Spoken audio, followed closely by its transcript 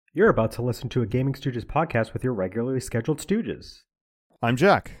You're about to listen to a Gaming Stooges podcast with your regularly scheduled Stooges. I'm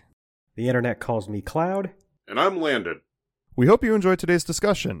Jack. The internet calls me Cloud. And I'm Landon. We hope you enjoyed today's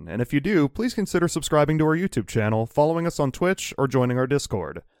discussion, and if you do, please consider subscribing to our YouTube channel, following us on Twitch, or joining our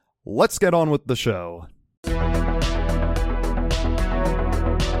Discord. Let's get on with the show.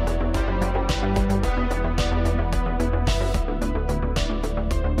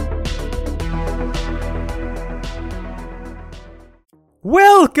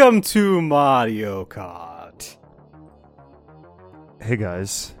 Welcome to Mario Kart. Hey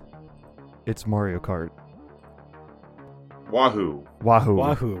guys, it's Mario Kart. Wahoo. Wahoo.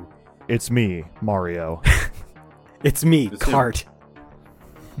 Wahoo. It's me, Mario. It's me, It's Kart.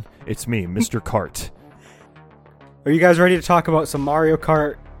 It's me, Mr. Kart. Are you guys ready to talk about some Mario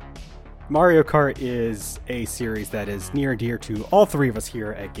Kart? Mario Kart is a series that is near and dear to all three of us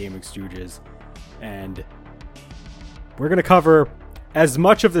here at Gaming Stooges, and we're going to cover as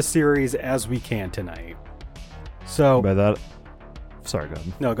much of the series as we can tonight. So, By that... Sorry, go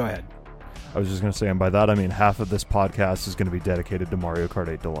ahead. no, go ahead. I was just going to say, and by that I mean half of this podcast is going to be dedicated to Mario Kart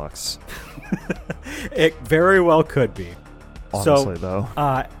 8 Deluxe. It very well could be. Honestly, though.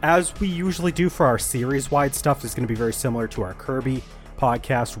 As we usually do for our series-wide stuff, it's going to be very similar to our Kirby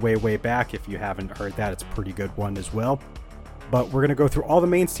podcast way back. If you haven't heard that, it's a pretty good one as well. But we're going to go through all the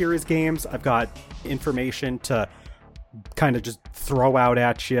main series games. I've got information to kind of just throw out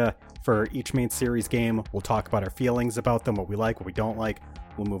at you for each main series game. We'll talk about our feelings about them, what we like, what we don't like.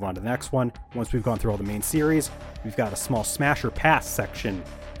 We'll move on to the next one. Once we've gone through all the main series, we've got a small smash or pass section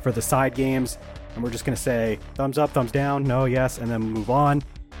for the side games. And we're just going to say thumbs up, thumbs down, no, yes, and then move on.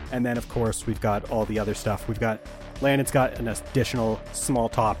 And then, of course, we've got all the other stuff. Landon's got an additional small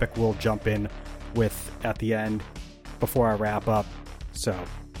topic we'll jump in with at the end before I wrap up. So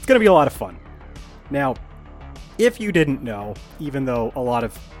it's going to be a lot of fun. Now, if you didn't know, even though a lot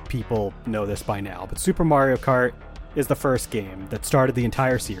of people know this by now, but Super Mario Kart is the first game that started the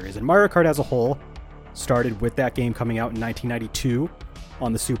entire series. And Mario Kart as a whole started with that game coming out in 1992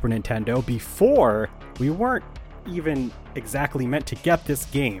 on the Super Nintendo. Before, we weren't even exactly meant to get this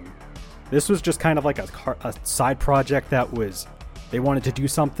game. This was just kind of like a side project they wanted to do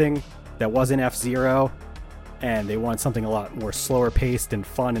something that wasn't F-Zero, and they wanted something a lot more slower paced and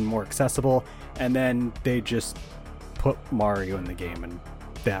fun and more accessible, and then they just put Mario in the game, and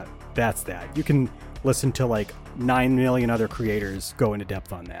that's that. You can listen to like 9 million other creators go into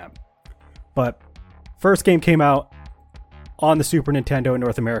depth on that. But first game came out on the Super Nintendo in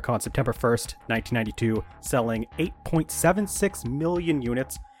North America on September 1st, 1992, selling 8.76 million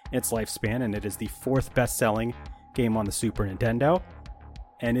units in its lifespan, and it is the fourth best-selling game on the Super Nintendo.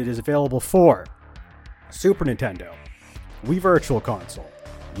 And it is available for Super Nintendo, Wii Virtual Console,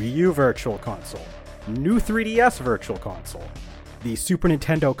 Wii U Virtual Console, new 3DS Virtual Console, the Super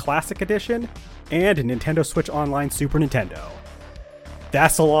Nintendo Classic Edition, and a Nintendo Switch Online Super Nintendo.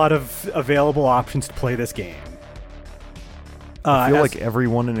 That's a lot of available options to play this game. I feel like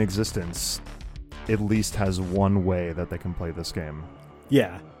everyone in existence at least has one way that they can play this game.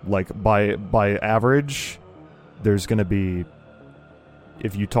 Yeah. Like, by average, there's going to be...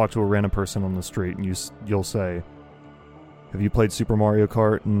 If you talk to a random person on the street and you'll say, have you played Super Mario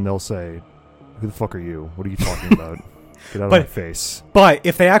Kart? And they'll say, who the fuck are you? What are you talking about? Get out of my face. But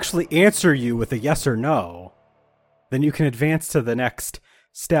if they actually answer you with a yes or no, then you can advance to the next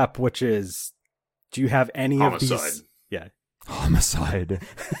step, which is, do you have any Homicide. of these? Yeah. Homicide.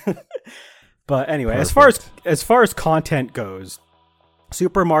 But anyway, Perfect. as far as content goes,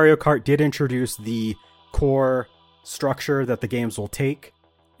 Super Mario Kart did introduce the core structure that the games will take.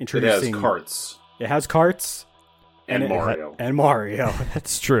 It has carts. It has carts. And Mario. And Mario.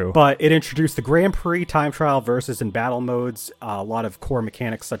 That's true. But it introduced the Grand Prix, time trial, versus, and battle modes. A lot of core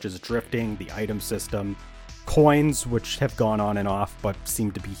mechanics such as drifting, the item system, coins, which have gone on and off, but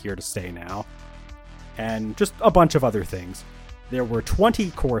seem to be here to stay now. And just a bunch of other things. There were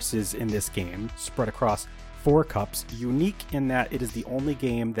 20 courses in this game, spread across 4 cups, unique in that it is the only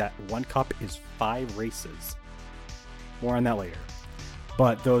game that one cup is 5 races. More on that later.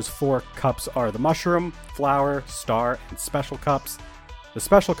 But those 4 cups are the Mushroom, Flower, Star, and Special Cups. The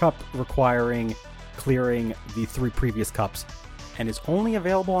Special Cup requiring clearing the 3 previous cups and is only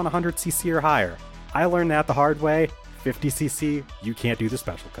available on 100cc or higher. I learned that the hard way. 50cc, you can't do the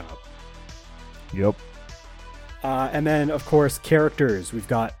Special Cup. Yep. And then, of course, characters. We've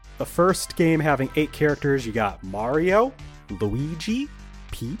got the first game having 8 characters. You got Mario, Luigi,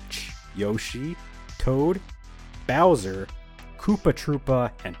 Peach, Yoshi, Toad, Bowser, Koopa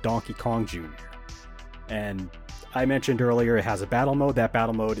Troopa, and Donkey Kong Jr. And I mentioned earlier it has a battle mode. That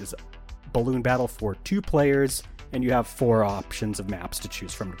battle mode is Balloon Battle for 2 players and you have 4 options of maps to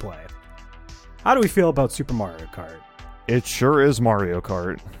choose from to play. How do we feel about Super Mario Kart? It sure is Mario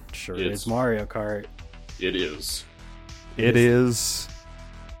Kart. Sure is Mario Kart. It is. It is.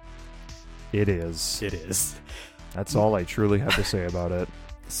 It is. It is. That's all I truly have to say about it.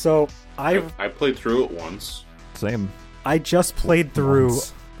 So I played through it once. Same. I just played through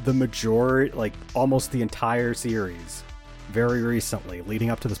the majority, like almost the entire series, very recently, leading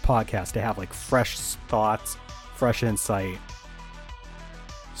up to this podcast, to have like fresh thoughts, fresh insight.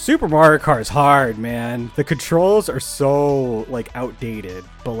 Super Mario Kart is hard, man. The controls are so like outdated,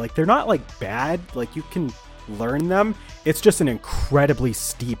 but like they're not like bad. Like you can learn them. It's just an incredibly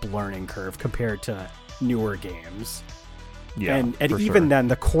steep learning curve compared to newer games. Yeah, and even then,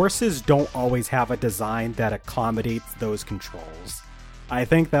 the courses don't always have a design that accommodates those controls. I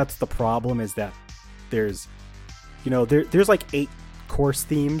think that's the problem, is that there's like 8 course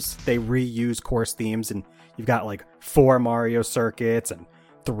themes. They reuse course themes, and you've got like 4 Mario circuits and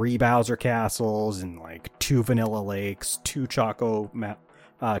 3 Bowser castles and like 2 Vanilla Lakes, 2 Choco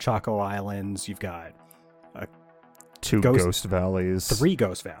Islands. You've got 2 Ghost Valleys. 3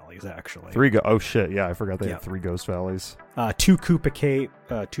 Ghost Valleys, actually. 3 oh shit, yeah, I forgot they had 3 Ghost Valleys. 2 Koopa Cape,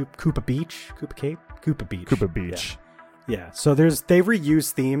 2 Koopa Beach. Koopa Beach. Yeah, so they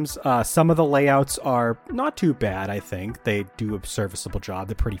reuse themes. Some of the layouts are not too bad, I think. They do a serviceable job.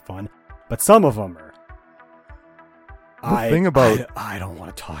 They're pretty fun. But some of them are... I don't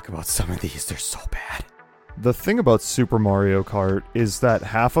want to talk about some of these. They're so bad. The thing about Super Mario Kart is that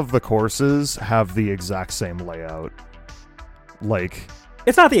half of the courses have the exact same layout. Like...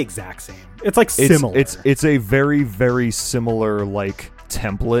 It's not the exact same. It's like similar. It's a very, very similar like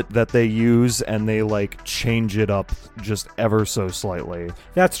template that they use, and they like change it up just ever so slightly.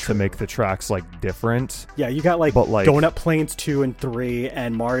 That's true. To make the tracks like different. Yeah, you got like Donut Plains 2 and 3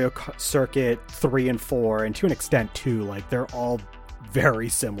 and Mario Circuit 3 and 4, and to an extent 2. Like they're all very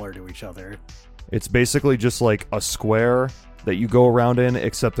similar to each other. It's basically just like a square that you go around in,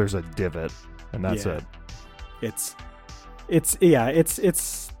 except there's a divot, and that's it. It's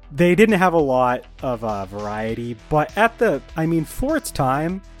they didn't have a lot of variety, but for its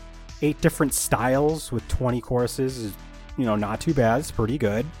time, 8 different styles with 20 courses is, not too bad. It's pretty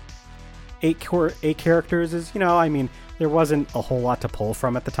good. 8 characters is, there wasn't a whole lot to pull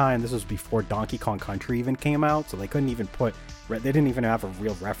from at the time. This was before Donkey Kong Country even came out, so they couldn't even they didn't even have a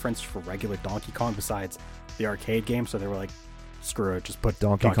real reference for regular Donkey Kong besides the arcade game, so they were like, screw it, just put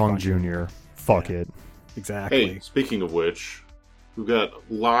Donkey Kong Jr. Fuck it. Exactly. Hey, speaking of which, we've got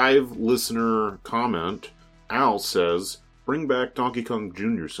live listener comment. Al says, bring back Donkey Kong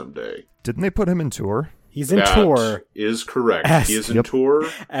Jr. someday. Didn't they put him in tour? He's in tour. That is correct. He is in tour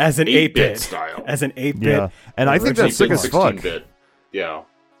as an 8-bit style. As an 8-bit. Yeah. And I think that's sick as fuck. 16-bit. Yeah.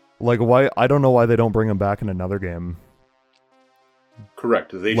 Like, why? I don't know why they don't bring him back in another game.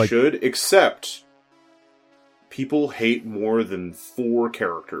 Correct. They should, except people hate more than 4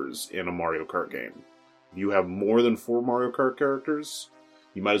 characters in a Mario Kart game. If you have more than 4 Mario Kart characters,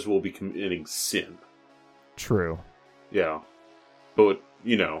 you might as well be committing sin. True. Yeah. But,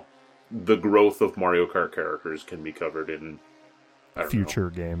 the growth of Mario Kart characters can be covered in future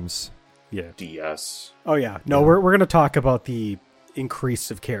games. Yeah. DS. Oh yeah. No, we're going to talk about the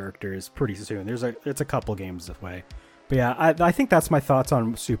increase of characters pretty soon. It's a couple games away. But yeah, I think that's my thoughts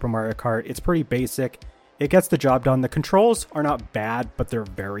on Super Mario Kart. It's pretty basic. It gets the job done. The controls are not bad, but they're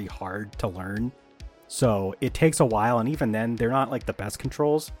very hard to learn. So it takes a while, and even then, they're not like the best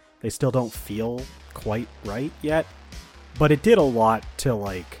controls. They still don't feel quite right yet. But it did a lot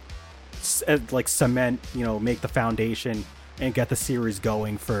to cement, make the foundation and get the series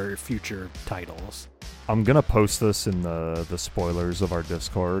going for future titles. I'm gonna post this in the spoilers of our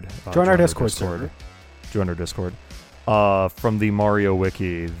Discord. Join our Discord server. Join our Discord. From the Mario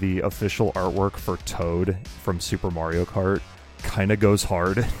Wiki, the official artwork for Toad from Super Mario Kart kind of goes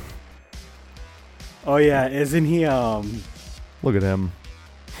hard. Oh yeah, isn't he? Look at him.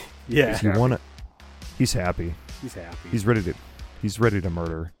 Yeah, He's happy. He's happy. He's ready to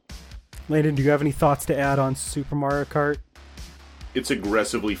murder. Landon, do you have any thoughts to add on Super Mario Kart? It's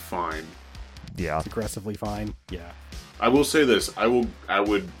aggressively fine. Yeah, it's aggressively fine. Yeah. I will say this: I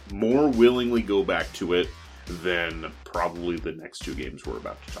would more willingly go back to it than probably the next 2 games we're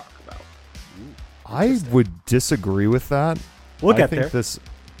about to talk about. I would disagree with that. We'll get there.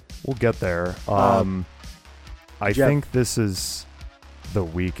 We'll get there. I think this is the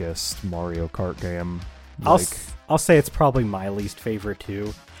weakest Mario Kart game. I'll say it's probably my least favorite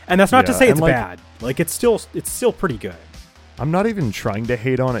too, and that's not to say it's bad. Like it's still pretty good. I'm not even trying to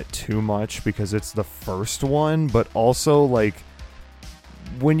hate on it too much because it's the first one, but also like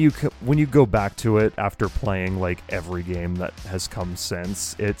when you go back to it after playing like every game that has come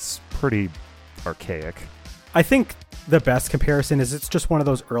since, it's pretty archaic. I think the best comparison is it's just one of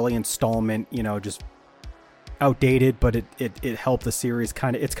those early installment, just outdated, but it helped the series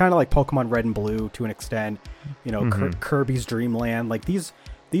kind of. It's kind of like Pokemon Red and Blue to an extent, Kirby's Dream Land. Like these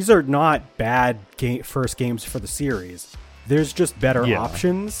are not bad first games for the series. There's just better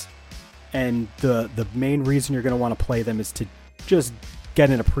options, and the main reason you're going to want to play them is to just get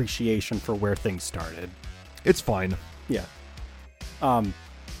an appreciation for where things started. It's fine. Yeah.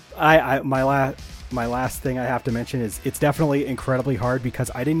 My last thing I have to mention is it's definitely incredibly hard because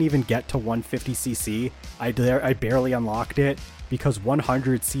I didn't even get to 150cc. I barely unlocked it because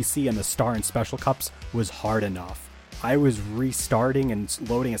 100cc and the Star and Special Cups was hard enough. I was restarting and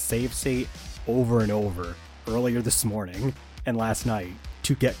loading a save state over and over earlier this morning and last night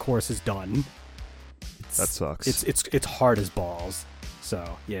to get courses done. That sucks. It's hard as balls.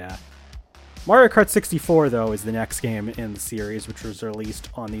 So, yeah. Mario Kart 64, though, is the next game in the series, which was released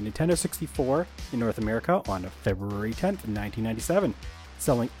on the Nintendo 64 in North America on February 10th, 1997,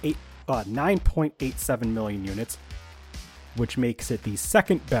 selling 9.87 million units, which makes it the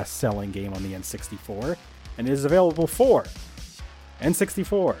second best-selling game on the N64, and is available for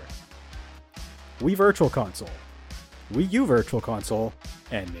N64, Wii Virtual Console, Wii U Virtual Console,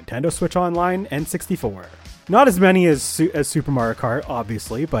 and Nintendo Switch Online N64. Not as many as Super Mario Kart,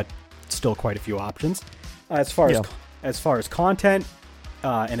 obviously, but still quite a few options. As far as content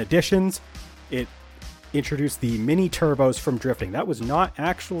and additions, it introduced the mini turbos from drifting. That was not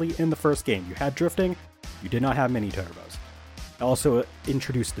actually in the first game. You had drifting, you did not have mini turbos. It also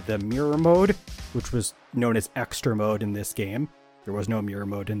introduced the mirror mode, which was known as extra mode in this game. There was no mirror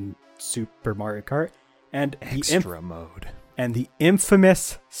mode in Super Mario Kart. And extra mode. And the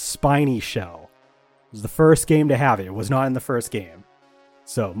infamous spiny shell. It was the first game to have it. It was not in the first game.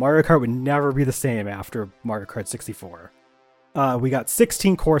 So Mario Kart would never be the same after Mario Kart 64. We got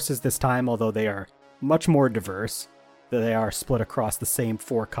 16 courses this time, although they are much more diverse. They are split across the same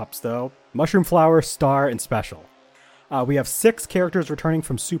 4 cups, though. Mushroom Flower, Star, and Special. We have 6 characters returning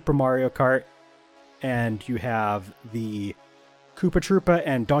from Super Mario Kart, and you have the Koopa Troopa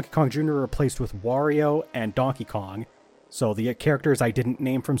and Donkey Kong Jr. replaced with Wario and Donkey Kong. So the characters I didn't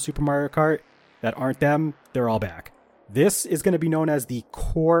name from Super Mario Kart that aren't them, they're all back. This is going to be known as the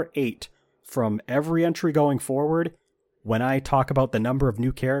Core 8 from every entry going forward. When I talk about the number of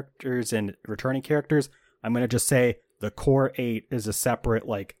new characters and returning characters, I'm going to just say the Core 8 is a separate,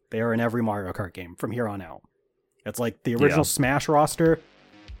 like, they are in every Mario Kart game from here on out. It's like the original Smash roster,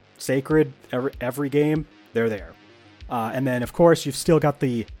 Sacred, every game, they're there. And then, of course, you've still got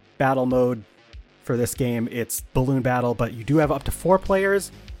the battle mode for this game. It's Balloon Battle, but you do have up to 4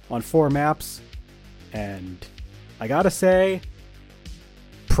 players on 4 maps. And I gotta say,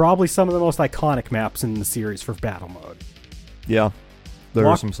 probably some of the most iconic maps in the series for battle mode. Yeah, there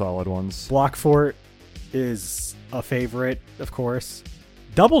are some solid ones. Block Fort is a favorite, of course.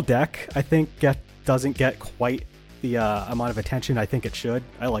 Double Deck, I think, doesn't get quite the amount of attention I think it should.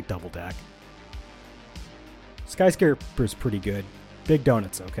 I like Double Deck. Skyscraper's pretty good. Big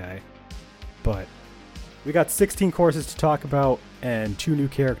Donut's okay. But we got 16 courses to talk about and 2 new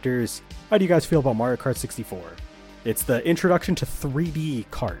characters. How do you guys feel about Mario Kart 64? It's the introduction to 3D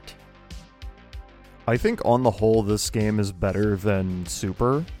Kart. I think on the whole, this game is better than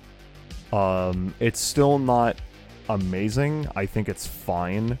Super. It's still not amazing. I think it's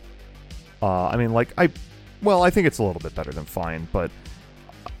fine. I think it's a little bit better than fine, but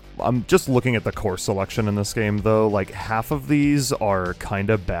I'm just looking at the course selection in this game, though. Like, half of these are kind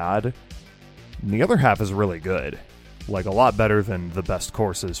of bad, and the other half is really good. Like, a lot better than the best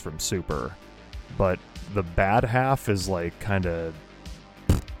courses from Super. But the bad half is, like, kind of...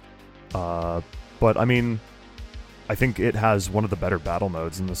 but, I mean, I think it has one of the better battle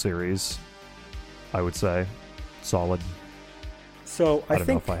modes in the series, I would say. Solid. So, I don't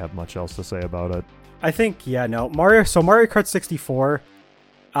know if I have much else to say about it. I think, Mario Kart 64,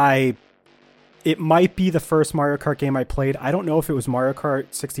 it might be the first Mario Kart game I played. I don't know if it was Mario Kart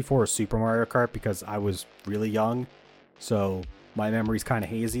 64 or Super Mario Kart because I was really young, so my memory's kind of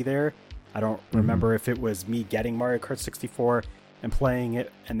hazy there. I don't remember if it was me getting Mario Kart 64 and playing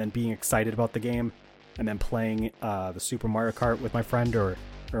it and then being excited about the game and then playing the Super Mario Kart with my friend or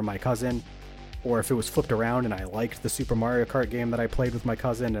my cousin, or if it was flipped around and I liked the Super Mario Kart game that I played with my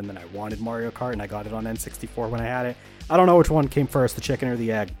cousin and then I wanted Mario Kart and I got it on N64 when I had it. I don't know which one came first, the chicken or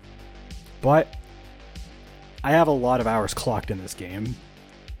the egg. But I have a lot of hours clocked in this game.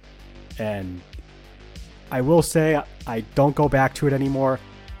 And I will say I don't go back to it anymore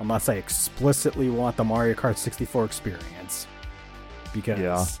unless I explicitly want the Mario Kart 64 experience.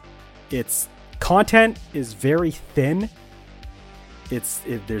 because its content is very thin.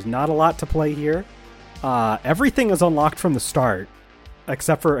 There's not a lot to play here. Everything is unlocked from the start,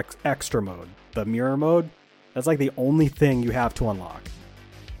 except for extra mode, the mirror mode. That's like the only thing you have to unlock.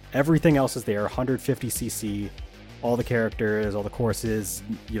 Everything else is there, 150cc, all the characters, all the courses.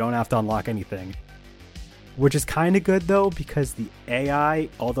 You don't have to unlock anything. Which is kind of good, though, because the AI,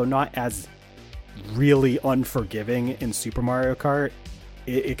 although not as really unforgiving in Super Mario Kart,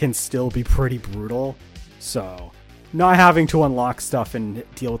 it can still be pretty brutal. So, not having to unlock stuff and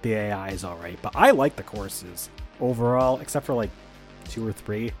deal with the AI is alright. But I like the courses overall, except for like 2 or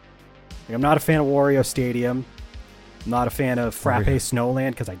 3. Like, I'm not a fan of Wario Stadium. I'm not a fan of Frappe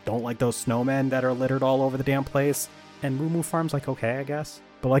Snowland because I don't like those snowmen that are littered all over the damn place. And Moo Moo Farm's like okay, I guess.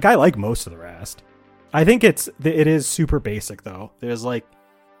 But like I like most of the rest. I think it is super basic though. There's like,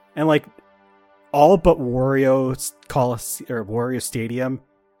 and like all but Wario Stadium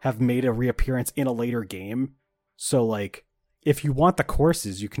have made a reappearance in a later game. So like, if you want the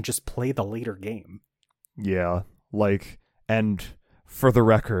courses, you can just play the later game. Yeah, like, and for the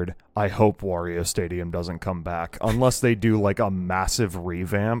record, I hope Wario Stadium doesn't come back unless they do like a massive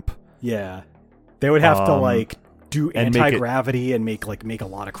revamp. Yeah, they would have to like do anti-gravity and make a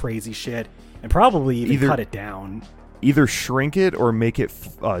lot of crazy shit. And probably even cut it down. Either shrink it or make it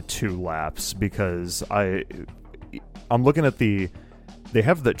 2 laps, because I'm looking at they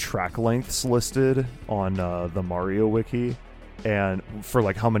have the track lengths listed on the Mario Wiki, and for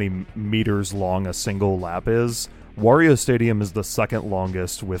like how many meters long a single lap is. Wario Stadium is the second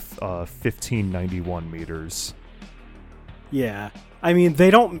longest with 1591 meters. Yeah, I mean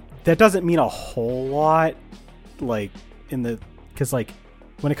that doesn't mean a whole lot, like because like.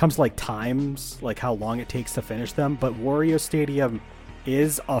 When it comes to like times, like how long it takes to finish them, but Wario Stadium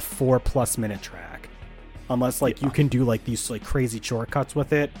is a 4+ minute track, unless like you can do like these like crazy shortcuts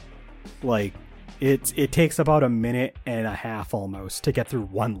with it. Like it takes about 1.5 minutes almost to get through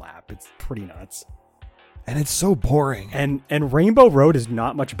 1 lap. It's pretty nuts, and it's so boring. And Rainbow Road is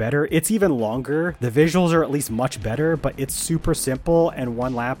not much better. It's even longer. The visuals are at least much better, but it's super simple. And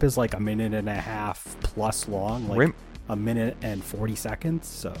 1 lap is like 1.5 minutes plus long. Like. 1 minute and 40 seconds.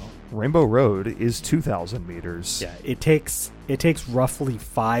 So Rainbow Road is 2,000 meters. Yeah, it takes roughly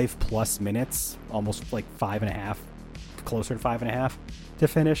 5+ minutes, almost like 5.5, closer to 5.5 to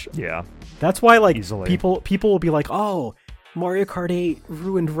finish. Yeah, that's why like easily. people will be like, oh, Mario Kart 8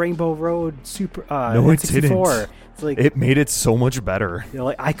 ruined Rainbow Road Super. No, it didn't. It's like it made it so much better. You know,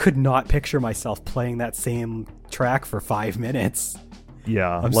 like I could not picture myself playing that same track for 5 minutes.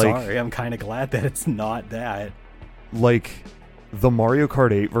 Yeah, I'm sorry. I'm kind of glad that it's not that. Like, the Mario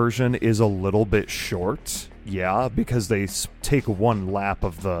Kart 8 version is a little bit short, yeah, because they take 1 lap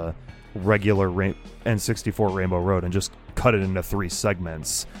of the regular N64 Rainbow Road and just cut it into 3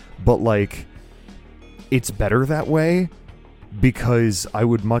 segments. But, like, it's better that way because I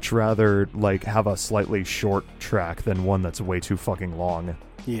would much rather, like, have a slightly short track than one that's way too fucking long.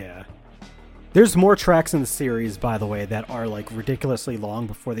 Yeah. There's more tracks in the series, by the way, that are, like, ridiculously long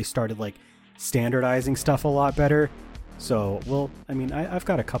before they started, like, standardizing stuff a lot better. So, well, I mean, I've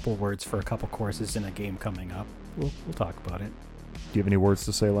got a couple words for a couple courses in a game coming up. We'll talk about it. Do you have any words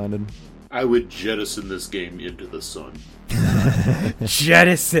to say, Landon? I would jettison this game into the sun.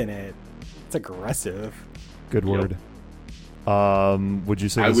 Jettison it. It's aggressive. Good word. Would you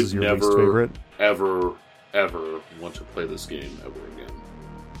say this is your least favorite? Ever want to play this game ever again.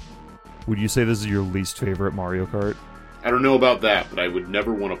 Would you say this is your least favorite Mario Kart? I don't know about that, but I would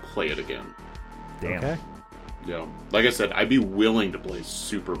never want to play it again. Damn. Okay. Yeah. Like I said, I'd be willing to play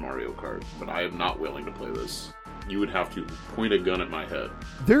Super Mario Kart, but I am not willing to play this. You would have to point a gun at my head.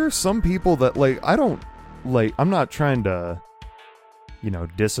 There are some people that, like, I don't, like, I'm not trying to,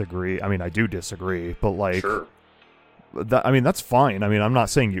 disagree. I mean, I do disagree, but, like, sure. I mean, that's fine. I mean, I'm not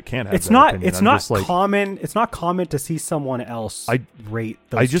saying you can't have it's that not opinion. It's not common. It's not common to see someone else rate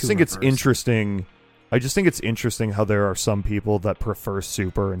those I just two think reversed. it's interesting. I just think it's interesting how there are some people that prefer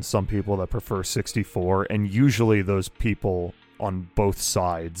Super and some people that prefer 64, and usually those people on both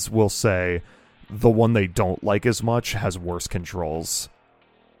sides will say the one they don't like as much has worse controls.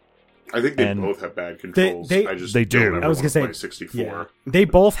 I think they both have bad controls. They do. I was going to say 64. Yeah. They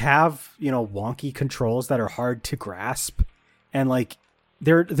both have, wonky controls that are hard to grasp, and like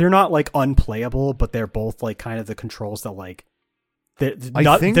they're not like unplayable, but they're both like kind of the controls that like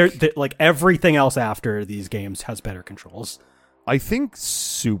they're like everything else after these games has better controls. I think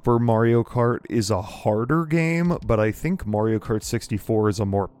Super Mario Kart is a harder game, but I think Mario Kart 64 is a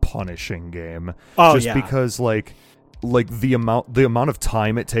more punishing game. Oh, just because like like the amount of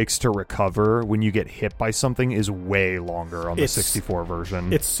time it takes to recover when you get hit by something is way longer on the 64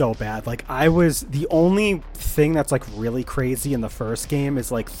 version. It's so bad. Like, the only thing that's like really crazy in the first game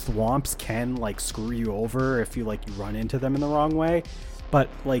is like thwomps can like screw you over if you run into them in the wrong way. But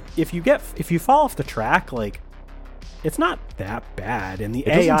like if you fall off the track, like it's not that bad. And it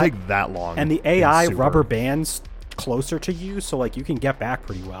doesn't take that long. And the AI rubber bands closer to you, so like you can get back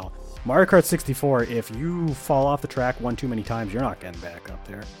pretty well. Mario Kart 64, if you fall off the track one too many times, you're not getting back up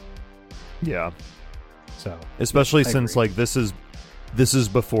there. Yeah. So especially since like this is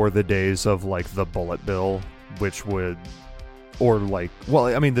before the days of like the bullet bill, which would, or like, well,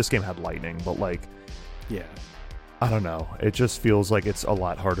 I mean, this game had lightning, but like, yeah, I don't know. It just feels like it's a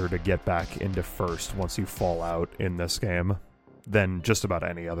lot harder to get back into first once you fall out in this game than just about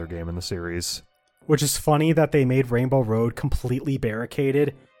any other game in the series. Which is funny that they made Rainbow Road completely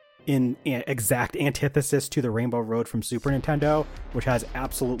barricaded in exact antithesis to the Rainbow Road from Super Nintendo, which has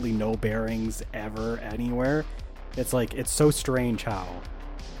absolutely no bearings ever anywhere. It's like, it's so strange how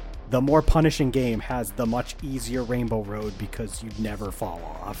the more punishing game has the much easier Rainbow Road because you never fall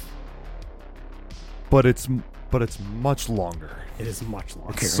off. But it's much longer. It is much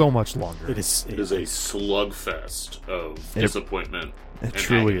longer. It's so much longer. It is a slugfest of disappointment. It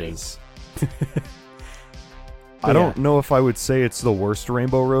truly is. I don't know if I would say it's the worst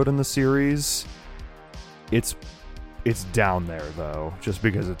Rainbow Road in the series. It's down there though, just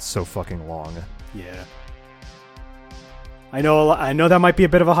because it's so fucking long. Yeah. I know that might be a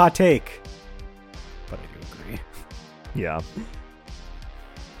bit of a hot take, but I do agree. Yeah.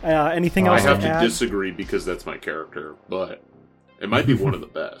 Anything else? I have to disagree because that's my character, but it might be one of the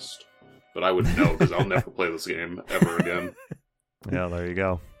best. But I wouldn't know because I'll never play this game ever again. Yeah, there you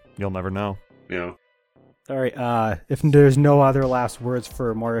go. You'll never know. Yeah. All right, if there's no other last words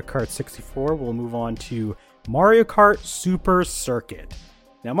for Mario Kart 64, we'll move on to Mario Kart Super Circuit.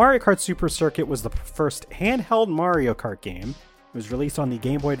 Now, Mario Kart Super Circuit was the first handheld Mario Kart game. It was released on the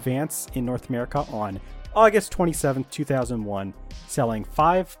Game Boy Advance in North America on August 27, 2001, selling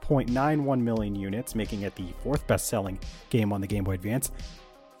 5.91 million units, making it the fourth best-selling game on the Game Boy Advance.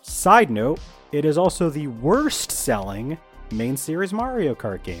 Side note, it is also the worst-selling main series Mario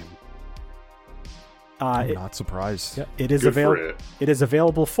Kart game. I'm not surprised. It is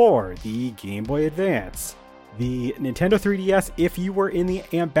available for the Game Boy Advance, the Nintendo 3DS if you were in the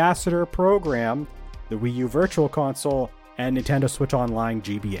Ambassador program, the Wii U Virtual Console, and Nintendo Switch Online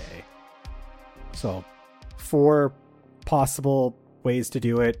GBA. So, 4 possible ways to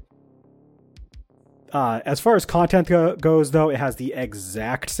do it. As far as content goes, though, it has the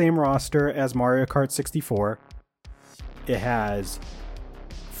exact same roster as Mario Kart 64. It has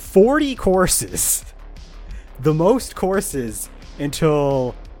 40 courses. The most courses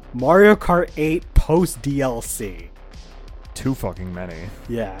until Mario Kart 8 post DLC. Too fucking many.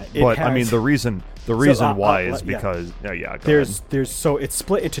 Yeah, I mean the reason why is because so it's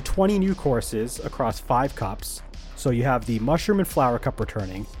split into 20 new courses across 5 cups. So you have the Mushroom and Flower Cup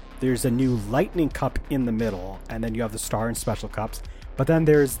returning. There's a new Lightning Cup in the middle, and then you have the Star and Special Cups. But then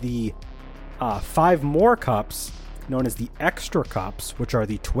there's the 5 more cups known as the Extra Cups, which are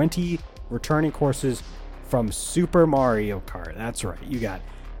the 20 returning courses from Super Mario Kart. That's right. You got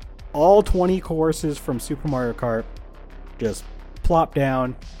all 20 courses from Super Mario Kart just plop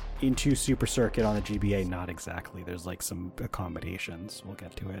down into Super Circuit on the GBA. Not exactly. There's like some accommodations. We'll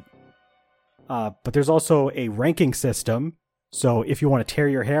get to it. But there's also a ranking system. So if you want to tear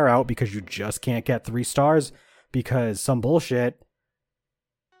your hair out because you just can't get 3 stars because some bullshit,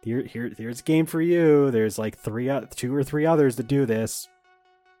 here's a game for you. There's like 2 or 3 others that do this.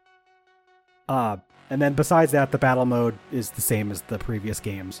 And then besides that, the battle mode is the same as the previous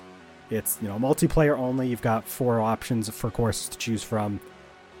games. It's, multiplayer only. You've got 4 options for courses to choose from.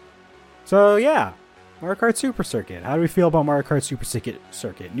 So yeah, Mario Kart Super Circuit. How do we feel about Mario Kart Super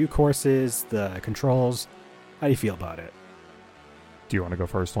Circuit? New courses, the controls. How do you feel about it? Do you want to go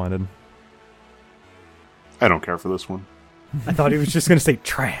first, Landon? I don't care for this one. I thought he was just going to say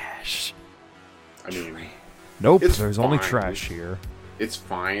trash. I mean, nope, there's only trash here. It's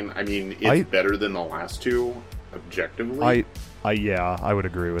fine. I mean, it's better than the last 2, objectively. I would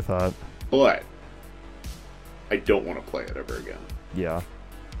agree with that. But I don't want to play it ever again. Yeah.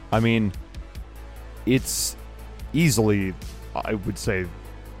 I mean, it's easily, I would say,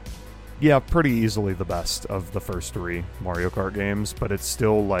 pretty easily the best of the first 3 Mario Kart games, but it's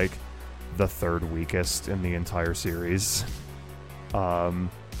still, like, the 3rd weakest in the entire series.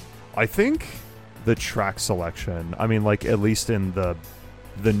 I think the track selection, I mean, like, at least in the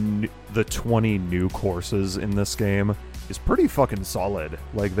 20 new courses in this game, is pretty fucking solid.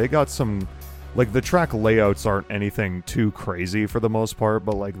 Like, they got some Like, the track layouts aren't anything too crazy for the most part,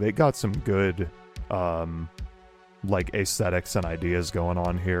 but, like, they got some good, like, aesthetics and ideas going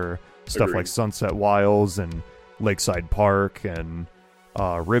on here. Stuff Agreed. like Sunset Wilds and Lakeside Park and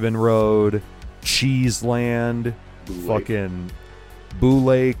Ribbon Road, Cheese Land, fucking Boo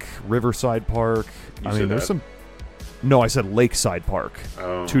Lake, Riverside Park. I mean, there's some... No, I said Lakeside Park.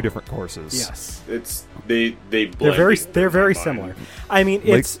 Two different courses. Yes. It's they blend. They're very similar. I mean,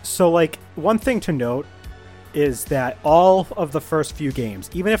 it's so like one thing to note is that all of the first few games,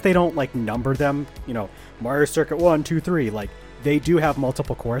 even if they don't like number them, you know, Mario Circuit 1, 2, 3, like they do have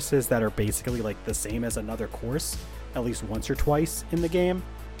multiple courses that are basically like the same as another course, at least once or twice in the game.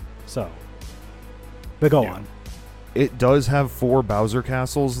 So, but go on. It does have 4 Bowser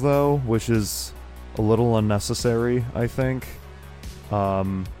Castles though, which is a little unnecessary, I think.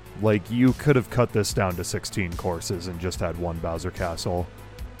 Like, you could have cut this down to 16 courses and just had 1 Bowser Castle.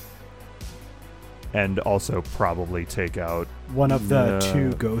 And also probably take out... one of the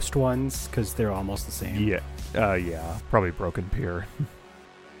 2 ghost ones, because they're almost the same. Yeah, probably Broken Pier.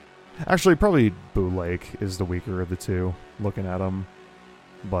 Actually, probably Boo Lake is the weaker of the 2, looking at them.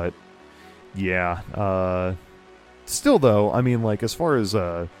 But, yeah. Still, though, I mean, like, as far as...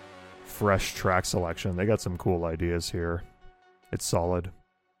 fresh track selection, they got some cool ideas here. It's solid.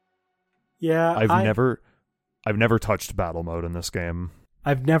 Yeah, I've never touched battle mode in this game.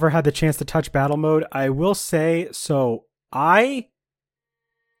 I've never had the chance to touch battle mode. I will say, so Mario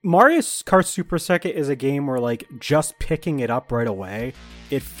Kart Super Circuit is a game where like just picking it up right away,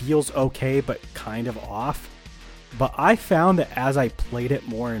 it feels okay but kind of off. But I found that as I played it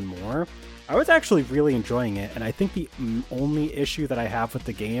more and more, I was actually really enjoying it, and I think the only issue that I have with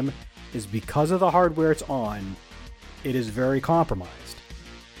the game is because of the hardware it's on, it is very compromised.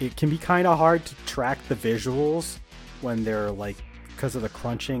 It can be kind of hard to track the visuals when they're like, because of the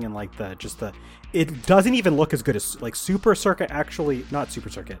crunching and like it doesn't even look as good as like Super Mario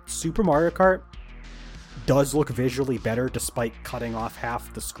Kart does look visually better despite cutting off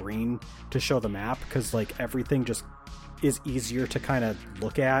half the screen to show the map, because like everything just is easier to kind of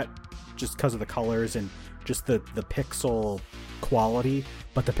look at just because of the colors and just the pixel quality.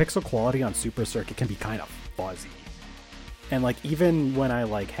 But the pixel quality on Super Circuit can be kind of fuzzy. And like even when I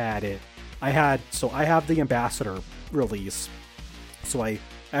like had it, I have the Ambassador release, so I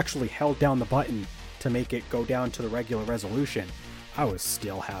actually held down the button to make it go down to the regular resolution. I was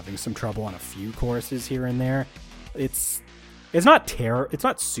still having some trouble on a few courses here and there. It's not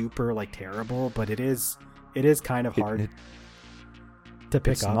super like terrible, but it is kind of hard to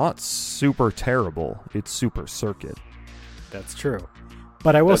pick up. It's not super terrible. It's Super Circuit. That's true.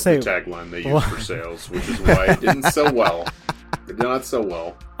 But I will say the tagline they use for sales, which is why it didn't sell well. It did not sell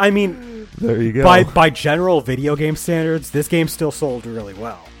well. I mean, there you go. By general video game standards, this game still sold really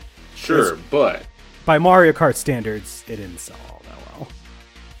well. Sure, but by Mario Kart standards, it didn't sell all that well.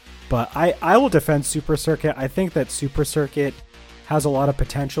 But I will defend Super Circuit. I think that Super Circuit has a lot of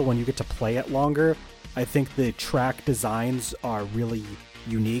potential when you get to play it longer. I think the track designs are really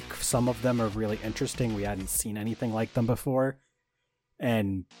unique. Some of them are really interesting. We hadn't seen anything like them before.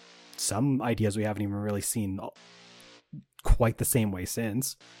 And some ideas we haven't even really seen quite the same way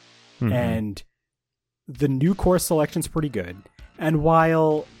since. Mm-hmm. And the new course selection's pretty good. And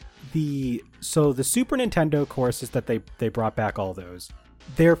while the Super Nintendo courses that they brought back, all those,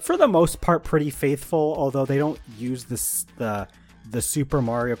 they're for the most part pretty faithful, although they don't use the Super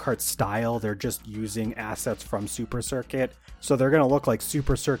Mario Kart style. They're just using assets from Super Circuit. So they're going to look like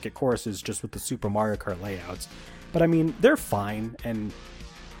Super Circuit courses just with the Super Mario Kart layouts. But I mean, they're fine, and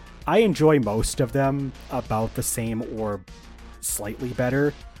I enjoy most of them about the same or slightly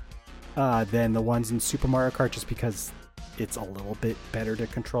better than the ones in Super Mario Kart, just because it's a little bit better to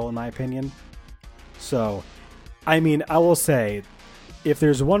control, in my opinion. So, I mean, I will say, if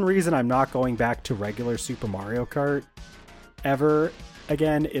there's one reason I'm not going back to regular Super Mario Kart ever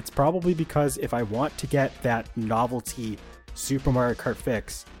again, it's probably because if I want to get that novelty Super Mario Kart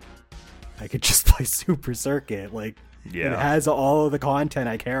fix, I could just play Super Circuit. Like, it has all of the content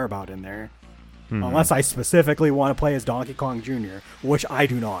I care about in there. Mm-hmm. Unless I specifically want to play as Donkey Kong Jr., which I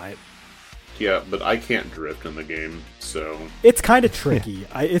do not. Yeah, but I can't drift in the game, so... It's kind of tricky.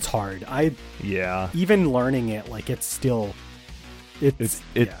 It's hard. Even learning it, like, it's still...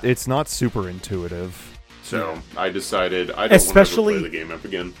 It's not super intuitive. So, I decided I don't want to play the game up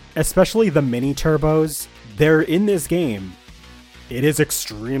again. Especially the mini turbos. They're in this game. It is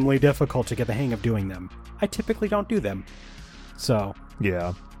extremely difficult to get the hang of doing them. I typically don't do them. So...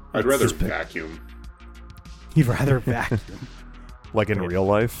 Yeah. I'd rather vacuum. You'd rather vacuum. Like in real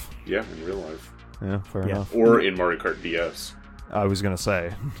life? Yeah, in real life. Yeah, fair enough. Or in Mario Kart DS. I was going to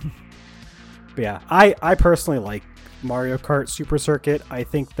say. But yeah, I personally like Mario Kart Super Circuit. I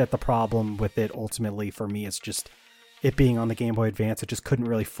think that the problem with it ultimately for me is just it being on the Game Boy Advance. It just couldn't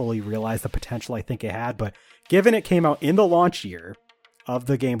really fully realize the potential I think it had. But given it came out in the launch year of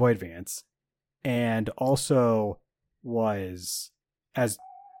the Game Boy Advance and also was as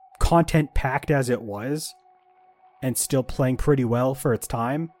content packed as it was and still playing pretty well for its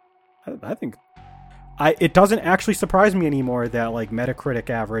time, I think it doesn't actually surprise me anymore that like Metacritic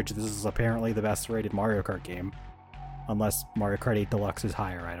average, this is apparently the best rated Mario Kart game. Unless Mario Kart 8 Deluxe is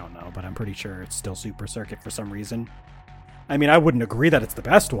higher, I don't know, but I'm pretty sure it's still Super Circuit for some reason. I mean, I wouldn't agree that it's the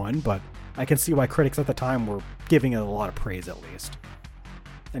best one, but I can see why critics at the time were giving it a lot of praise at least.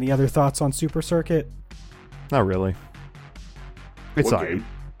 Any other thoughts on Super Circuit? Not really. It's What alright. game?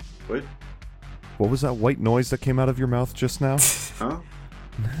 What? What was that white noise that came out of your mouth just now? Huh?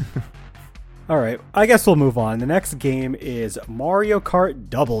 Alright, I guess we'll move on. The next game is Mario Kart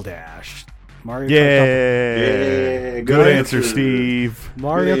Double Dash. Mario Kart Yeah, Good answer, Steve.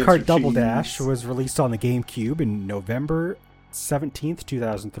 Mario Good Kart answer, Double cheese. Dash was released on the GameCube in November 17th,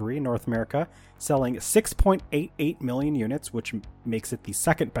 2003 in North America, selling 6.88 million units, which makes it the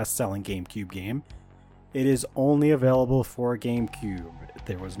second best-selling GameCube game. It is only available for GameCube.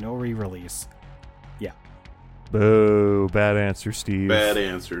 There was no re-release. Yeah. Boo. Bad answer, Steve. Bad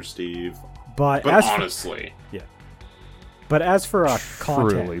answer, Steve. But But as honestly, But as for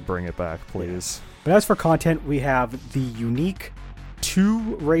content, Truly bring it back, please. But as for content, we have the unique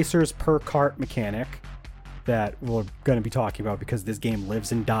 2 racers per kart mechanic that we're going to be talking about because this game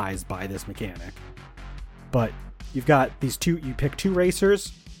lives and dies by this mechanic. But you've got these two, you pick 2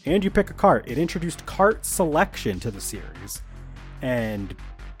 racers and you pick a kart. It introduced kart selection to the series. And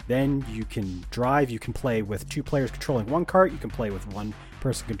then you can drive, you can play with 2 players controlling one kart, you can play with 1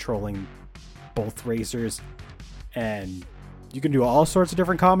 person controlling both racers, and you can do all sorts of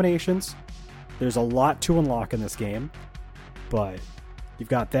different combinations. There's a lot to unlock in this game, but you've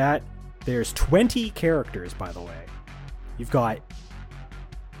got that. There's 20 characters, by the way. You've got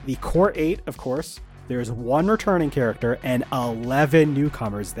the core 8, of course. There's 1 returning character and 11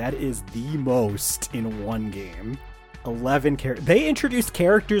 newcomers. That is the most in one game. 11 characters. They introduced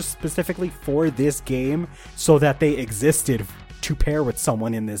characters specifically for this game so that they existed to pair with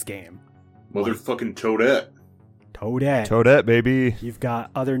someone in this game. motherfucking Toadette. Toadette, baby. You've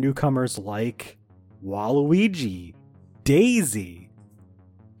got other newcomers like Waluigi, Daisy,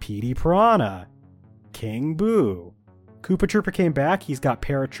 Petey Piranha, King Boo. Koopa Troopa came back. He's got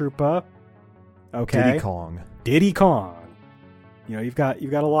Paratroopa. Okay. Diddy Kong. You know, you've got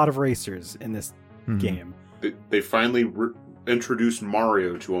a lot of racers in this game. They finally introduced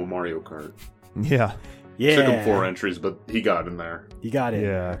Mario to a Mario Kart. Yeah. Yeah. Took him 4 entries, but he got in there. You got it.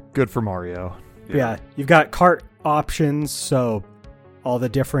 Yeah. Good for Mario. Yeah. You've got kart options, so all the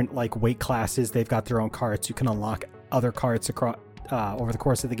different like weight classes, they've got their own karts. You can unlock other karts across over the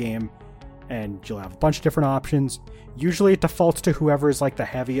course of the game, and you'll have a bunch of different options. Usually it defaults to whoever is like the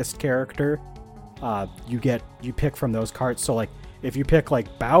heaviest character. You pick from those karts. So like if you pick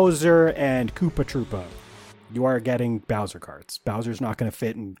like Bowser and Koopa Troopa, you are getting Bowser karts. Bowser's not going to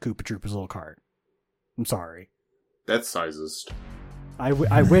fit in Koopa Troopa's little cart. I'm sorry. That's sizest. I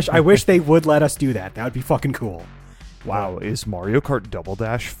wish they would let us do that. That would be fucking cool. Wow, is Mario Kart Double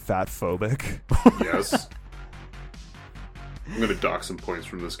Dash fat phobic? Yes. I'm going to dock some points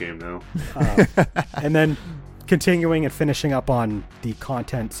from this game now. And then continuing and finishing up on the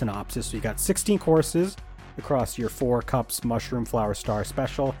content synopsis. So you got 16 courses across your 4 cups Mushroom Flower Star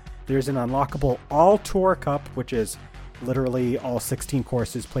Special. There's an unlockable All-Tour Cup, which is literally all 16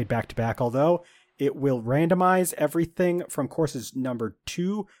 courses played back-to-back, although it will randomize everything from courses number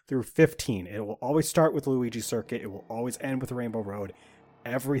 2 through 15. It will always start with Luigi Circuit. It will always end with Rainbow Road.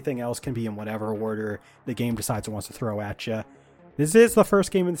 Everything else can be in whatever order the game decides it wants to throw at you. This is the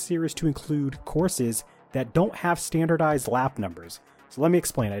first game in the series to include courses that don't have standardized lap numbers. So let me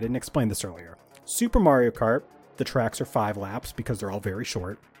explain. I didn't explain this earlier. Super Mario Kart, the tracks are 5 laps because they're all very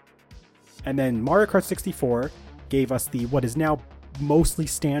short. And then Mario Kart 64 gave us the what is now mostly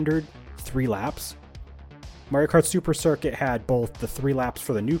standard 3 laps. Mario Kart Super Circuit had both the 3 laps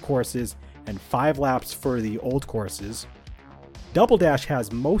for the new courses and 5 laps for the old courses. Double Dash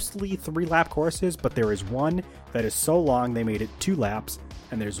has mostly 3-lap courses, but there is one that is so long they made it 2 laps,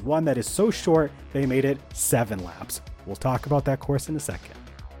 and there's one that is so short they made it 7 laps. We'll talk about that course in a second.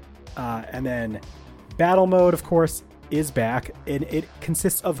 And then Battle Mode, of course, is back, and it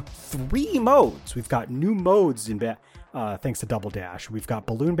consists of 3 modes. We've got new modes in thanks to Double Dash. We've got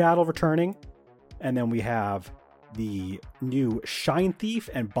Balloon Battle returning, and then we have the new Shine Thief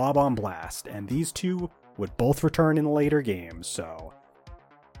and Bob-omb Blast, and these 2 would both return in later games. So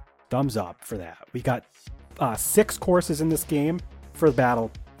Thumbs up for that. We got 6 courses in this game for the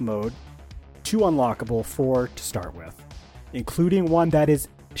battle mode, 2 unlockable, 4 to start with, including one that is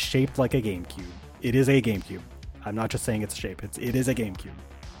shaped like a GameCube. It is a GameCube. I'm not just saying it's shape. It is a GameCube.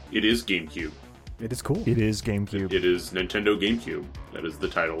 It is GameCube. It is cool. It is GameCube. It is Nintendo GameCube. That is the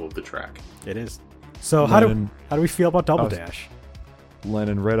title of the track. It is. So how do we feel about Double Dash?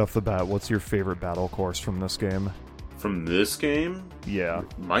 Lennon, right off the bat, what's your favorite battle course from this game? From this game? Yeah.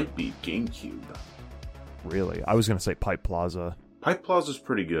 It might be GameCube. Really? I was going to say Pipe Plaza. Pipe Plaza's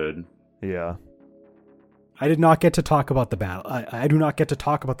pretty good. Yeah. I did not get to talk about the battle. I do not get to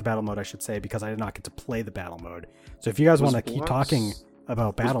talk about the battle mode, I should say, because I did not get to play the battle mode. So if you guys want to keep talking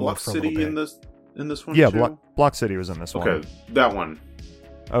about battle mode for a little bit. In this one yeah, too? Block City was in this one. Okay, that one.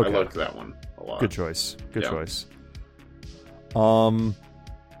 Okay. I liked that one a lot. Good choice. Good choice.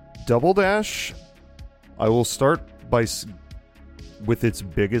 Double Dash, I will start with its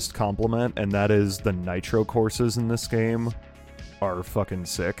biggest compliment, and that is the nitro courses in this game are fucking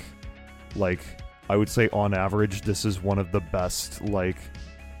sick. Like, I would say on average, this is one of the best, like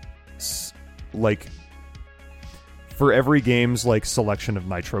for every game's like selection of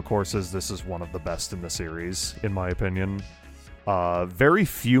nitro courses, this is one of the best in the series, in my opinion. Very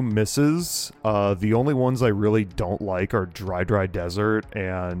few misses. The only ones I really don't like are Dry Desert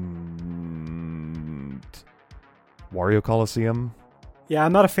and Wario Coliseum. Yeah,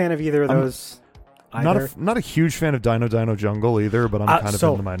 I'm not a fan of either of those. Not a huge fan of Dino Jungle either, but I'm kind of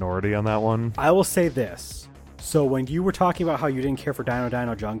in the minority on that one. I will say this. So when you were talking about how you didn't care for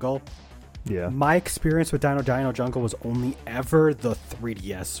Dino Jungle, yeah, my experience with Dino Jungle was only ever the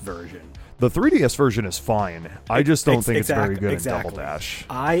 3DS version. The 3DS version is fine. I just don't think it's very good in Double Dash.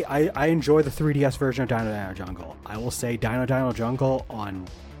 I enjoy the 3DS version of Dino Jungle. I will say Dino Jungle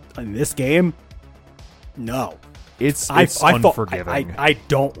in this game, no. It's unforgiving. I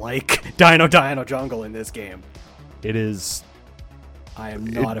don't like Dino Jungle in this game. It is. I am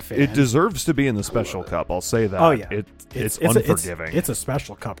not a fan. It deserves to be in the Special Cup. I'll say that. Oh yeah, it's unforgiving. It's a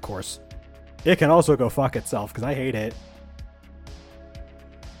Special Cup course. It can also go fuck itself because I hate it.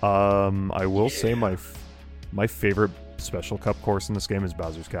 I will say my favorite Special Cup course in this game is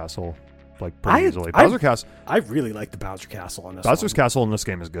Bowser's Castle. Like, pretty easily. Bowser Castle. I really like the Bowser Castle on this. Bowser's Castle in this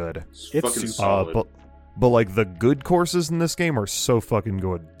game is good. It's fucking solid. But like the good courses in this game are so fucking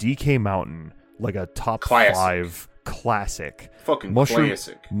good. DK Mountain, like a top 5 classic. Fucking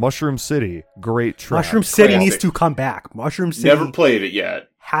classic. Mushroom City, great track. Mushroom City needs to come back. Mushroom City never played it yet.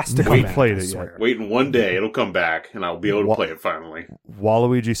 Has to come back. Played it yet. Waiting one day, it'll come back, and I'll be able to play it finally.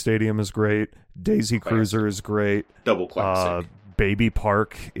 Waluigi Stadium is great. Daisy Cruiser is great. Double classic. Baby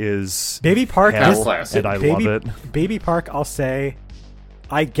Park is classic, and I love it. Baby Park, I'll say,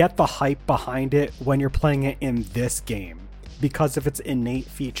 I get the hype behind it when you're playing it in this game because of its innate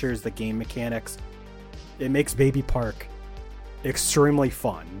features, the game mechanics. It makes Baby Park extremely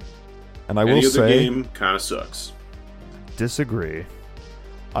fun. And I will say, any other game kind of sucks. Disagree.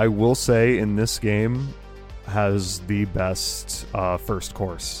 I will say in this game has the best first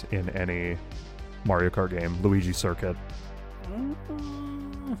course in any Mario Kart game, Luigi Circuit.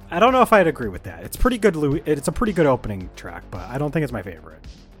 I don't know if I'd agree with that. It's pretty good. It's a pretty good opening track, but I don't think it's my favorite.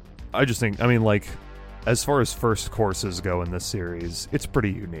 I just think, like, as far as first courses go in this series, it's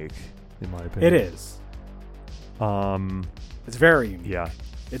pretty unique, in my opinion. It is. It's very unique. Yeah.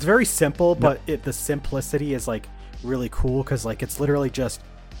 It's very simple, but the simplicity is, like, really cool because, like, it's literally just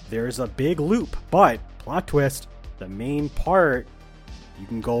there's a big loop, but plot twist, the main part, you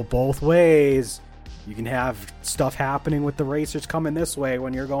can go both ways. You can have stuff happening with the racers coming this way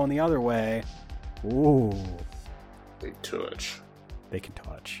when you're going the other way. Ooh. They touch. They can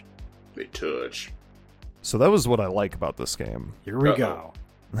touch. They touch. So that was what I like about this game. Here we go.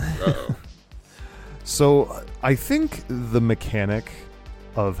 So I think the mechanic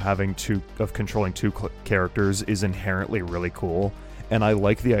of controlling two characters is inherently really cool, and I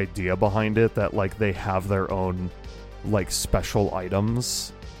like the idea behind it that like they have their own like special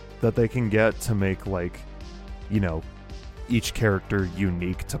items that they can get to make, like, you know, each character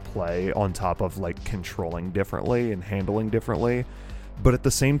unique to play on top of, like, controlling differently and handling differently. But at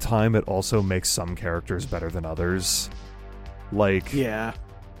the same time, it also makes some characters better than others. Like, yeah.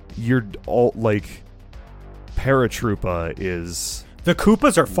 You're all, like, Paratroopa is... The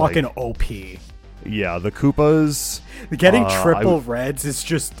Koopas are fucking like, OP. Yeah, the Koopas... Getting triple reds is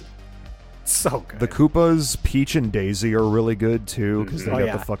just... so good. The Koopas, Peach and Daisy are really good too because they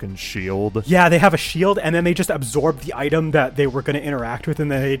got the fucking shield. Yeah, they have a shield and then they just absorb the item that they were going to interact with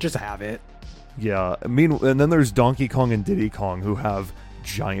and then they just have it. Yeah, and then there's Donkey Kong and Diddy Kong who have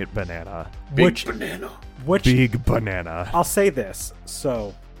giant banana. Big banana. Big banana. I'll say this.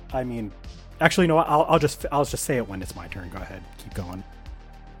 So, I mean, actually, you know what? I'll just say it when it's my turn. Go ahead, keep going.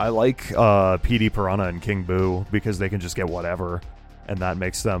 I like PD Piranha and King Boo because they can just get whatever, and that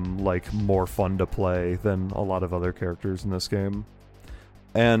makes them like more fun to play than a lot of other characters in this game.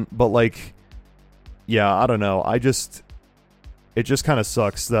 But like, yeah, I don't know. It just kind of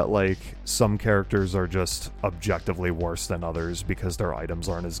sucks that like some characters are just objectively worse than others because their items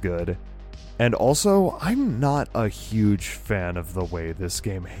aren't as good. And also, I'm not a huge fan of the way this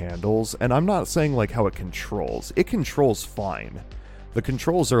game handles, and I'm not saying like how it controls. It controls fine. The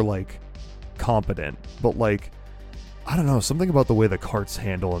controls are like competent, but like, I don't know, something about the way the carts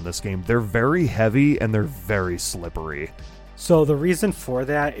handle in this game. They're very heavy and they're very slippery. So the reason for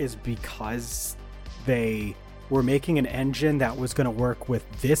that is because they were making an engine that was going to work with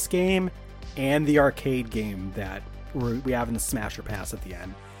this game and the arcade game that we have in the Smasher Pass at the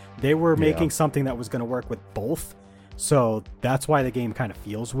end. They were making something that was going to work with both. So that's why the game kind of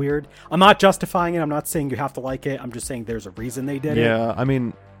feels weird. I'm not justifying it. I'm not saying you have to like it. I'm just saying there's a reason they did it. Yeah, I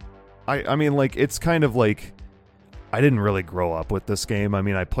mean, like, it's kind of like, I didn't really grow up with this game. I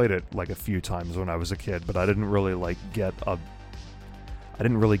mean, I played it like a few times when I was a kid, but I didn't really like get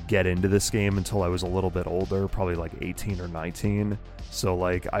into this game until I was a little bit older, probably like 18 or 19. So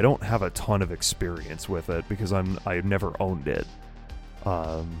like, I don't have a ton of experience with it because I've never owned it.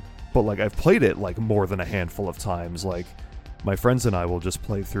 But like, I've played it like more than a handful of times. Like, my friends and I will just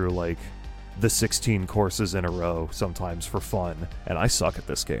play through like the 16 courses in a row sometimes for fun, and I suck at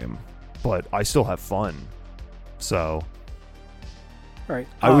this game, but I still have fun. So, all right,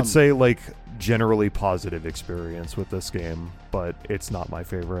 I would say like generally positive experience with this game, but it's not my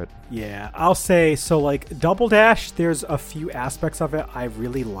favorite. Yeah, I'll say so. Like Double Dash, there's a few aspects of it I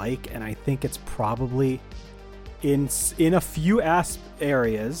really like, and I think it's probably in a few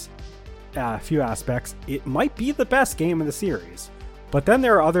areas, a few aspects, it might be the best game in the series. But then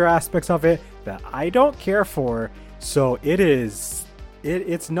there are other aspects of it that I don't care for. So it's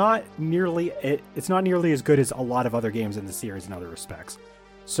not nearly as good as a lot of other games in the series in other respects.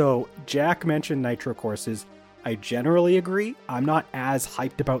 So Jack mentioned Nitro courses. I generally agree. I'm not as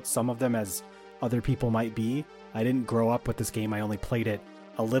hyped about some of them as other people might be. I didn't grow up with this game. I only played it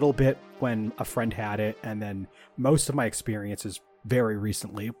a little bit when a friend had it, and then most of my experience is very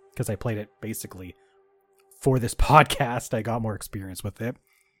recently because I played it basically for this podcast. I got more experience with it.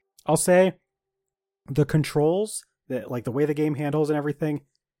 I'll say the controls, like the way the game handles and everything,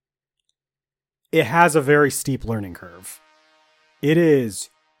 it has a very steep learning curve. It is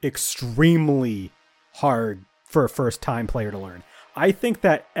extremely hard for a first-time player to learn. I think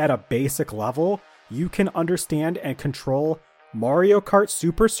that at a basic level, you can understand and control Mario Kart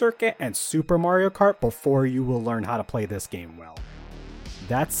Super Circuit and Super Mario Kart before you will learn how to play this game well.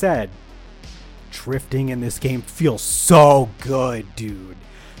 That said, drifting in this game feels so good, dude.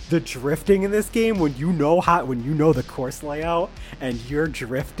 The drifting in this game, when you know the course layout and you're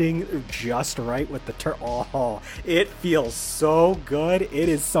drifting just right with the turn, it feels so good. It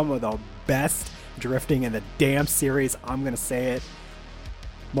is some of the best drifting in the damn series. I'm gonna say it.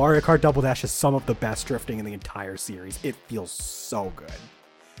 Mario Kart Double Dash is some of the best drifting in the entire series. It feels so good.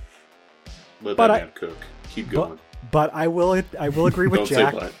 Let that man cook. Keep going. But I will agree with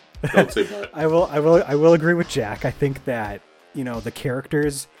Jack. Don't say but. I will agree with Jack. I think that, the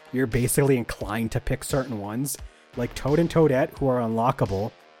characters, you're basically inclined to pick certain ones. Like Toad and Toadette, who are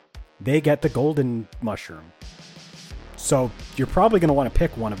unlockable, they get the golden mushroom. So you're probably going to want to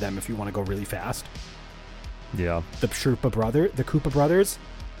pick one of them if you want to go really fast. Yeah. The Koopa brothers,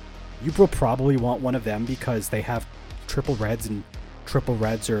 you will probably want one of them because they have triple reds, and triple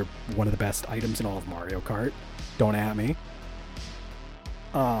reds are one of the best items in all of Mario Kart. Don't at me.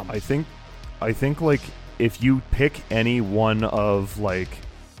 I think like if you pick any one of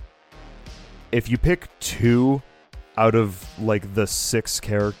if you pick 2 out of like the 6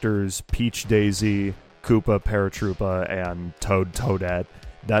 characters, Peach, Daisy, Koopa, Paratroopa, and Toadette,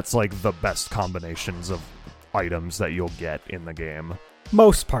 that's like the best combinations of items that you'll get in the game.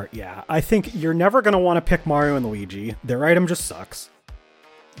 Most part, yeah. I think you're never going to want to pick Mario and Luigi. Their item just sucks.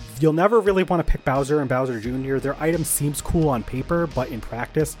 You'll never really want to pick Bowser and Bowser Jr. Their item seems cool on paper, but in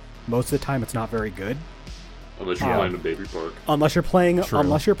practice, most of the time it's not very good. Unless you're playing the Baby Park. Unless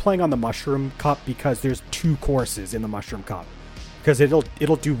you're playing on the Mushroom Cup, because there's 2 courses in the Mushroom Cup. Because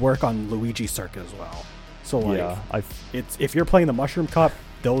it'll do work on Luigi Circuit as well. So if you're playing the Mushroom Cup,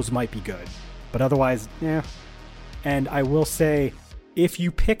 those might be good. But otherwise, yeah. And I will say, if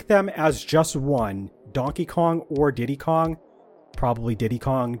you pick them as just one, Donkey Kong or Diddy Kong, probably Diddy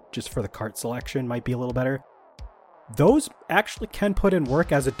Kong just for the kart selection might be a little better. Those actually can put in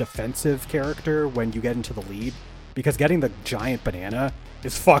work as a defensive character when you get into the lead. because getting the giant banana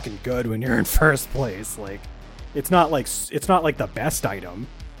is fucking good when you're in first place. Like, it's not like the best item,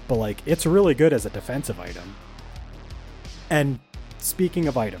 but like it's really good as a defensive item. And speaking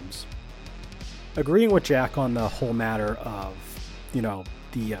of items, agreeing with Jack on the whole matter of,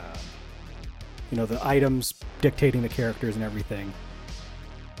 the items dictating the characters and everything.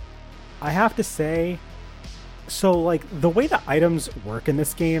 I have to say, so like the way the items work in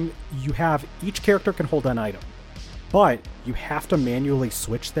this game, you have each character can hold an item, but you have to manually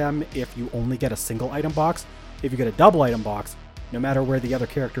switch them if you only get a single item box. If you get a double item box, no matter where the other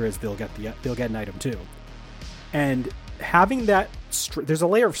character is, they'll get an item too. And having that, there's a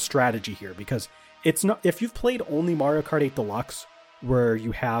layer of strategy here, because it's not, if you've played only Mario Kart 8 Deluxe, where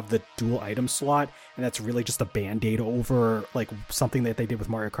you have the dual item slot, and that's really just a band-aid over like something that they did with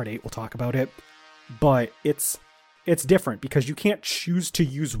Mario Kart 8. We'll talk about it, but it's different because you can't choose to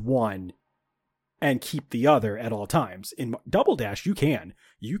use one and keep the other at all times. In Double Dash, you can,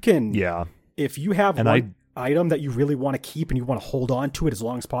 yeah. If you have one item that you really want to keep and you want to hold on to it as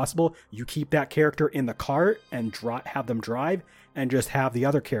long as possible, you keep that character in the cart and have them drive, and just have the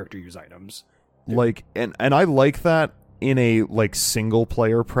other character use items. Like, and I like that in a like single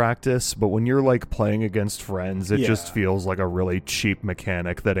player practice, but when you're like playing against friends, it just feels like a really cheap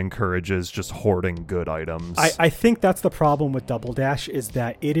mechanic that encourages just hoarding good items. I think that's the problem with Double Dash, is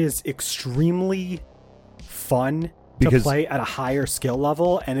that it is extremely fun to play at a higher skill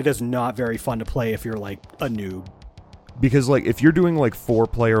level, and it is not very fun to play if you're like a noob. Because like if you're doing like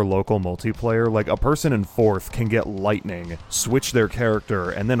 4-player local multiplayer, like a person in 4th can get lightning, switch their character,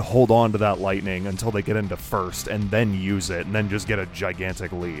 and then hold on to that lightning until they get into 1st, and then use it, and then just get a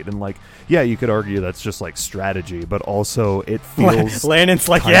gigantic lead. And like, yeah, you could argue that's just like strategy, but also it feels Landon's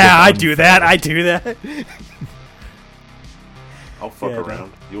like, yeah, I do that. I'll fuck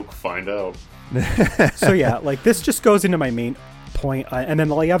around. You'll find out. So yeah, like this just goes into my main point. And then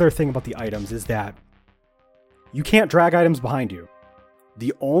the other thing about the items is that you can't drag items behind you.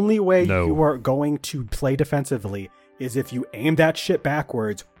 The only way you are going to play defensively is if you aim that shit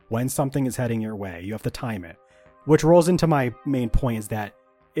backwards when something is heading your way. You have to time it. Which rolls into my main point, is that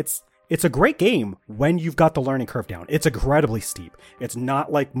it's a great game when you've got the learning curve down. It's incredibly steep. It's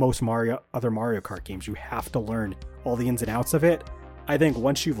not like most other Mario Kart games. You have to learn all the ins and outs of it. I think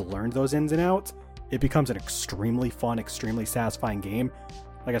once you've learned those ins and outs, it becomes an extremely fun, extremely satisfying game.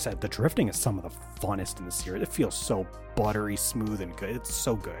 Like I said, the drifting is some of the funnest in the series. It feels so buttery, smooth, and good. It's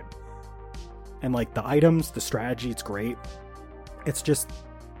so good. And like the items, the strategy, it's great. It's just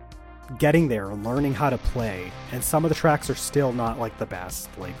getting there and learning how to play. And some of the tracks are still not like the best,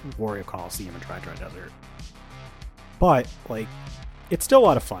 like Wario Coliseum and Tri Desert. But like, it's still a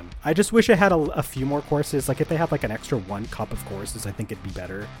lot of fun. I just wish it had a few more courses. Like if they had like an extra 1 cup of courses, I think it'd be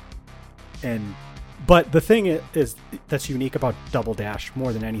better. But the thing is that's unique about Double Dash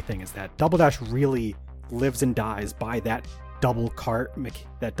more than anything is that Double Dash really lives and dies by that double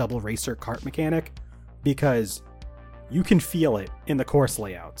racer kart mechanic, because you can feel it in the course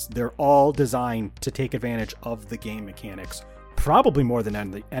layouts. They're all designed to take advantage of the game mechanics, probably more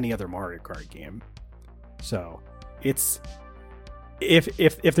than any other Mario Kart game. So it's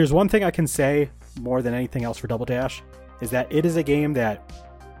if there's one thing I can say more than anything else for Double Dash, is that it is a game that,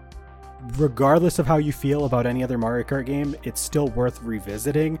 regardless of how you feel about any other Mario Kart game, it's still worth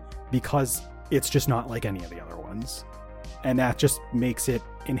revisiting, because it's just not like any of the other ones. And that just makes it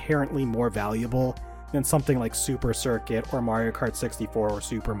inherently more valuable than something like Super Circuit or Mario Kart 64 or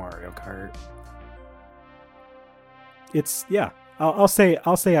Super Mario Kart. It's, yeah, I'll say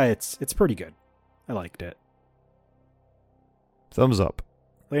it's pretty good. I liked it. Thumbs up.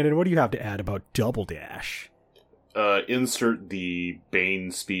 Landon, what do you have to add about Double Dash? Insert the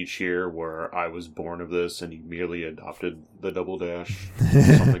Bane speech here, where I was born of this and he merely adopted the Double Dash.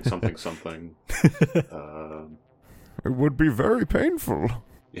 something. It would be very painful.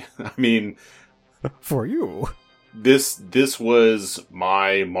 Yeah, I mean, for you. This was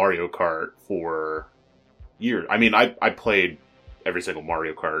my Mario Kart for years. I mean, I played every single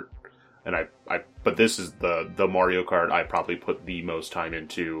Mario Kart, and but this is the Mario Kart I probably put the most time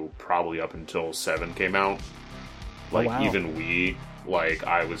into, probably up until 7 came out. Like, even Wii, like,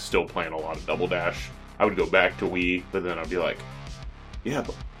 I was still playing a lot of Double Dash. I would go back to Wii, but then I'd be like, yeah,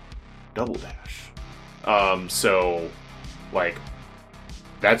 but Double Dash. So, like,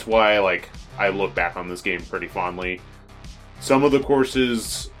 that's why, like, I look back on this game pretty fondly. Some of the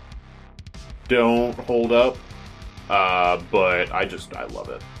courses don't hold up, but I love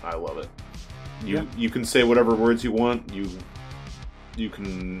it. I love it. You can say whatever words you want. You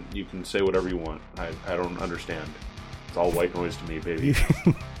can say whatever you want. I don't understand. It's all white noise to me, baby.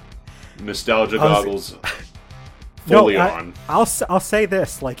 Nostalgia goggles. fully on. I'll say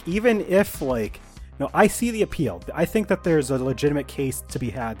this, like, even if, like, no, I see the appeal. I think that there's a legitimate case to be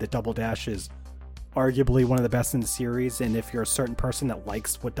had that Double Dash is arguably one of the best in the series, and if you're a certain person that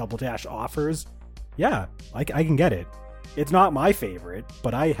likes what Double Dash offers, yeah, I can get it. It's not my favorite,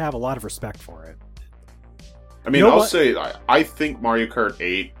 but I have a lot of respect for it. I mean, I'll say, I think Mario Kart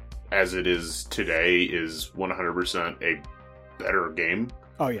 8, as it is today, is 100% a better game.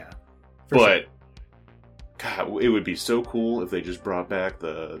 Oh, yeah. But, God, it would be so cool if they just brought back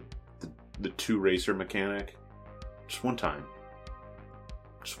the two racer mechanic. Just one time.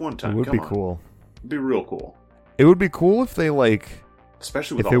 Just one time. It would be cool. It'd be real cool. It would be cool if they, like...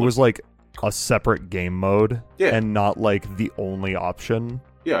 Especially with if it was, like, a separate game mode and not, like, the only option.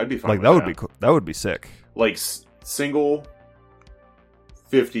 Yeah, I'd be fine like, with that. Would be cool. That would be sick. Like, single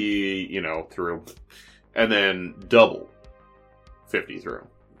 50, through, and then double 50 through.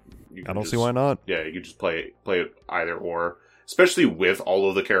 I don't see why not. Yeah, you could just play it either or. Especially with all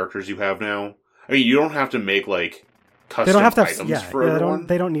of the characters you have now. I mean, you don't have to make, like, custom items for everyone.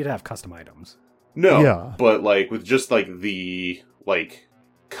 They don't need to have custom items. No, but, like, with just, like, the, like,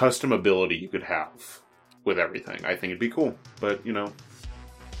 custom ability you could have with everything, I think it'd be cool. But,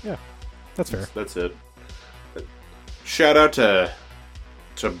 Yeah, that's fair. That's it. Shout out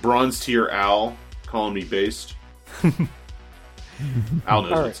to Bronze Tier Al calling me based. Al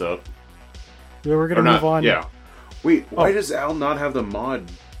knows what's up. Yeah, we're gonna move on. Yeah. Wait, why does Al not have the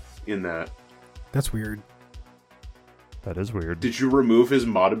mod in that? That's weird. That is weird. Did you remove his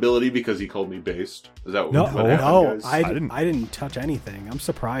mod ability because he called me based? Is that what happened, guys? I didn't touch anything. I'm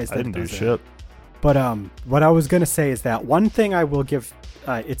surprised. I didn't do shit. But what I was gonna say is that one thing I will give.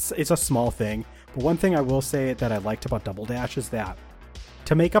 It's a small thing, but one thing I will say that I liked about Double Dash is that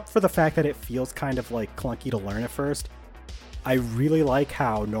to make up for the fact that it feels kind of like clunky to learn at first, I really like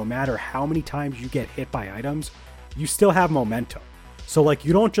how no matter how many times you get hit by items, you still have momentum. So like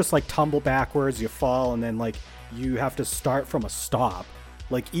you don't just like tumble backwards, you fall, and then like you have to start from a stop.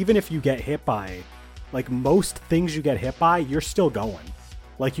 Like even if you get hit by, like most things you get hit by, you're still going.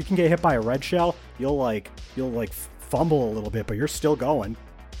 Like you can get hit by a red shell, you'll fumble a little bit, but you're still going.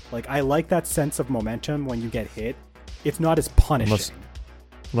 Like I like that sense of momentum when you get hit. It's not as punishing.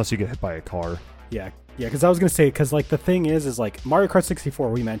 Unless you get hit by a car. Yeah, because I was going to say, because like the thing is like Mario Kart 64,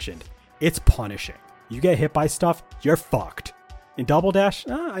 we mentioned, it's punishing. You get hit by stuff, you're fucked. In Double Dash,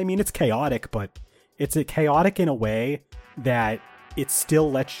 I mean, it's chaotic, but it's chaotic in a way that it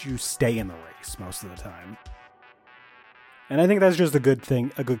still lets you stay in the race most of the time. And I think that's just a good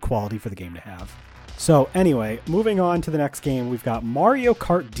thing, a good quality for the game to have. So anyway, moving on to the next game, we've got Mario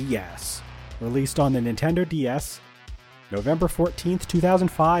Kart DS, released on the Nintendo DS, November 14th,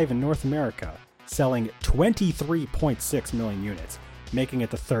 2005 in North America, selling 23.6 million units, making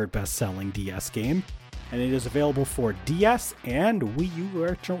it the third best-selling DS game, and it is available for DS and Wii U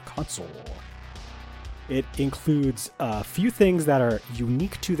Virtual Console. It includes a few things that are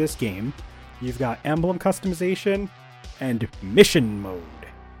unique to this game. You've got emblem customization and mission mode,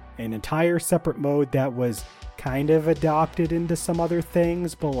 an entire separate mode that was kind of adopted into some other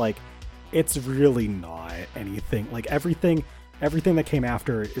things, but like it's really not anything. Like everything that came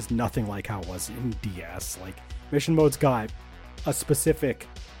after is nothing like how it was in DS. Like mission mode's got a specific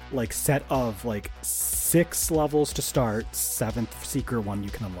like set of like 6 levels to start, 7th secret one you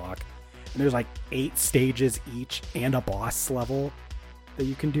can unlock, and there's like 8 stages each and a boss level that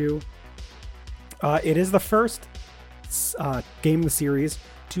you can do. It is the first game in the series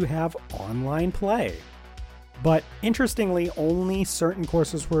to have online play. But interestingly, only certain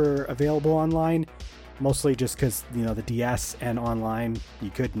courses were available online, mostly just because, the DS and online, you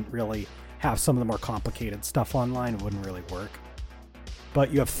couldn't really have some of the more complicated stuff online. It wouldn't really work.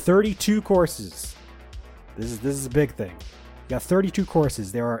 But you have 32 courses. This is a big thing. You got 32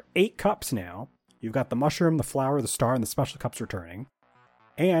 courses. There are 8 cups now. You've got the mushroom, the flower, the star, and the special cups returning.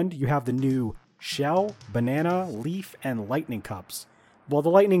 And you have the new shell, banana, leaf, and lightning cups. Well, the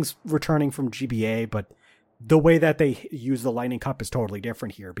lightning's returning from GBA, but the way that they use the lightning cup is totally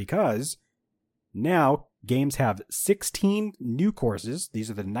different here because now games have 16 new courses.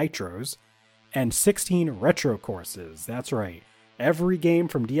 These are the nitros, and 16 retro courses. That's right. Every game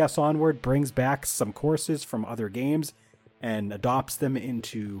from DS onward brings back some courses from other games and adopts them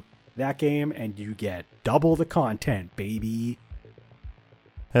into that game, and you get double the content, baby.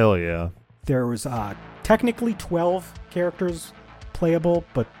 Hell yeah. There was technically 12 characters playable,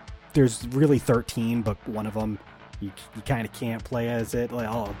 but there's really 13, but one of them you kind of can't play as it.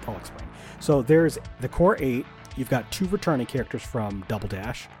 I'll explain. So there's the core 8. You've got 2 returning characters from Double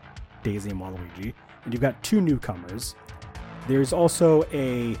Dash, Daisy and Waluigi, and you've got 2 newcomers. There's also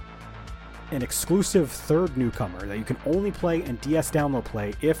a an exclusive third newcomer that you can only play in DS download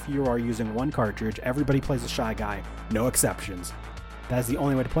play if you are using one cartridge. Everybody plays a Shy Guy, no exceptions. That is the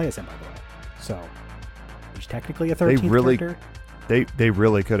only way to play as him, by the way. So, he's technically a 13th character. They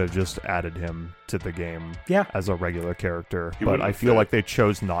really could have just added him to the game as a regular character, but I feel like they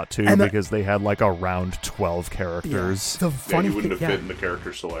chose not to because they had like around 12 characters. The funny he wouldn't thing, have fit in the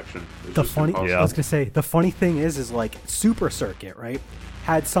character selection. I was gonna say the funny thing is like Super Circuit, right?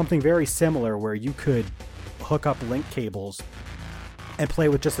 Had something very similar where you could hook up link cables and play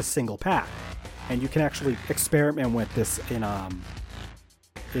with just a single pack, and you can actually experiment with this in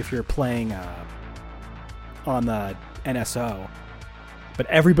if you're playing on the NSO. But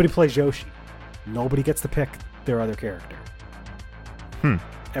everybody plays Yoshi. Nobody gets to pick their other character.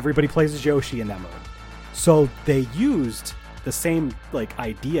 Everybody plays as Yoshi in that mode. So they used the same like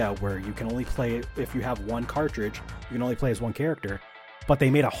idea where you can only play if you have one cartridge, you can only play as one character, but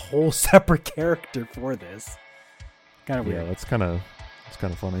they made a whole separate character for this. Kind of weird. Yeah, that's kind of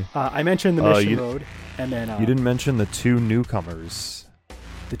funny. I mentioned the mission mode, and then you didn't mention the two newcomers.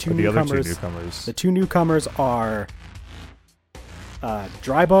 The two newcomers are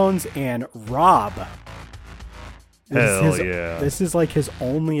Dry Bones and Rob. This is like his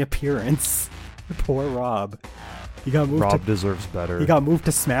only appearance. Poor Rob. Rob deserves better. He got moved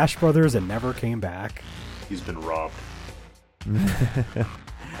to Smash Brothers and never came back. He's been robbed.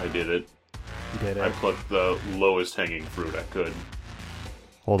 I did it. You did it. I plucked the lowest hanging fruit I could.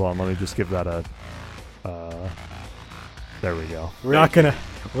 Hold on, let me just give that a. There we go. We're not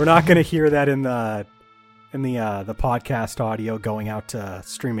gonna hear that in the podcast audio going out to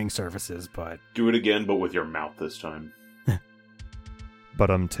streaming services, but do it again, but with your mouth this time. But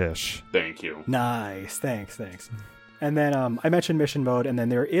Tish. Thank you. Nice, thanks. And then I mentioned mission mode, and then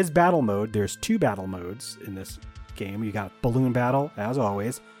there is battle mode. There's 2 battle modes in this game. You got Balloon Battle, as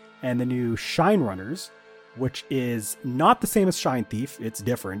always, and the new Shine Runners, which is not the same as Shine Thief. It's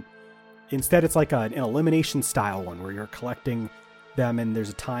different. Instead, it's like an elimination style one where you're collecting them and there's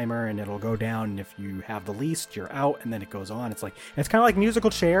a timer and it'll go down, and if you have the least, you're out, and then it goes on. It's kind of like musical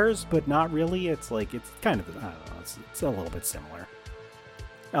chairs, but not really. It's kind of, I don't know, it's a little bit similar.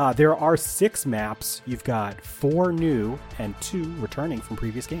 There are 6 maps. You've got 4 new and 2 returning from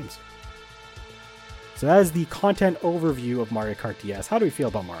previous games. So that is the content overview of Mario Kart DS. How do we feel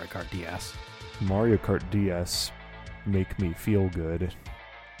about Mario Kart DS? Mario Kart DS make me feel good.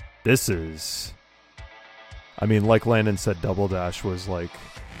 This is... I mean, like Landon said, Double Dash was like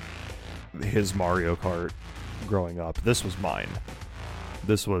his Mario Kart growing up. This was mine.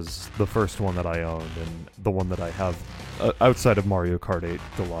 This was the first one that I owned, and the one that I have outside of Mario Kart 8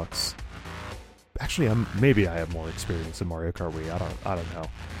 Deluxe. Actually, maybe I have more experience in Mario Kart Wii. I don't know.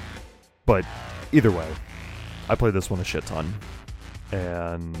 But either way, I played this one a shit ton,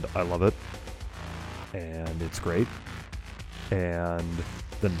 and I love it, and it's great. And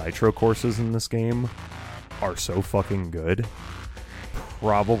the nitro courses in this game are so fucking good.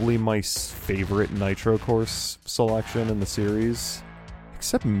 Probably my favorite nitro course selection in the series,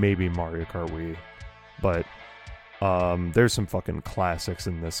 except maybe Mario Kart Wii. But there's some fucking classics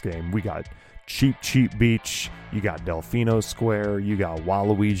in this game. We got Cheap Beach, you got Delfino Square, you got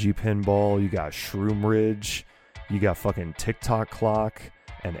Waluigi Pinball, you got Shroom Ridge, you got fucking TikTok Clock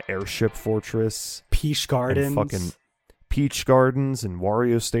and Airship Fortress, Peach Gardens, and fucking Peach Gardens and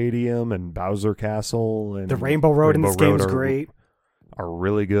Wario Stadium and Bowser Castle, and the Rainbow Road in this game is great. Are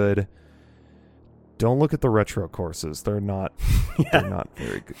really good. Don't look at the retro courses. They're not. They're not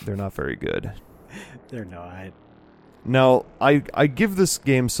very good. They're not very good. They're not. Now, I give this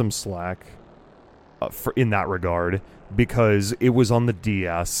game some slack in that regard, because it was on the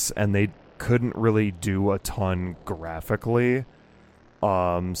DS and they couldn't really do a ton graphically.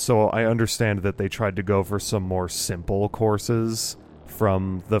 So I understand that they tried to go for some more simple courses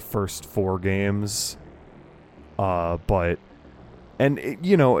from the first 4 games. But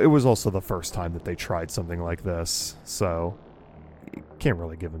it was also the first time that they tried something like this, so you can't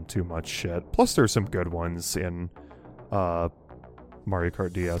really give them too much shit. Plus, there's some good ones in Mario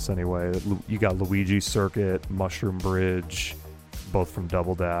Kart DS anyway. You got Luigi Circuit, Mushroom Bridge, both from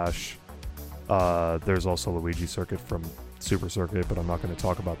Double Dash. There's also Luigi Circuit from Super Circuit, but I'm not going to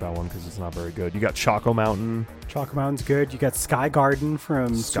talk about that one because it's not very good. You got Choco Mountain. Choco Mountain's good. You got Sky Garden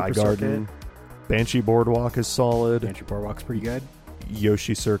from Super Circuit. Banshee Boardwalk is solid. Banshee Boardwalk's pretty good.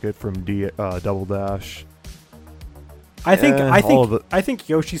 Yoshi Circuit from Double Dash. I think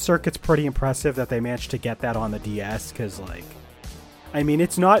Yoshi Circuit's pretty impressive that they managed to get that on the DS, because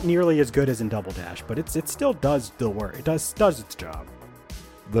it's not nearly as good as in Double Dash, but it still does the work. It does its job.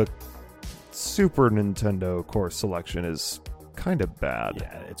 The Super Nintendo course selection is kind of bad.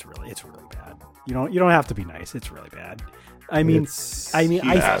 Yeah, it's really bad. You don't have to be nice. It's really bad. I mean, He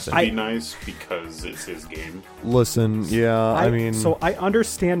has to be nice because it's his game. Listen, yeah, so I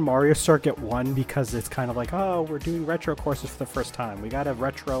understand Mario Circuit 1 because it's kind of like, oh, we're doing retro courses for the first time. We got to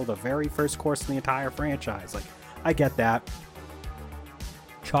retro the very first course in the entire franchise. Like, I get that.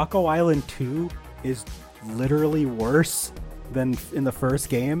 Choco Island 2 is literally worse than in the first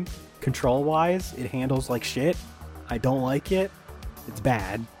game. Control-wise, it handles like shit. I don't like it. It's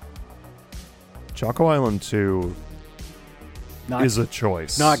bad. Choco Island 2 is a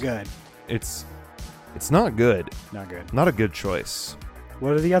choice. Not good. It's not good. Not good. Not a good choice.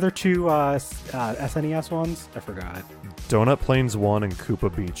 What are the other two SNES ones? I forgot. Donut Plains 1 and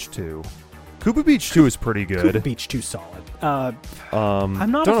Koopa Beach 2. Koopa Beach 2 is pretty good. Koopa Beach 2 solid.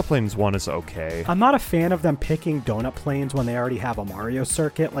 Donut Plains 1 is okay. I'm not a fan of them picking Donut Plains when they already have a Mario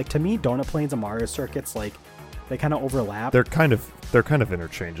Circuit. Like, to me, Donut Plains and Mario Circuits, like, they kind of overlap. They're kind of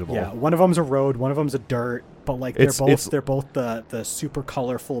interchangeable. Yeah, one of them's a road, one of them's a dirt, but like they're both the super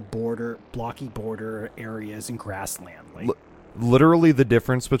colorful blocky border areas in grassland. Like, literally, the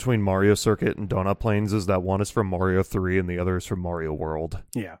difference between Mario Circuit and Donut Plains is that one is from Mario 3 and the other is from Mario World.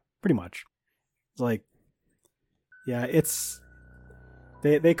 Yeah, pretty much. It's like, yeah,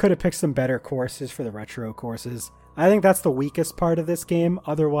 they could have picked some better courses for the retro courses. I think that's the weakest part of this game.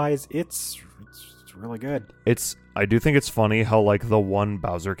 Otherwise, it's really good. I do think it's funny how, like, the one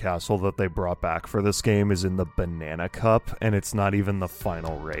Bowser Castle that they brought back for this game is in the Banana Cup, and it's not even the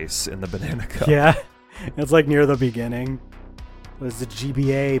final race in the Banana Cup. Yeah, it's like near the beginning. Was the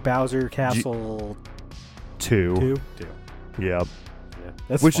GBA Bowser Castle 2? Yep.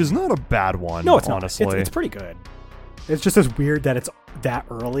 Yeah, which is not a bad one. No, it's honestly. not. It's pretty good. It's just as weird that it's that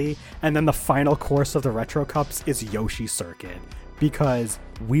early, and then the final course of the Retro Cups is Yoshi Circuit, because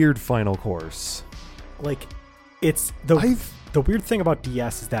weird final course. Like, it's the weird thing about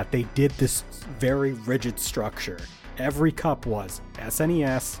DS is that they did this very rigid structure. Every cup was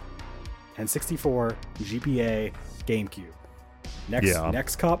SNES, N64, GBA, GameCube.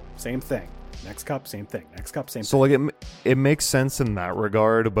 Next cup, same thing. Next cup, same thing. Next cup, same thing. So, like, it makes sense in that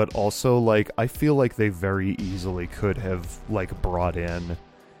regard, but also, like, I feel like they very easily could have, like, brought in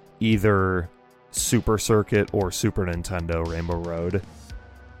either Super Circuit or Super Nintendo Rainbow Road.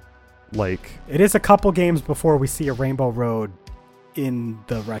 Like, it is a couple games before we see a Rainbow Road in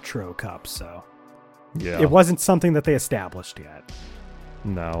the Retro Cup, so yeah, it wasn't something that they established yet.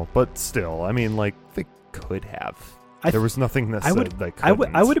 No, but still, I mean, like, they could have. There was nothing that said they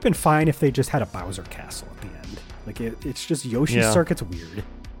couldn't. I would have been fine if they just had a Bowser Castle at the end. Like, it's just Yoshi Circuit's weird.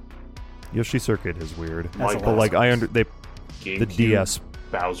 Yoshi Circuit is weird, but like the DS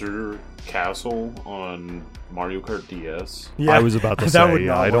Bowser Castle on Mario Kart DS. Yeah, I was about to say,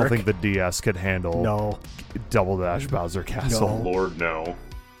 I don't think the DS could handle Double Dash Bowser Castle. No. Lord, no.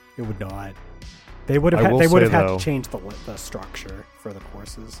 It would not. They would have had to change the structure for the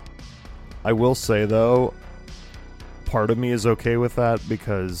courses. I will say, though, part of me is okay with that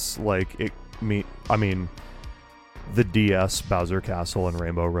because, like, the DS Bowser Castle and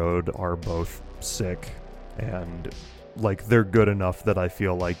Rainbow Road are both sick, and, like, they're good enough that I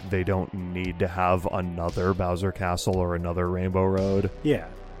feel like they don't need to have another Bowser Castle or another Rainbow Road. Yeah.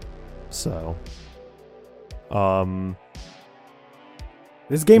 So,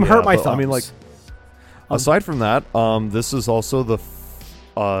 this game hurt my thumbs. I mean, like, aside from that, this is also the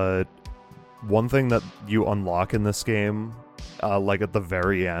one thing that you unlock in this game, like at the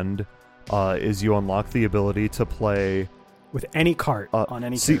very end, is you unlock the ability to play with any cart on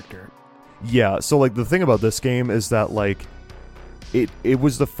any character. Yeah, so, like, the thing about this game is that, like, it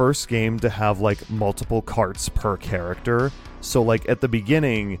was the first game to have, like, multiple carts per character. So, like, at the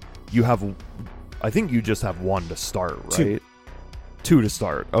beginning, I think you just have one to start, right? Two to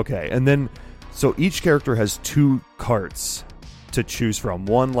start, okay. And then, so each character has 2 carts to choose from.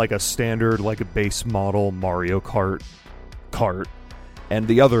 One, like, a standard, like, a base model Mario Kart cart, and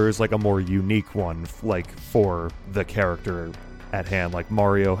the other is, like, a more unique one, like, for the character at hand. Like,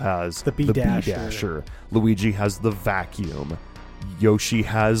 Mario has the B-Dasher. Luigi has the vacuum. Yoshi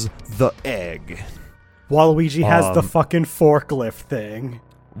has the egg. Waluigi has the fucking forklift thing.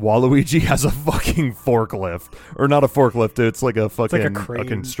 Waluigi has a fucking forklift. Or not a forklift, it's like a fucking a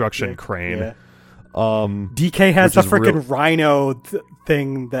construction crane. Yeah. DK has the freaking rhino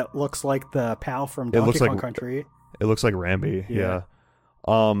thing that looks like the pal from Donkey Kong Country. It looks like Rambi, yeah.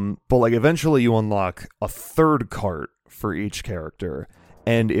 But, like, eventually you unlock a 3rd cart for each character,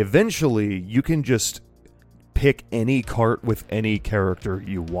 and eventually you can just pick any cart with any character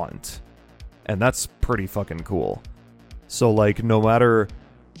you want, and that's pretty fucking cool. So, like, no matter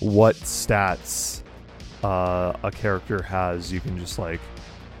what stats a character has, you can just like,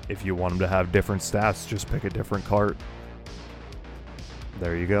 if you want them to have different stats, just pick a different cart.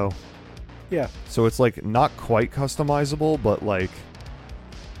 There you go. Yeah. So it's like not quite customizable, but like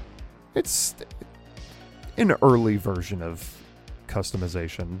it's an early version of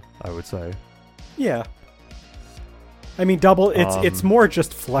customization, I would say. Yeah. I mean, it's more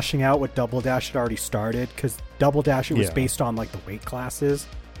just fleshing out what Double Dash had already started, because Double Dash, it was based on like the weight classes,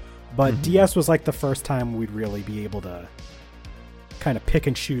 but DS was like the first time we'd really be able to kind of pick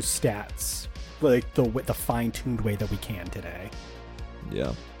and choose stats, like the fine-tuned way that we can today.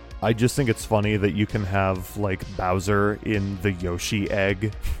 Yeah. I just think it's funny that you can have like Bowser in the Yoshi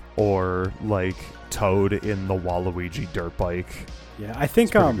egg or like Toad in the Waluigi dirt bike. Yeah, I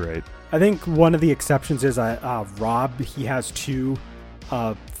think great. I think one of the exceptions is Rob. He has two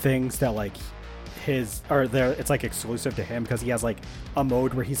things that like it's like exclusive to him, because he has like a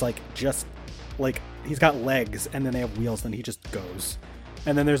mode where he's like just like he's got legs and then they have wheels, then he just goes.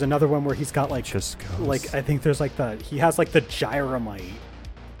 And then there's another one where he's got like just goes. Like I think there's like he has like the gyromite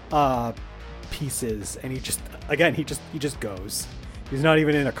pieces, and he just goes. He's not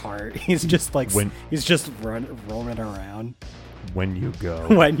even in a cart. He's just like he's just roaming around. When you go.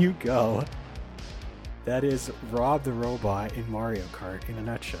 When you go. That is Rob the Robot in Mario Kart in a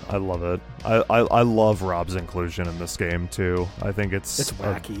nutshell. I love it. I love Rob's inclusion in this game too. I think it's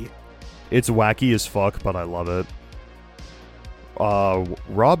wacky. It's wacky as fuck, but I love it.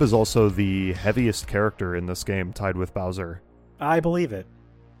 Rob is also the heaviest character in this game, tied with Bowser. I believe it.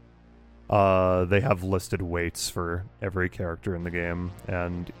 They have listed weights for every character in the game,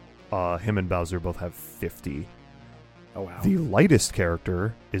 and him and Bowser both have 50. Oh, wow. The lightest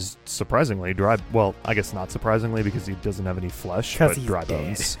character is surprisingly Dry... Well, I guess not surprisingly, because he doesn't have any flesh, but he's Dry dead.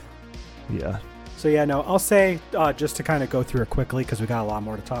 Bones. Yeah. So yeah, no, I'll say, just to kind of go through it quickly, because we got a lot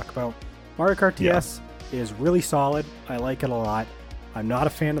more to talk about, Mario Kart DS is really solid. I like it a lot. I'm not a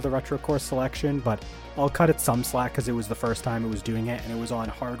fan of the retro course selection, but I'll cut it some slack because it was the first time it was doing it, and it was on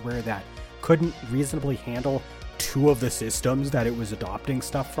hardware that couldn't reasonably handle two of the systems that it was adopting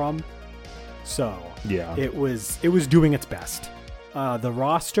stuff from. So yeah, it was doing its best. The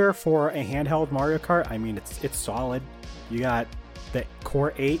roster for a handheld Mario Kart, I mean, it's solid. You got the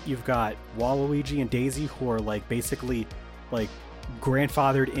core 8. You've got Waluigi and Daisy, who are like basically like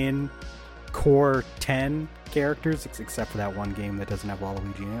grandfathered in core 10 characters, except for that one game that doesn't have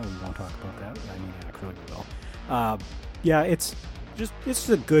Waluigi in it. We won't talk about that. I mean, actually we will. Yeah, it's just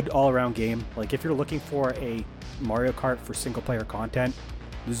a good all-around game. Like, if you're looking for a Mario Kart for single-player content,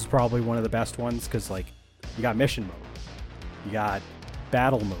 this is probably one of the best ones, because like you got mission mode, you got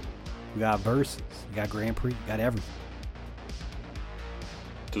battle mode, you got versus, you got Grand Prix, you got everything.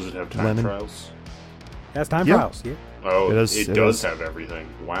 Does it have time trials? It has time trials, yeah. Oh, it does have everything.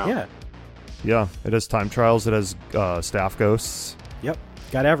 Wow. Yeah, it has time trials, it has staff ghosts. Yep,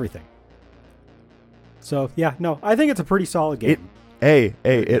 got everything. So, yeah, no, I think it's a pretty solid game.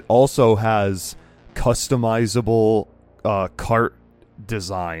 It also has customizable cart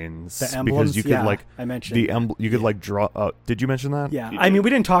designs, the emblems, because you could I mentioned the you could like draw. Did you mention that? Yeah, I mean, we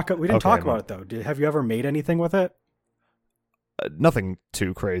didn't talk about it though. Have you ever made anything with it? Nothing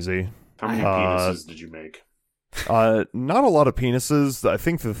too crazy. How many penises did you make? Not a lot of penises. I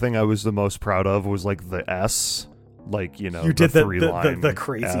think the thing I was the most proud of was like the S, like you did the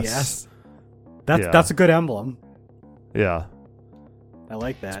crazy S. That's that's a good emblem. Yeah, I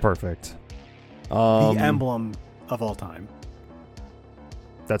like that. It's perfect. The emblem of all time.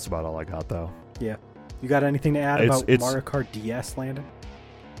 That's about all I got, though. Yeah. You got anything to add about Mario Kart DS, Landon?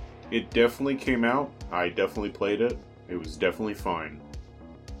 It definitely came out. I definitely played it. It was definitely fine.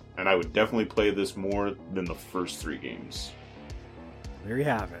 And I would definitely play this more than the first 3 games. There you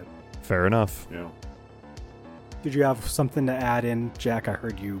have it. Fair enough. Yeah. Did you have something to add in, Jack? I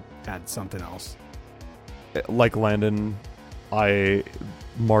heard you had something else. Like Landon,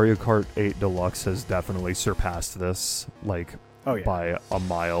 Mario Kart 8 Deluxe has definitely surpassed this, like, by a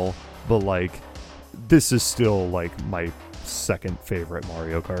mile. But, like, this is still, like, my second favorite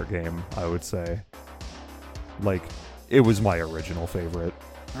Mario Kart game, I would say. Like, it was my original favorite.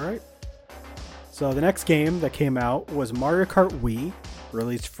 All right. So the next game that came out was Mario Kart Wii,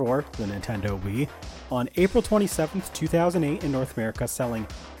 released for the Nintendo Wii on April 27th, 2008 in North America, selling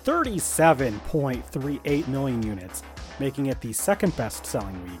 37.38 million units, making it the second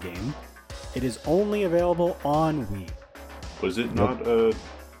best-selling Wii game. It is only available on Wii. Was it not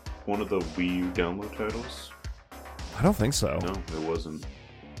one of the Wii U download titles? I don't think so. No, it wasn't.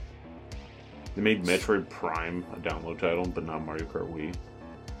 They made Metroid Prime a download title, but not Mario Kart Wii.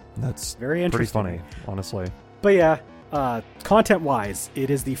 That's very interesting. Pretty funny, honestly. But yeah, Content-wise, it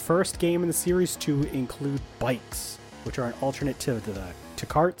is the first game in the series to include bikes, which are an alternate to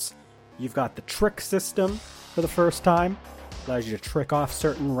karts. You've got the trick system for the first time. Allows you to trick off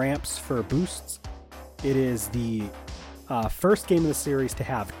certain ramps for boosts. It is the first game in the series to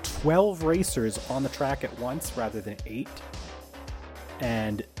have 12 racers on the track at once rather than 8.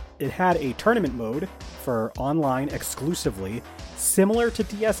 And it had a tournament mode for online exclusively, similar to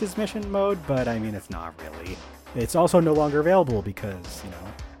DS's mission mode, but I mean, it's not really. It's also no longer available because,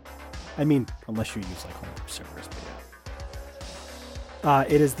 I mean, unless you use like home servers, but yeah.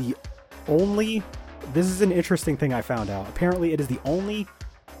 It is the only, this is an interesting thing I found out. Apparently, it is the only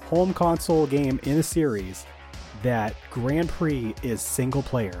home console game in the series that Grand Prix is single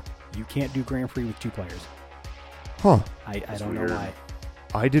player. You can't do Grand Prix with 2 players. Huh. I don't know why.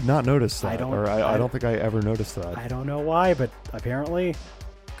 I did not notice that. I don't think I ever noticed that. I don't know why, but apparently,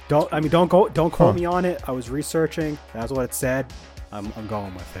 don't quote me on it. I was researching. That's what it said. I'm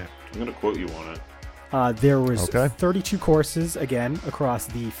going with it. I'm gonna quote you on it. There was 32 courses again across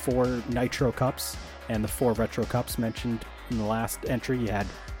the 4 Nitro Cups and the 4 Retro Cups mentioned in the last entry. You had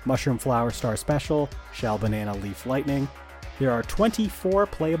Mushroom Flower Star Special, Shell Banana Leaf Lightning. There are 24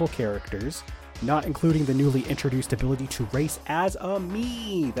 playable characters, not including the newly introduced ability to race as a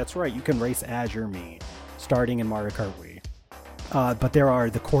Mii. That's right, you can race as your Mii, starting in Mario Kart Wii. But there are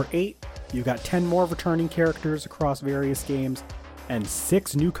the core 8. You've got 10 more returning characters across various games, and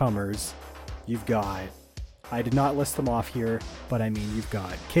 6 newcomers. You've got, I did not list them off here, but I mean, you've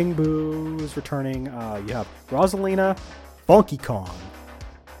got King Boo's returning. You have Rosalina, Funky Kong.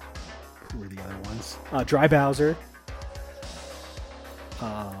 Who are the other ones? Dry Bowser.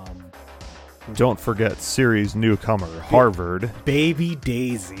 Don't forget series newcomer, Harvard. Baby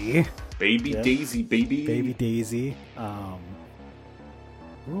Daisy. Daisy, baby. Baby Daisy.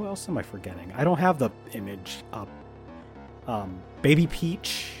 Who else am I forgetting? I don't have the image up. Baby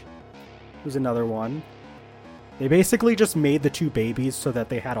Peach was another one. They basically just made the 2 babies so that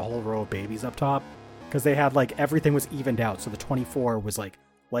they had a whole row of babies up top. Because they had, like, everything was evened out. So the 24 was, like,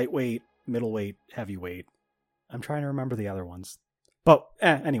 lightweight, middleweight, heavyweight. I'm trying to remember the other ones. But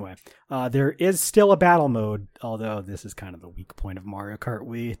anyway, there is still a battle mode, although this is kind of the weak point of Mario Kart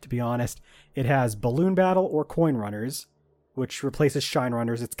Wii, to be honest. It has Balloon Battle or Coin Runners, which replaces Shine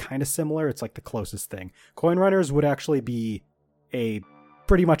Runners. It's kind of similar. It's like the closest thing. Coin Runners would actually be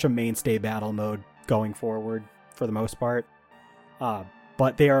pretty much a mainstay battle mode going forward for the most part.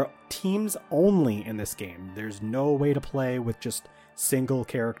 But they are teams only in this game. There's no way to play with just single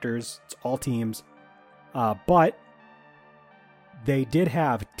characters. It's all teams. But they did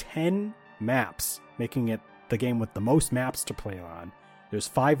have 10 maps, making it the game with the most maps to play on. There's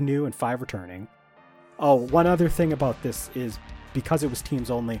 5 new and 5 returning. Oh, one other thing about this is because it was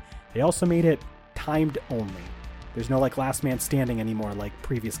teams only, they also made it timed only. There's no like last man standing anymore like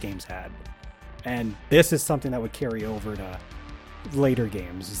previous games had. And this is something that would carry over to later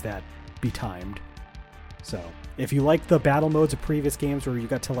games, is that be timed. So if you like the battle modes of previous games where you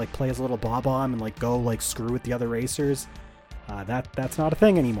got to like play as a little Bob-omb and like go like screw with the other racers, that's not a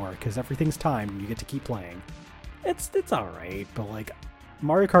thing anymore because everything's timed and you get to keep playing. It's alright, but like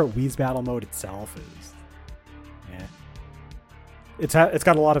Mario Kart Wii's battle mode itself is, it's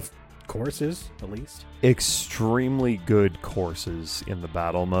got a lot of courses, at least. Extremely good courses in the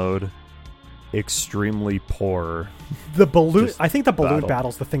battle mode. Extremely poor. The balloon, I think the balloon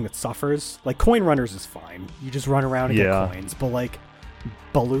battle's the thing that suffers. Like Coin Runners is fine. You just run around and get coins, but like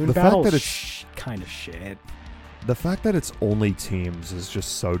balloon battle is kind of shit. The fact that it's only teams is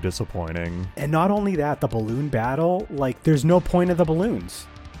just so disappointing. And not only that, the balloon battle, like there's no point of the balloons.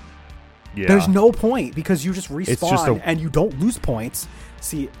 Yeah. There's no point because you just respawn and you don't lose points.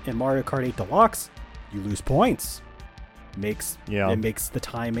 See, in Mario Kart 8 Deluxe, you lose points. It makes the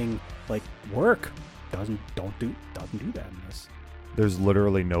timing like work. Doesn't do that in this. There's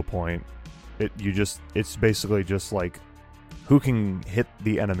literally no point. It's basically just like who can hit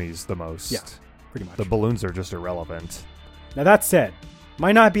the enemies the most. Yeah, pretty much. The balloons are just irrelevant. Now that said,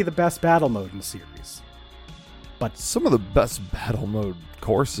 might not be the best battle mode in the series, but some of the best battle mode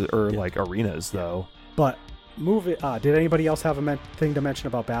courses or like arenas though. But did anybody else have a thing to mention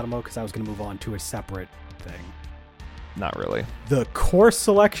about battle mode? Because I was going to move on to a separate thing. Not really. The course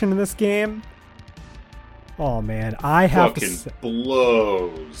selection in this game. Oh man, I have fucking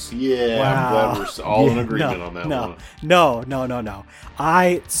blows. Yeah, wow. I'm glad we're all in agreement on that one. No.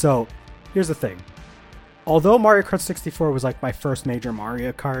 So here's the thing. Although Mario Kart 64 was like my first major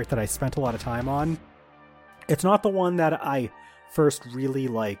Mario Kart that I spent a lot of time on, it's not the one that I first really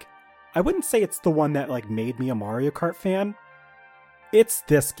like. I wouldn't say it's the one that like made me a Mario Kart fan. It's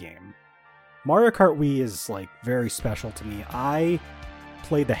this game. Mario Kart Wii is like very special to me. I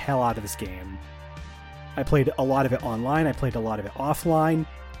played the hell out of this game. I played a lot of it online. I played a lot of it offline.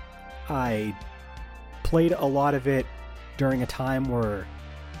 I played a lot of it during a time where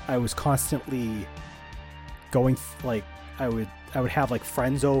I was constantly going I would have like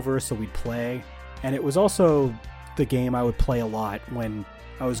friends over, so we'd play. And it was also the game I would play a lot when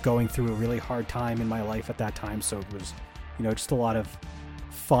I was going through a really hard time in my life at that time. So it was, just a lot of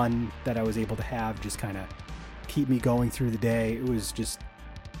fun that I was able to have, just kind of keep me going through the day. It was just,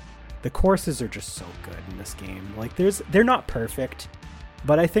 the courses are just so good in this game. Like they're not perfect,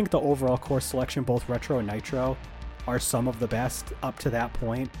 but I think the overall course selection, both Retro and Nitro, are some of the best up to that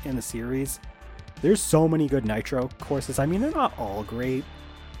point in the series. There's so many good Nitro courses. I mean, they're not all great.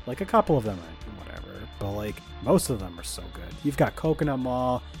 Like, a couple of them are whatever, but like most of them are so good. You've got Coconut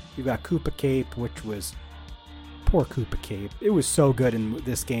Mall, you've got Koopa Cape, which was poor Koopa Cape. It was so good in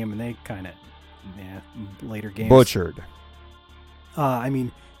this game, and they kind of, later games butchered. I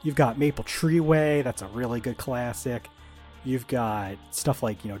mean, you've got Maple Treeway. That's a really good classic. You've got stuff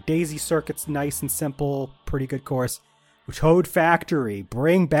like, Daisy Circuit's nice and simple, pretty good course. Toad Factory.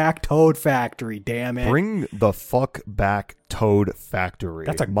 Bring back Toad Factory, damn it. Bring the fuck back Toad Factory.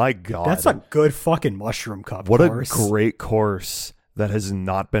 My God. That's a good fucking Mushroom Cup what course. What a great course that has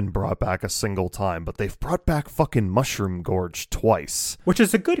not been brought back a single time, but they've brought back fucking Mushroom Gorge twice. Which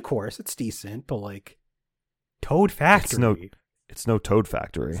is a good course. It's decent, but like, Toad Factory. It's no Toad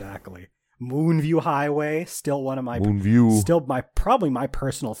Factory. Exactly. Moonview Highway, still one of my probably my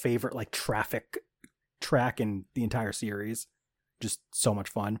personal favorite like traffic track in the entire series. Just so much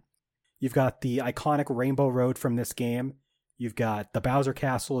fun. You've got the iconic Rainbow Road from this game. You've got the Bowser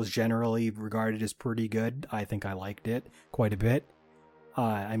Castle is generally regarded as pretty good. I think I liked it quite a bit.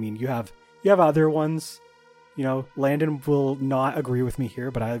 I mean, you have other ones. Landon will not agree with me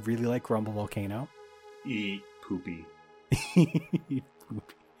here, but I really like Grumble Volcano. Eat poopy.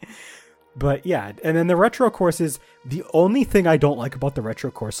 But yeah, and then the retro courses, the only thing I don't like about the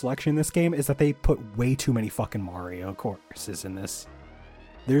retro course selection in this game is that they put way too many fucking Mario courses in this.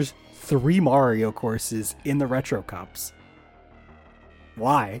 There's 3 Mario courses in the retro cups.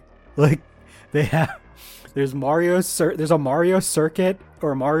 Why? Like, there's a Mario Circuit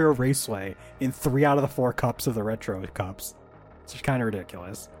or a Mario Raceway in 3 out of the 4 cups of the retro cups. It's just kind of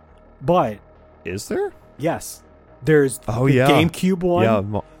ridiculous. But is there? Yes. There's the GameCube one.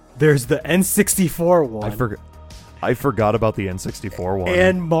 Yeah. There's the N64 one. I forgot about the N64 one.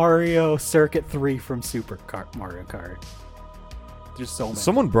 And Mario Circuit 3 from Mario Kart. There's so many.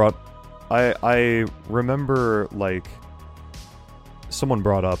 Someone brought... I remember, like... Someone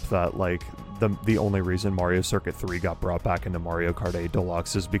brought up that, like, the only reason Mario Circuit 3 got brought back into Mario Kart 8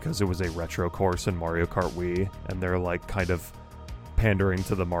 Deluxe is because it was a retro course in Mario Kart Wii. And they're, like, kind of pandering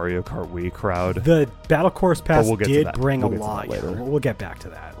to the Mario Kart Wii crowd. The Battle Course Pass did bring a lot. Later. We'll get back to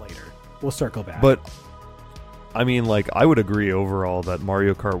that later. We'll circle back. But, I mean, like, I would agree overall that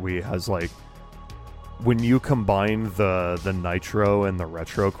Mario Kart Wii has, like, when you combine the Nitro and the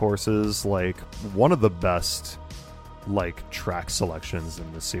retro courses, like, one of the best, like, track selections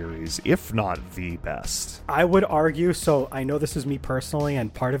in the series, if not the best. I would argue, so I know this is me personally,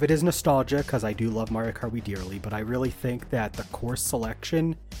 and part of it is nostalgia, because I do love Mario Kart Wii dearly, but I really think that the course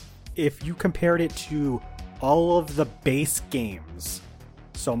selection, if you compared it to all of the base games,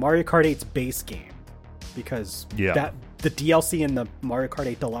 so Mario Kart 8's base game, because the DLC and the Mario Kart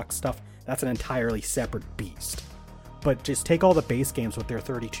 8 Deluxe stuff, that's an entirely separate beast. But just take all the base games with their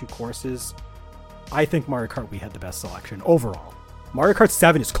 32 courses, I think Mario Kart Wii had the best selection overall. Mario Kart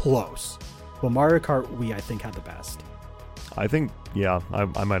 7 is close, but Mario Kart Wii, I think, had the best. I think,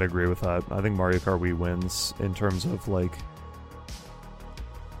 I might agree with that. I think Mario Kart Wii wins in terms of, like,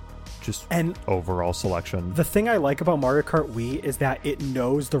 just overall selection. The thing I like about Mario Kart Wii is that it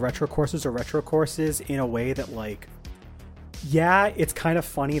knows the retro courses are retro courses in a way that, like, it's kind of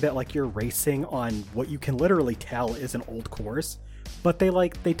funny that, like, you're racing on what you can literally tell is an old course, but they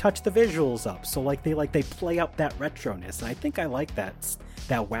touch the visuals up, so like they play up that retroness, and I think I like that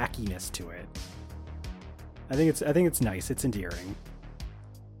wackiness to it. I think it's nice. It's endearing.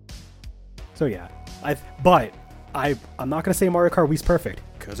 So yeah, I'm not gonna say Mario Kart Wii's perfect,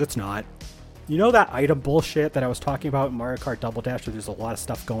 because it's not. You know that item bullshit that I was talking about in Mario Kart Double Dash, where there's a lot of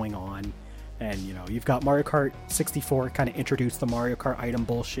stuff going on, and you've got Mario Kart 64 kind of introduced the Mario Kart item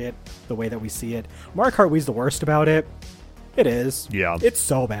bullshit the way that we see it. Mario Kart Wii's the worst about it. It is. Yeah. It's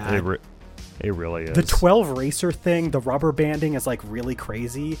so bad. It really is. The 12 racer thing, the rubber banding is like really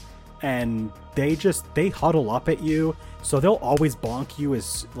crazy, and they huddle up at you, so they'll always bonk you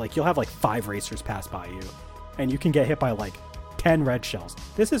as, like, you'll have like 5 racers pass by you, and you can get hit by like 10 red shells.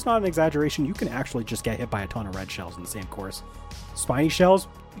 This is not an exaggeration. You can actually just get hit by a ton of red shells in the same course. Spiny shells,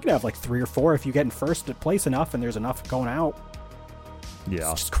 you can have like 3 or 4 if you get in first place enough and there's enough going out. Yeah.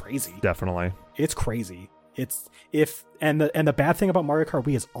 It's just crazy. Definitely. It's crazy. The bad thing about Mario Kart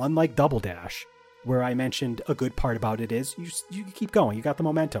Wii is, unlike Double Dash, where I mentioned a good part about it is you keep going. You got the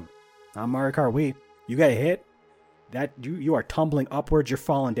momentum. On Mario Kart Wii, you get a hit, that you are tumbling upwards, you're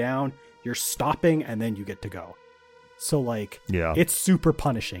falling down, you're stopping, and then you get to go. So like, yeah, it's super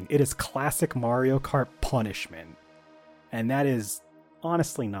punishing. It is classic Mario Kart punishment. And that is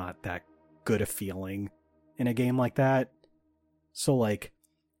honestly not that good a feeling in a game like that. So like,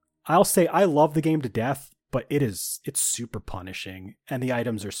 I'll say I love the game to death, but it's super punishing, and the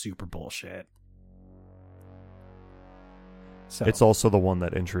items are super bullshit. So it's also the one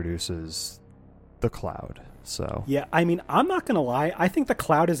that introduces the cloud. So yeah, I mean, I'm not gonna lie, I think the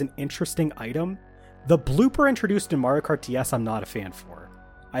cloud is an interesting item. The blooper introduced in Mario Kart DS, I'm not a fan for.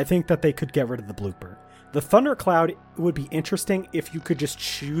 I think that they could get rid of the blooper. The thunder cloud would be interesting if you could just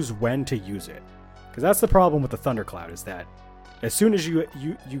choose when to use it, because that's the problem with the thunder cloud, is that as soon as you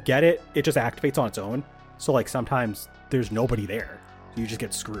get it, it just activates on its own. So like sometimes there's nobody there, so you just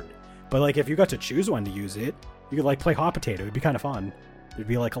get screwed. But like if you got to choose when to use it, you could like play hot potato. It'd be kind of fun. There'd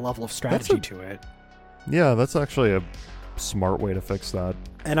be like a level of strategy to it. Yeah, that's actually a smart way to fix that.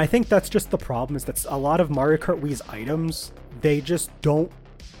 And I think that's just the problem, is that a lot of Mario Kart Wii's items, they just don't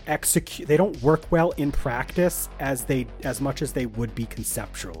execute. They don't work well in practice as much as they would be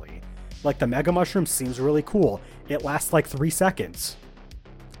conceptually. Like the Mega Mushroom seems really cool. It lasts like 3 seconds.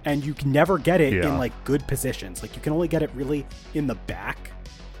 And you can never get it in like good positions. Like you can only get it really in the back.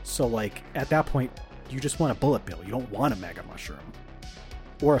 So like at that point, you just want a bullet bill. You don't want a Mega Mushroom.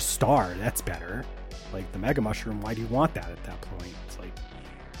 Or a star, that's better. Like the Mega Mushroom, why do you want that at that point? It's like,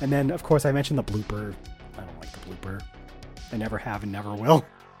 and then of course I mentioned the blooper. I don't like the blooper. I never have and never will.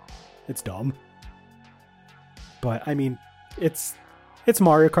 It's dumb. But I mean, it's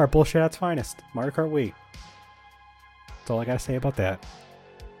Mario Kart bullshit at its finest. Mario Kart Wii. That's all I gotta say about that.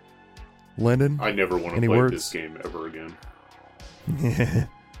 Lyndon, I never want to play this game ever again.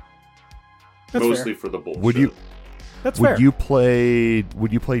 Mostly for the bullshit. Would you? That's fair. Would you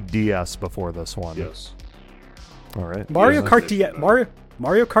play DS before this one? Yes. All right. Mario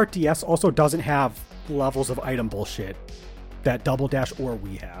Kart DS also doesn't have levels of item bullshit that Double Dash or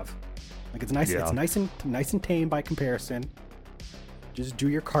Wii have. Like it's nice. Yeah. It's nice and tame by comparison. Just do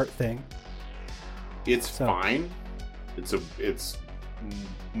your kart thing. It's fine. It's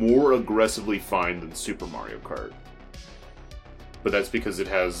more aggressively fine than Super Mario Kart. But that's because it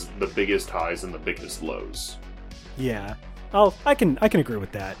has the biggest highs and the biggest lows. Yeah. Oh, I can agree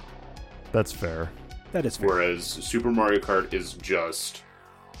with that. That's fair. That is fair. Whereas Super Mario Kart is just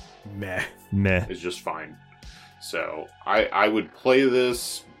meh. It's just fine. So I would play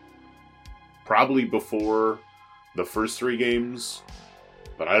this probably before the first 3 games,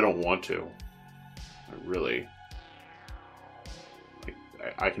 but I don't want to.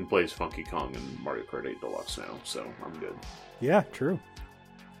 I can play as Funky Kong in Mario Kart 8 Deluxe now, so I'm good. Yeah, true.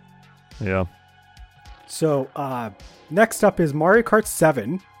 Yeah. So, next up is Mario Kart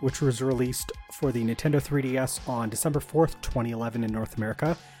 7, which was released for the Nintendo 3DS on December 4th, 2011 in North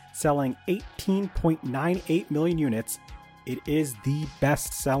America, selling 18.98 million units. It is the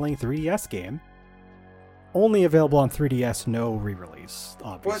best-selling 3DS game. Only available on 3DS, no re-release,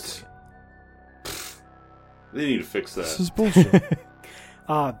 obviously. What? They need to fix that. This is bullshit.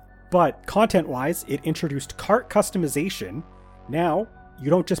 But content-wise, it introduced kart customization. Now, you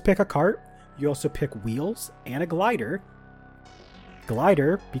don't just pick a kart, you also pick wheels and a glider.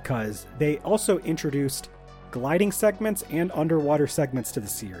 Glider, because they also introduced gliding segments and underwater segments to the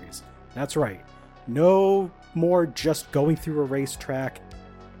series. That's right. No more just going through a racetrack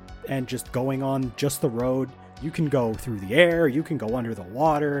and just going on just the road. You can go through the air, you can go under the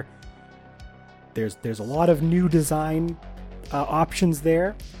water. There's a lot of new design options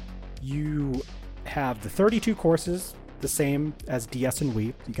there. You have the 32 courses, the same as DS and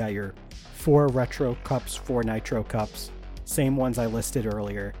Wii. You got your 4 Retro Cups, 4 Nitro Cups, same ones I listed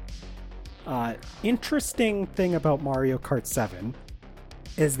earlier. Interesting thing about Mario Kart 7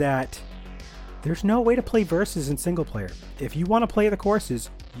 is that there's no way to play versus in single player. If you want to play the courses,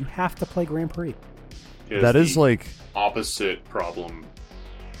 you have to play Grand Prix. That is like opposite problem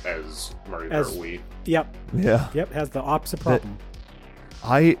as Mario Kart Wii. Yep. Yeah. Yep, has the opposite problem.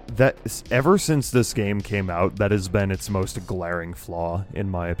 Ever since this game came out, that has been its most glaring flaw, in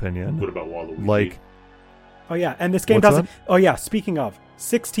my opinion. What about Waluigi? Like, oh yeah, and this game doesn't. Oh yeah, speaking of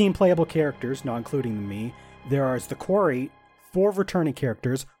 16 playable characters, not including me, there is the core 8, 4 returning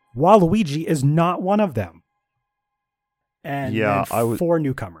characters. Waluigi is not one of them. and Yeah, then 4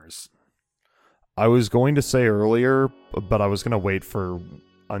 newcomers. I was going to say earlier, but I was going to wait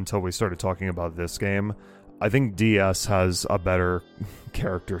until we started talking about this game. I think DS has a better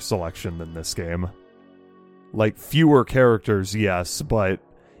character selection than this game. Like, fewer characters, yes, but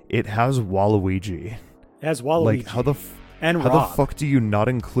it has Waluigi. It has Waluigi. Like, how the Rob. fuck do you not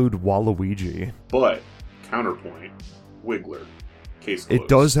include Waluigi? But, counterpoint, Wiggler. Case closed. It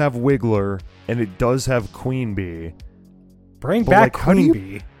does have Wiggler, and it does have Queen Bee. Bring But, back like, how do Queen you-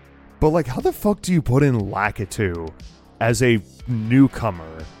 Bee. But, like, how the fuck do you put in Lakitu as a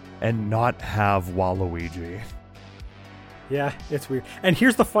newcomer and not have Waluigi? Yeah, it's weird. And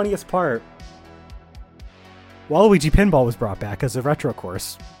here's the funniest part. Waluigi Pinball was brought back as a retro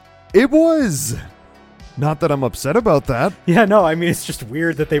course. It was! Not that I'm upset about that. Yeah, no, I mean, it's just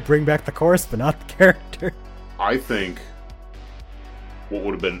weird that they bring back the course, but not the character. I think what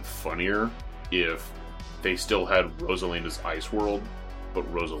would have been funnier if they still had Rosalina's Ice World, but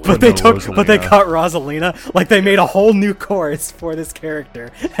Rosalina. But they Rosalina. cut Rosalina. Like, they made a whole new course for this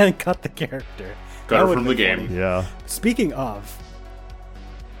character and cut the character. Cut That her would've from the been game. funny. Yeah. Speaking of,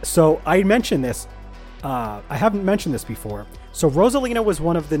 so I mentioned this. I haven't mentioned this before. So Rosalina was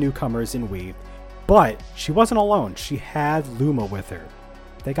one of the newcomers in Wii, but she wasn't alone. She had Luma with her.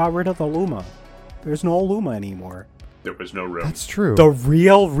 They got rid of the Luma. There's no Luma anymore. There was no room. That's true. The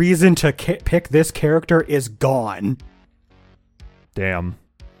real reason to pick this character is gone. Damn.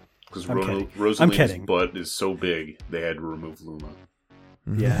 Because I'm kidding. Rosalina's butt is so big, they had to remove Luma.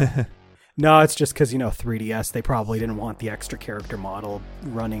 Yeah. No, it's just because, 3DS, they probably didn't want the extra character model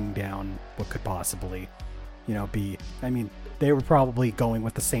running down what could possibly, be. I mean, they were probably going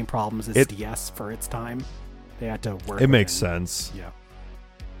with the same problems as DS for its time. They had to work. It makes sense. Yeah.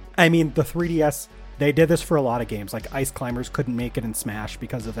 I mean, the 3DS, they did this for a lot of games. Like Ice Climbers couldn't make it in Smash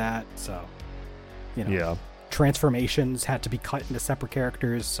because of that. So, Yeah. transformations had to be cut into separate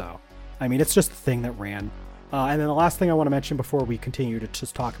characters. So, I mean, it's just a thing that ran. And then the last thing I want to mention before we continue to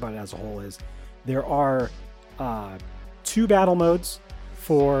just talk about it as a whole is there are 2 battle modes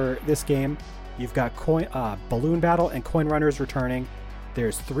for this game. You've got Balloon Battle and Coin Runners returning.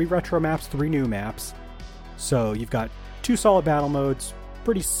 There's 3 retro maps, 3 new maps. So you've got 2 solid battle modes.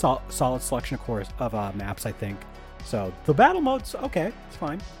 Pretty solid selection, of course, of maps, I think. So the battle mode's okay. It's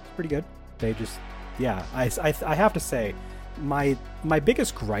fine. It's pretty good. They just, yeah. I have to say, my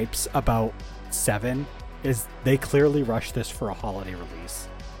biggest gripes about 7 is they clearly rushed this for a holiday release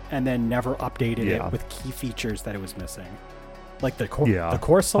and then never updated it with key features that it was missing. Like the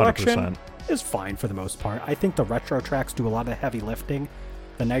course selection 100%. is fine for the most part. I think the retro tracks do a lot of heavy lifting.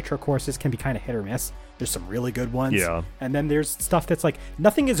 The nitro courses can be kind of hit or miss. There's some really good ones. Yeah. And then there's stuff that's like,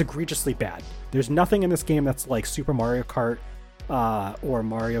 nothing is egregiously bad. There's nothing in this game that's like Super Mario Kart or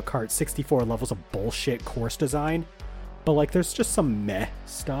Mario Kart 64 levels of bullshit course design. But like, there's just some meh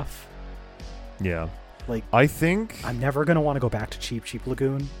stuff. Yeah. Like, I think... I'm never going to want to go back to Cheap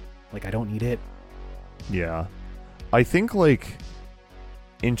Lagoon. Like, I don't need it. Yeah. I think, like,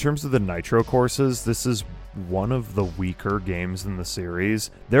 in terms of the Nitro courses, this is one of the weaker games in the series.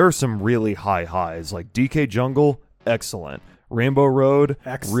 There are some really high highs. Like, DK Jungle, excellent. Rainbow Road,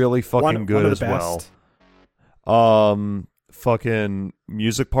 really fucking good as well. Fucking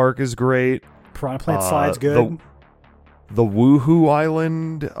Music Park is great. Piranha Plant Slide's good. The Woohoo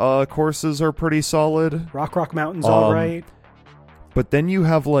Island courses are pretty solid. Rock Mountain's alright. But then you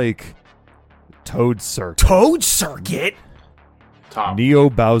have, like, Toad Circuit. Toad Circuit? Top. Neo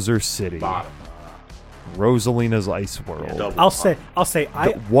Bowser City. Bottom. Rosalina's Ice World. Yeah, I'll say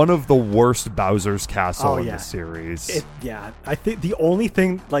one of the worst Bowser's Castle in yeah. the series. I think the only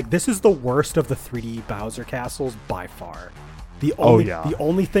thing, like, this is the worst of the 3D Bowser castles by far. The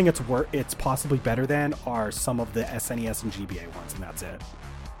only thing it's possibly better than are some of the SNES and GBA ones, and that's it.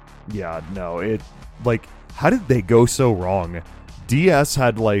 Yeah, no, how did they go so wrong? DS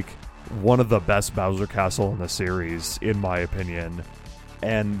had, like, one of the best Bowser Castle in the series, in my opinion.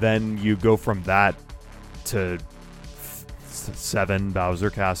 And then you go from that to 7 Bowser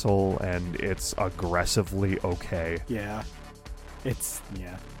Castle, and it's aggressively okay. Yeah. It's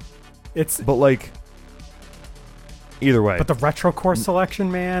But, like, either way. But the retro course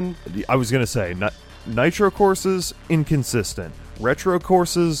selection, man. I was going to say, Nitro courses, inconsistent. Retro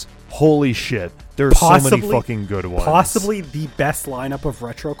courses, holy shit. There's so many fucking good ones. Possibly the best lineup of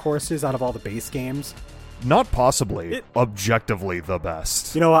retro courses out of all the base games. Not possibly. Objectively the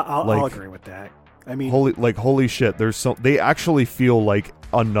best. You know what? I'll agree with that. I mean, holy shit. They actually feel like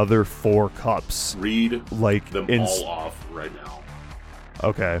another 4 cups. Read like them all off right now.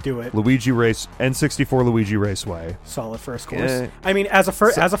 Okay. Do it. Luigi Race, N64 Luigi Raceway. Solid first course. I mean, as a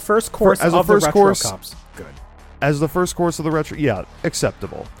first course as of a first the retro course, cups, good. as the first course of the retro, yeah,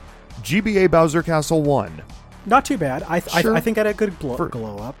 acceptable. GBA Bowser Castle 1. Not too bad. I think I had a good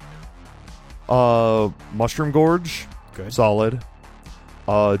glow up. Mushroom Gorge. Good. Solid.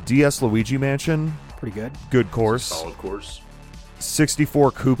 DS Luigi Mansion. Pretty good. Good course. Solid course.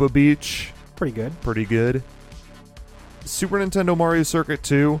 64 Koopa Beach. Pretty good. Pretty good. Super Nintendo Mario Circuit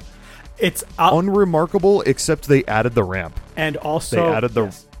 2. It's unremarkable, except they added the ramp. And also, they added the...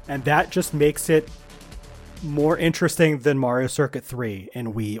 Yes. And that just makes it more interesting than Mario Circuit 3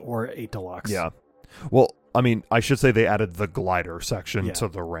 in Wii or 8 Deluxe. Yeah. Well, I mean, I should say they added the glider section to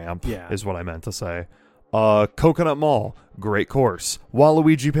the ramp, is what I meant to say. Coconut Mall, great course.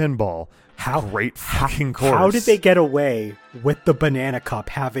 Waluigi Pinball, great fucking course. How did they get away with the Banana Cup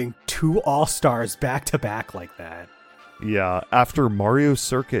having 2 All-Stars back-to-back like that? Yeah, after Mario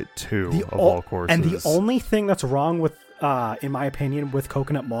Circuit 2 of all courses. And the only thing that's wrong with, in my opinion, with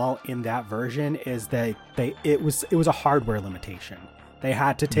Coconut Mall in that version is that it was a hardware limitation. They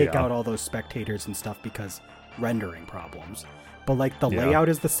had to take out all those spectators and stuff because rendering problems. But like the layout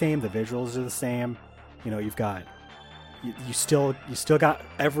is the same, the visuals are the same. You know, you've got you still got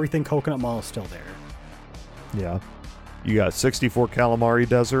everything. Coconut Mall is still there. Yeah, you got 64 Calamari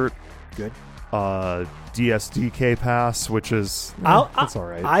Desert. Good. DSDK Pass, which is it's all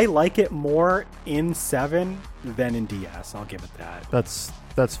right. I like it more in 7 than in DS. I'll give it that. That's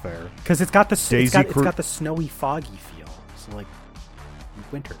fair because it's got the it's got the snowy, foggy feel. So like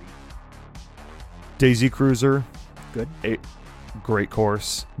wintry. Daisy Cruiser, good. Great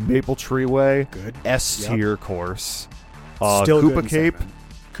course. Maple Treeway, good. S tier course. Still Koopa good Cape.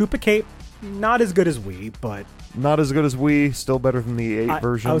 Koopa Cape, not as good as Wii, but not as good as Wii. Still better than the 8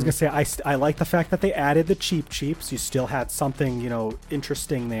 version. I was gonna say I like the fact that they added the cheaps. You still had something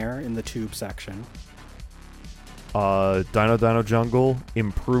interesting there in the tube section. Dino Jungle,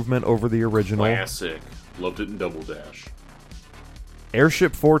 improvement over the original. Classic. Loved it in Double Dash.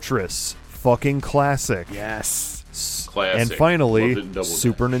 Airship Fortress, fucking classic. Yes. Classic. And finally,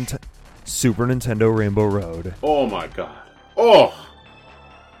 Super Nintendo Rainbow Road. Oh my god. Oh.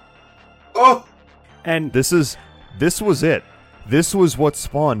 And this was it. This was what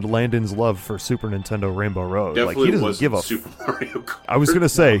spawned Landon's love for Super Nintendo Rainbow Road. Definitely he doesn't give a Super Mario Kart. I was gonna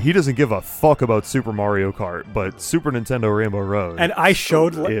say he doesn't give a fuck about Super Mario Kart, but Super Nintendo Rainbow Road. And I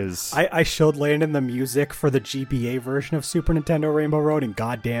showed Landon the music for the GBA version of Super Nintendo Rainbow Road, and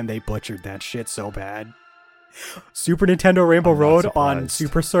goddamn, they butchered that shit so bad. Super Nintendo Rainbow Road on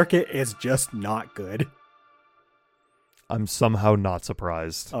Super Circuit is just not good. I'm somehow not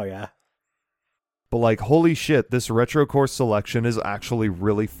surprised. Oh yeah. But like, holy shit, this retro course selection is actually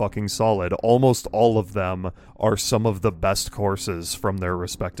really fucking solid. Almost all of them are some of the best courses from their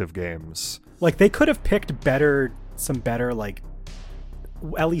respective games. Like, they could have picked some better, like,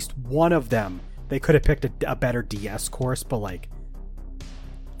 at least one of them. They could have picked a better DS course, but like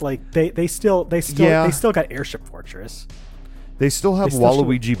they still got Airship Fortress. They still have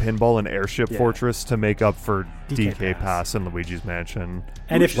Waluigi Pinball and Airship Fortress to make up for DK Pass and Luigi's Mansion.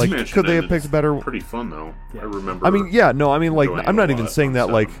 And if Mansion could they have picked better? Pretty fun though. Yeah. I remember. I mean, I'm not even saying that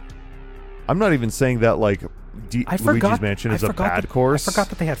Luigi's Mansion is a bad course. I forgot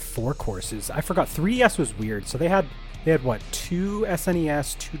that they had 4 courses. I forgot 3DS was weird. So they had what, 2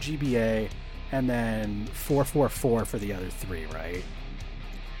 SNES, 2 GBA, and then 444 for the other 3, right?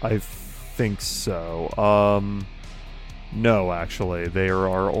 I think so. No, actually, there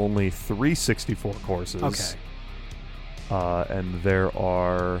are only 3 64 courses. Okay. And there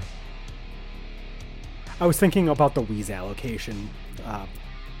are... I was thinking about the Wii's allocation,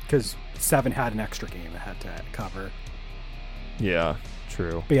 because 7 had an extra game it had to cover. Yeah,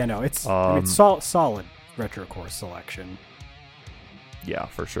 true. But yeah, no, it's solid retro course selection. Yeah,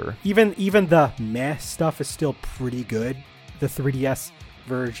 for sure. Even the meh stuff is still pretty good. The 3DS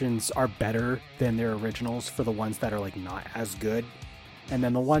versions are better than their originals for the ones that are like not as good, and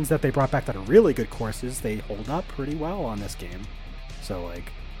then the ones that they brought back that are really good courses, they hold up pretty well on this game. So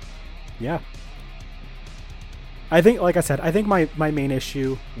like, yeah, I think, like I said, I think my main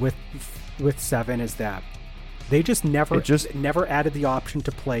issue with 7 is that they just never added the option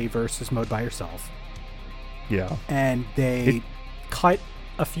to play versus mode by yourself. Yeah, and they cut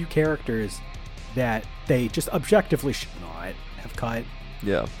a few characters that they just objectively should not have cut.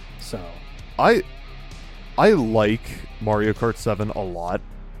 Yeah. So I like Mario Kart 7 a lot.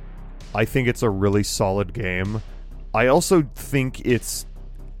 I think it's a really solid game. I also think it's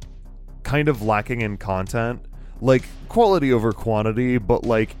kind of lacking in content. Like, quality over quantity, but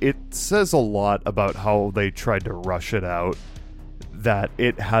like, it says a lot about how they tried to rush it out, that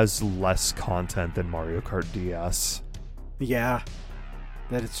it has less content than Mario Kart DS. Yeah,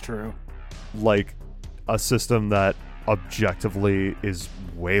 that is true. Like, a system that objectively is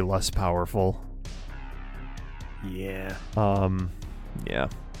way less powerful. Yeah. Yeah.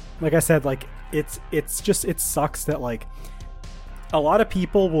 Like I said, like it sucks that like a lot of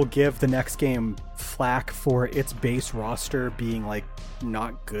people will give the next game flack for its base roster being like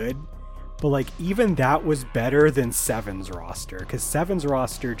not good, but like even that was better than 7's roster, because 7's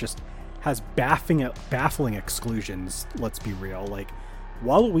roster just has baffling exclusions. Let's be real. Like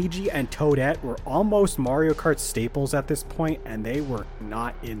Waluigi and Toadette were almost Mario Kart staples at this point, and they were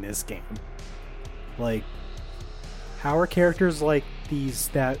not in this game. Like, how are characters like these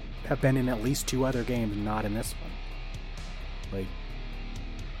that have been in at least 2 other games not in this one? Like,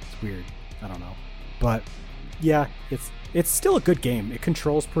 it's weird. I don't know. But yeah, it's still a good game. It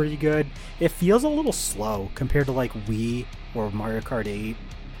controls pretty good. It feels a little slow compared to like Wii or Mario Kart 8.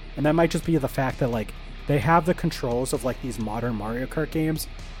 And that might just be the fact that like they have the controls of like these modern Mario Kart games,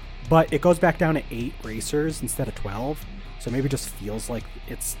 but it goes back down to 8 racers instead of 12. So maybe it just feels like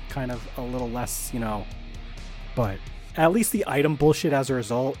it's kind of a little less, but at least the item bullshit as a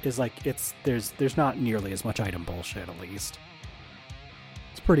result is like there's not nearly as much item bullshit. At least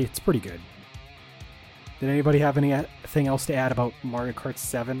it's pretty good. Did anybody have anything else to add about Mario Kart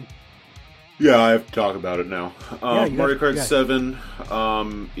 7? Yeah, I have to talk about it now. Mario Kart yeah. 7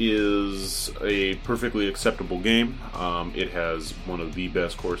 is a perfectly acceptable game. It has one of the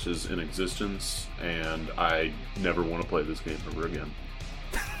best courses in existence, and I never want to play this game ever again.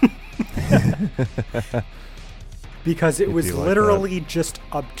 Because it was literally just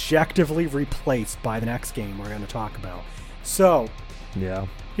objectively replaced by the next game we're going to talk about. So, yeah.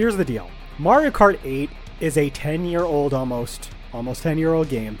 Here's the deal. Mario Kart 8 is a 10-year-old, almost 10-year-old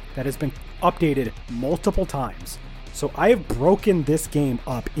game that has been updated multiple times. So I have broken this game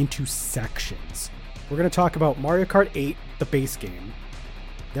up into sections. We're going to talk about Mario Kart 8, the base game.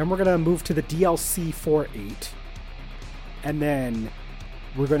 Then we're going to move to the DLC for 8. And then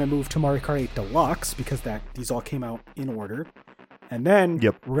we're going to move to Mario Kart 8 Deluxe, because these all came out in order. And then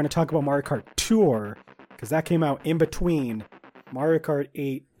we're going to talk about Mario Kart Tour, because that came out in between Mario Kart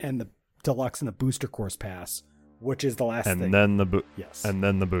 8 and the Deluxe and the Booster Course Pass, which is the last thing. And then the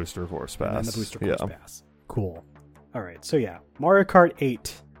Booster Course Pass. And then the Booster Course Pass. Cool. All right. So yeah, Mario Kart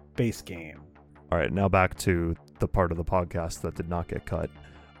 8 base game. All right. Now back to the part of the podcast that did not get cut.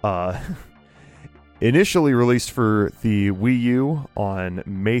 Initially released for the Wii U on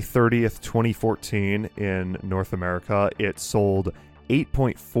May 30th, 2014 in North America, it sold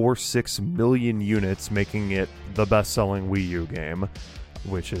 8.46 million units, making it the best-selling Wii U game,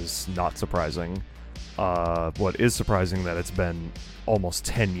 which is not surprising. What is surprising that it's been almost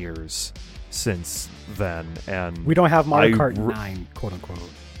 10 years since then, and we don't have Mario Kart 9, quote unquote.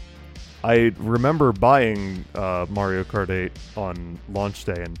 I remember buying Mario Kart 8 on launch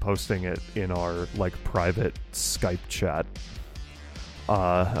day and posting it in our private Skype chat.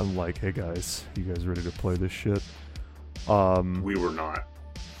 I'm like, hey guys, you guys ready to play this shit? We were not.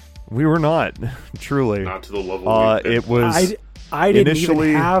 We were not, truly. Not to the level it was. I didn't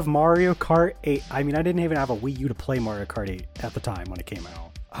even have Mario Kart 8. I mean, I didn't even have a Wii U to play Mario Kart 8 at the time when it came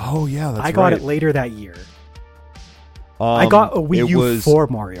out. Oh, yeah, that's right. I got it later that year. I got a Wii U for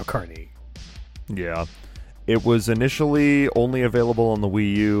Mario Kart 8. Yeah. It was initially only available on the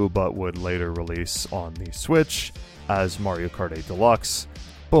Wii U, but would later release on the Switch as Mario Kart 8 Deluxe.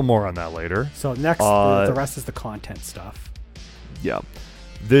 But more on that later. So next, the rest is the content stuff. Yeah.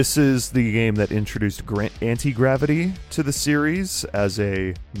 This is the game that introduced anti-gravity to the series as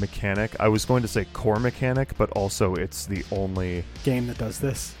a mechanic. I was going to say core mechanic, but also it's the only game that does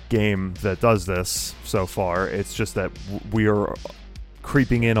this so far. It's just that we are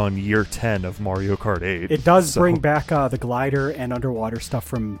creeping in on year 10 of Mario Kart 8. It does bring back the glider and underwater stuff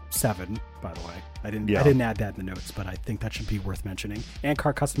from 7, by the way. I didn't add that in the notes, but I think that should be worth mentioning. And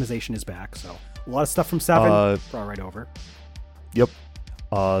car customization is back, so a lot of stuff from 7 brought right over. Yep.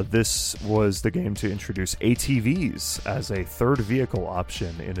 This was the game to introduce ATVs as a third vehicle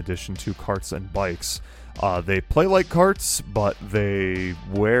option in addition to karts and bikes. They play like karts, but they're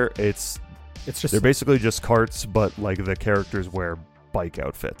basically just karts, but the characters wear bike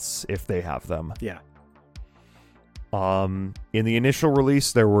outfits if they have them. Yeah. In the initial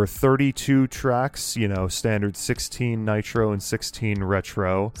release, there were 32 tracks, standard 16 Nitro and 16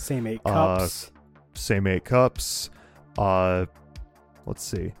 Retro. Same 8 cups. Let's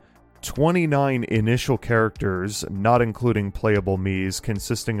see. 29 initial characters, not including playable Miis,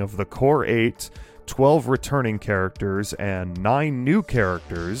 consisting of the core 8, 12 returning characters, and 9 new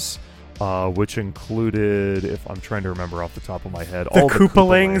characters, which included, if I'm trying to remember off the top of my head, all the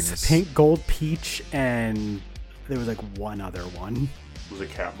Koopalings, Pink, Gold, Peach, and there was one other one. Was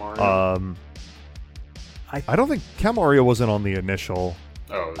it Cat Mario? I don't think Cat Mario wasn't on the initial.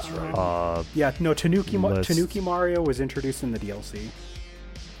 Oh, that's right. Yeah, no, list. Tanuki Mario was introduced in the DLC.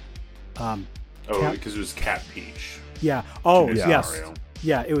 Because it was Cat Peach. Yeah. Oh, Tanuki yes. Mario.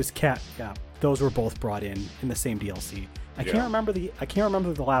 Yeah, it was Cat. Yeah, those were both brought in the same DLC. I can't remember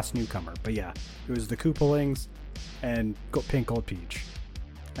the last newcomer, but yeah, it was the Koopalings and Pink Gold Peach,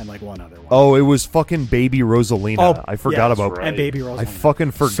 and like one other one. Oh, it was fucking Baby Rosalina. Oh, I forgot about right. And Baby Rosalina. I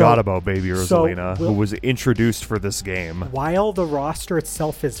fucking forgot about Baby Rosalina, So who was introduced for this game. While the roster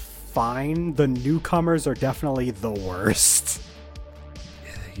itself is fine, the newcomers are definitely the worst.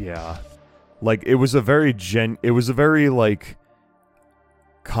 Yeah. Like, it was a very like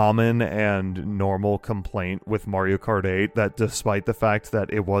common and normal complaint with Mario Kart 8 that despite the fact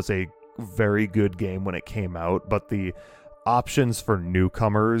that it was a very good game when it came out, but the options for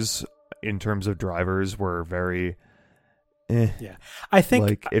newcomers in terms of drivers were very Yeah. I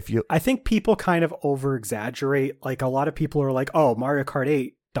think like I think people kind of over exaggerate. Like, a lot of people are like, "Oh, Mario Kart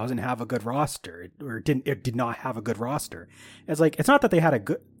 8 doesn't have a good roster, it did not have a good roster." It's like, it's not that they had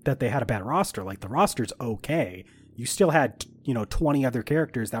a bad roster. Like, the roster's okay. You still had 20 other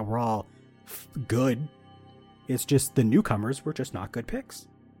characters that were all good. It's just the newcomers were just not good picks.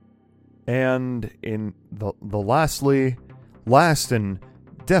 And in the last and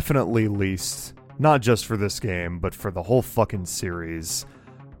definitely least, not just for this game, but for the whole fucking series,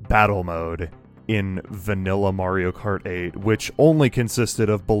 battle mode in vanilla Mario Kart 8, which only consisted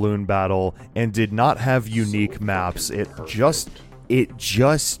of balloon battle and did not have unique maps. It just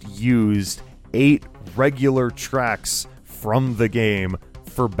used 8 regular tracks from the game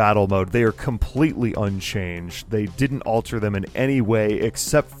for battle mode. They are completely unchanged. They didn't alter them in any way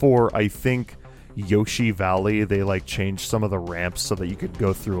except for, I think, Yoshi Valley. They like changed some of the ramps so that you could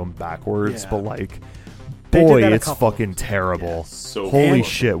go through them backwards, but like, boy, it's fucking terrible. Yeah, so holy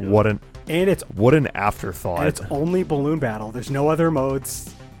shit, what an afterthought. And it's only balloon battle. There's no other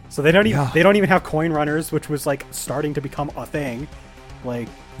modes. So they don't even have coin runners, which was like starting to become a thing. Like,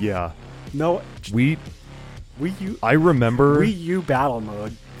 yeah. No, I remember Wii U battle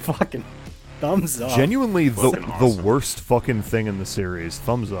mode. Fucking thumbs up. Genuinely Fucking awesome. the worst fucking thing in the series.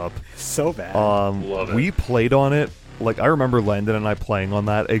 Thumbs up. So bad. Love it. We played on it. Like, I remember Landon and I playing on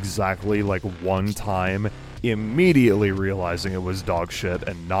that exactly like one time, immediately realizing it was dog shit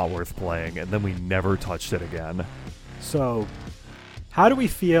and not worth playing, and then we never touched it again. So, how do we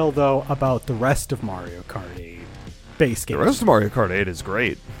feel though about the rest of Mario Kart 8 base game? The rest of Mario Kart 8 is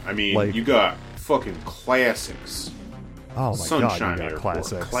great. I mean, like, you got fucking classics. Oh my Sunshine god, you got Airport,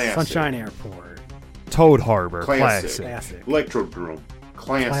 classics. classic. Sunshine Airport. Toad Harbor, Classic. Classic. Electrodrome,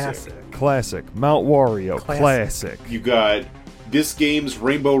 classic. Classic. Mount Wario, classic. You got this game's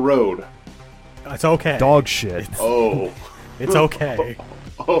Rainbow Road. It's okay. Dog shit. It's okay.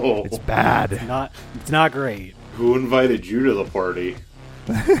 It's bad. It's not great. Who invited you to the party?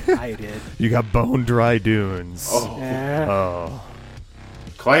 I did. You got Bone Dry Dunes. Oh.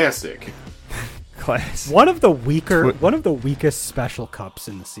 Classic. Classic. One of the weakest special cups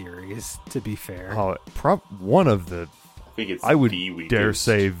in the series, to be fair. Oh, one of the. I think it's I would the weakest. dare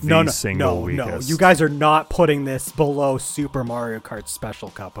say the single weakest. You guys are not putting this below Super Mario Kart Special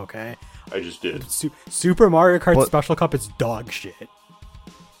Cup, okay? I just did. Super Mario Kart Special Cup is dog shit.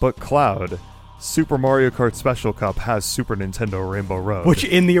 But Cloud, Super Mario Kart Special Cup has Super Nintendo Rainbow Road, which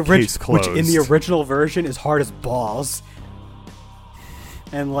in the original version is hard as balls.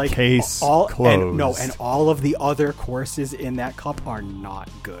 And like closed. And all of the other courses in that cup are not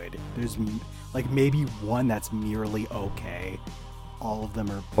good. There's like maybe one that's merely okay. All of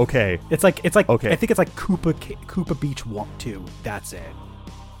them are okay. It's like okay. I think it's like Koopa Beach 1, 2. That's it.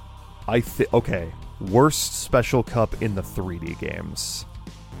 Okay. Worst Special Cup in the 3D games.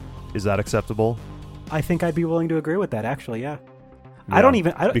 Is that acceptable? I think I'd be willing to agree with that. Actually, yeah.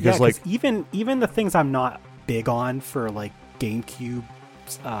 Because even the things I'm not big on for like GameCube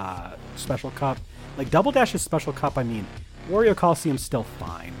Special Cup, like Double Dash's Special Cup. I mean, Wario Coliseum's still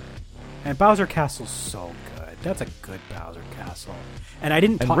fine, and Bowser Castle's so good. That's a good Bowser Castle. And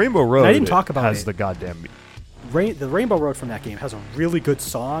Rainbow Road. I didn't talk about has it. The goddamn. The Rainbow Road from that game has a really good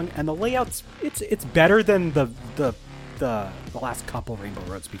song, and the layout's it's better than the last couple Rainbow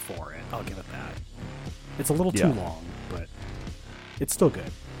Roads before it. I'll give it that. It's a little too long, but it's still good.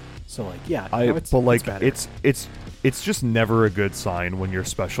 So like, yeah, it's just never a good sign when your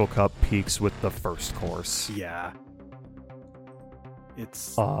Special Cup peaks with the first course. Yeah.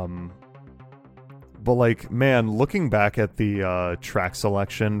 It's But like, man, looking back at the track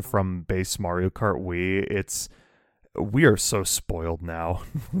selection from base Mario Kart Wii, we are so spoiled now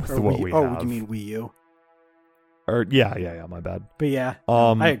with what we have. Oh, you mean Wii U? Or yeah, my bad. But yeah,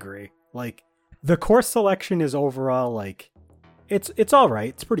 I agree. Like, The course selection is overall like it's all right.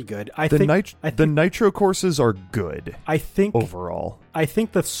 It's pretty good. I think the nitro courses are good. I think overall. I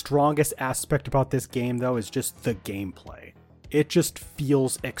think the strongest aspect about this game though is just the gameplay. It just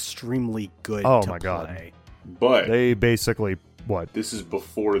feels extremely good to play. God. But they basically what? This is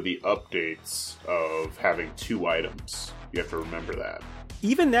before the updates of having 2 items. You have to remember that.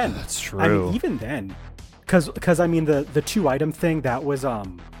 Even then, that's true. I mean, even then, because I mean the 2 item thing that was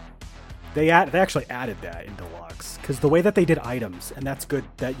they actually added that in Deluxe because the way that they did items, and that's good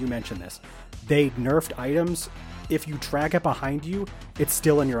that you mentioned this. They nerfed items. If you drag it behind you, it's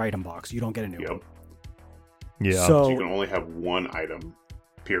still in your item box. You don't get a new one. Yeah. So you can only have 1 item.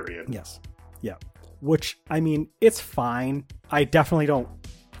 Period. Yes. Yeah. Which I mean, it's fine. I definitely don't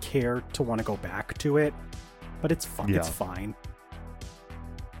care to want to go back to it, but it's fine. Yeah. It's fine.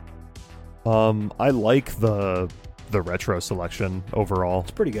 I like the retro selection overall.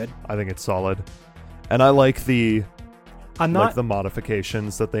 It's pretty good. I think it's solid. And I like the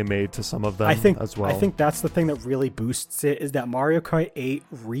modifications that they made to some of them as well. I think that's the thing that really boosts it is that Mario Kart 8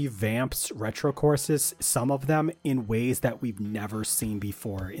 revamps retro courses, some of them in ways that we've never seen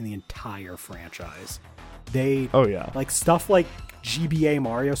before in the entire franchise. Like stuff like GBA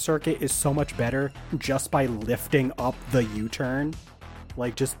Mario Circuit is so much better just by lifting up the U-turn.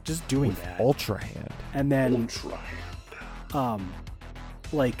 Like just doing with that. Ultra Hand. And then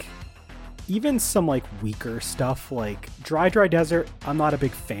like even some like weaker stuff like Dry Desert I'm not a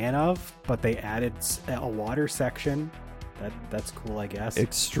big fan of, but they added a water section. That's cool, I guess.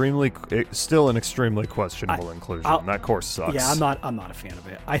 Still an extremely questionable inclusion. That course sucks. Yeah, I'm not a fan of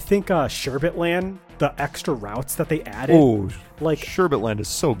it. I think Sherbet Land, the extra routes that they added. Oh, like Sherbet Land is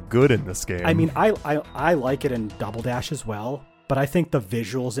so good in this game. I mean, I like it in Double Dash as well. But I think the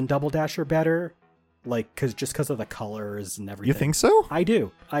visuals in Double Dash are better, like because of the colors and everything. You think so? I do.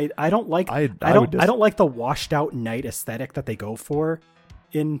 I don't like I don't like the washed out night aesthetic that they go for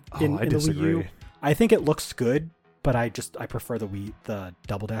in the Wii U. I think it looks good, but I prefer the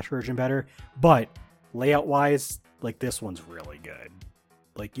Double Dash version better. But layout wise, like this one's really good.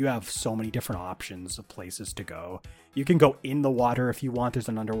 Like you have so many different options of places to go. You can go in the water if you want. There's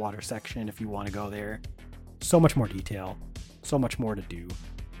an underwater section if you want to go there. So much more detail. So much more to do.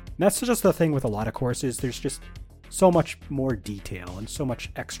 And that's just the thing with a lot of courses. There's just so much more detail and so much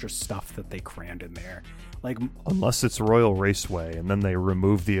extra stuff that they crammed in there. Like unless it's Royal Raceway and then they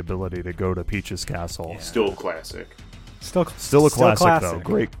remove the ability to go to Peach's Castle. Yeah. Still classic. Still a classic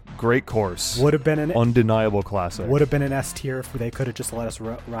though. Great course. Would have been an undeniable classic. Would have been an S tier if they could have just let us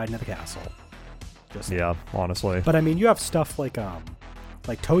ride into the castle. Honestly. But I mean, you have stuff like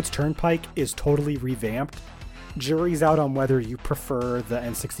Toad's Turnpike is totally revamped. Jury's out on whether you prefer the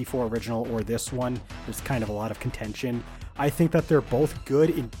N64 original or this one. There's kind of a lot of contention. I think that they're both good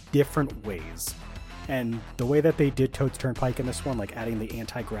in different ways. And the way that they did Toad's Turnpike in this one, like adding the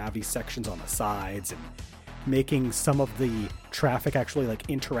anti-gravity sections on the sides and making some of the traffic actually like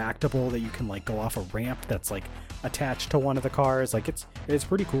interactable, that you can like go off a ramp that's like attached to one of the cars. Like it's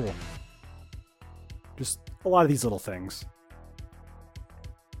pretty cool. Just a lot of these little things.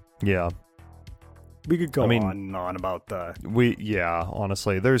 Yeah. We could go on and on about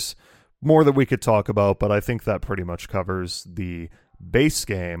honestly, there's more that we could talk about, but I think that pretty much covers the base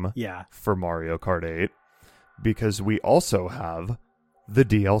game for Mario Kart 8, because we also have the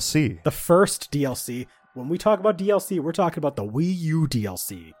DLC. The first DLC. When we talk about DLC, we're talking about the Wii U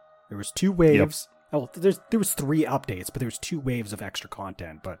DLC. There was 2 waves. Yep. Oh, there was 3 updates, but there was 2 waves of extra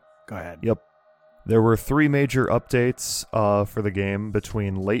content, but go ahead. Yep. There were 3 major updates for the game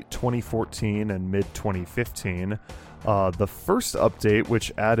between late 2014 and mid-2015. The first update,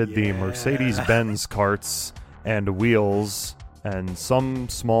 which added the Mercedes-Benz carts and wheels and some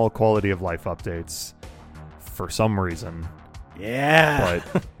small quality of life updates for some reason. Yeah.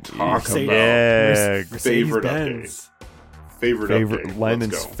 But Mercedes-Benz. Favorite update.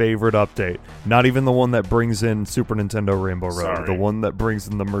 Lennon's favorite update. Not even the one that brings in Super Nintendo Rainbow Road. Sorry. The one that brings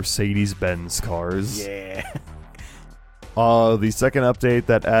in the Mercedes-Benz cars. Yeah. The second update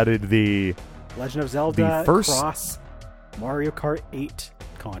that added the Legend of Zelda Cross Mario Kart 8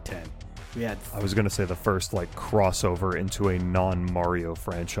 content. We had I was going to say the first like crossover into a non-Mario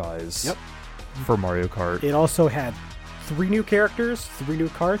franchise. Yep. For Mario Kart. It also had 3 new characters, 3 new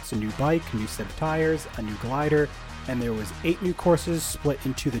karts, a new bike, a new set of tires, a new glider, and there was 8 new courses split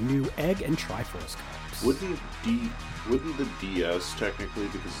into the new Egg and Triforce Cups. Wouldn't the DS technically,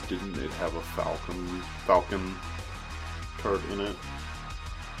 because didn't it have a Falcon kart in it?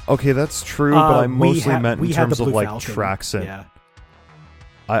 Okay, that's true, but I mostly meant in terms of like Falcon. tracks and yeah.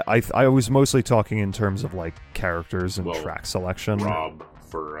 I was mostly talking in terms of like characters and track selection. Rob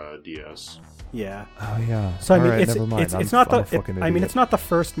for DS. Yeah. Oh yeah. So I mean, Alright, it's never mind. it's not I'm a the fucking I mean, idiot. it's not the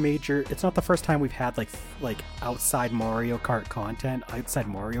first major. It's not the first time we've had like outside Mario Kart content, outside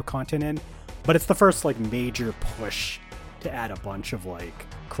Mario content in, but it's the first like major push to add a bunch of like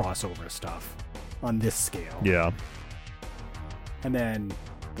crossover stuff on this scale. Yeah. And then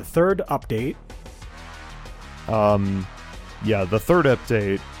the third update. Yeah, the third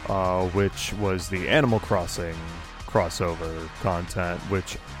update, which was the Animal Crossing crossover content,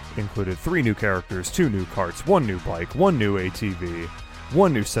 which included 3 new characters, 2 new carts, 1 new bike, 1 new ATV,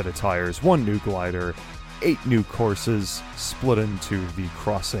 1 new set of tires, 1 new glider, 8 new courses split into the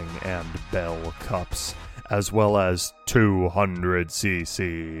Crossing and Bell Cups, as well as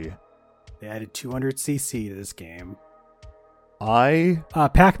 200cc. They added 200cc to this game.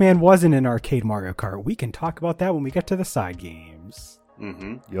 Pac-Man wasn't in Arcade Mario Kart. We can talk about that when we get to the side games.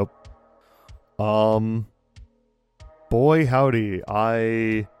 Mm-hmm. Yep. Boy, howdy.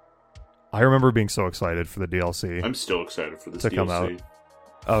 I remember being so excited for the DLC. I'm still excited for this to DLC. come out.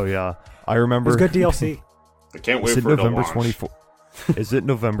 Oh, yeah. I remember... It was good DLC. I can't wait Is it for November it to launch. Is it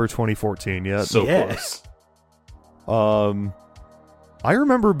November 2014 yet? So Yes. close. I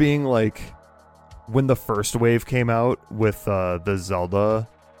remember being like... When the first wave came out with the Zelda,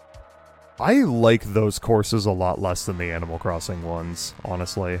 I like those courses a lot less than the Animal Crossing ones,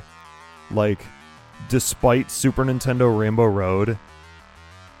 honestly. Like, despite Super Nintendo Rainbow Road,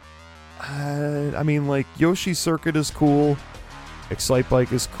 I mean, like, Yoshi Circuit is cool, Excite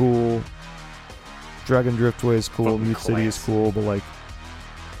Bike is cool, Dragon Driftway is cool, Fucking Mute City is class. cool, but, like,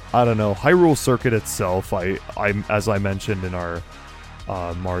 I don't know. Hyrule Circuit itself, I as I mentioned in our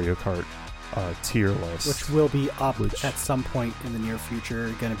Mario Kart tier list, Which will be up Which- at some point in the near future.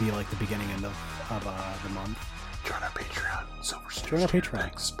 Going to be like the beginning of the month. Join our Patreon. Silver Join our Patreon.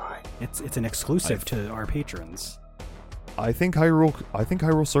 Thanks. Bye. It's an exclusive to our patrons. I think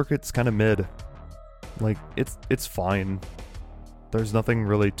Hyrule Circuit's kind of mid. Like, it's fine. There's nothing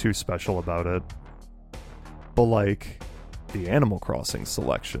really too special about it. But like the Animal Crossing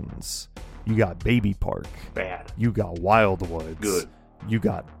selections, you got Baby Park, Bad. you got Wildwoods, Good. you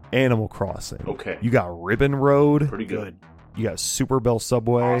got Animal Crossing, Okay. you got Ribbon Road, Pretty good. you got Super Bell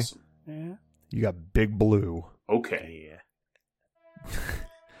Subway, Awesome. Yeah. you got Big Blue. Okay.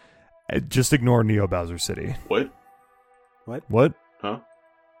 Yeah. Just ignore Neo Bowser City. What? What? Huh?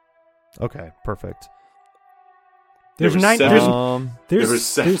 Okay, perfect. There's There were 9. seven-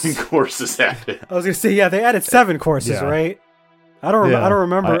 There's there were 7 courses added. I was gonna say, yeah, they added 7 courses, Yeah. right? I don't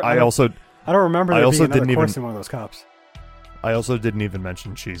remember. I also I don't remember I there also being another didn't course even- in one of those cups. didn't even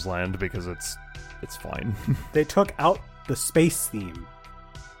mention Cheeseland because it's fine. They took out the space theme.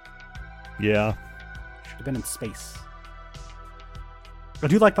 Yeah. Should have been in space. I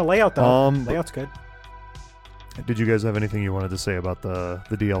do like the layout though. Layout's good. Did you guys have anything you wanted to say about the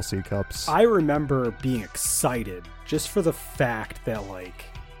DLC cups? I remember being excited just for the fact that like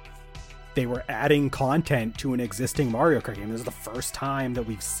they were adding content to an existing Mario Kart game. This is the first time that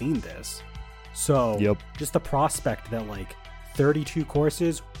we've seen this. So Yep. just the prospect that like 32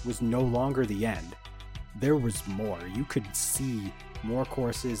 courses was no longer the end. There was more. You could see more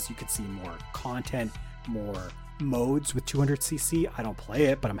courses, you could see more content, more modes with 200cc. I don't play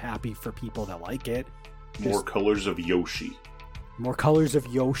it, but I'm happy for people that like it. More colors of Yoshi. More colors of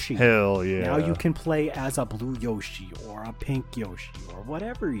Yoshi. Hell yeah. Now you can play as a blue Yoshi or a pink Yoshi or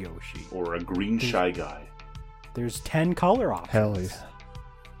whatever Yoshi. Or a green Shy Guy. There's 10 color options. Hell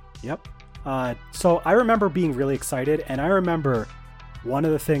yeah. Yep. So I remember being really excited, and I remember one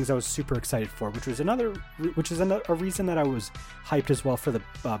of the things I was super excited for, which is a reason that I was hyped as well for the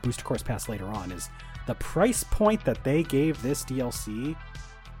Booster Course Pass later on, is the price point that they gave this DLC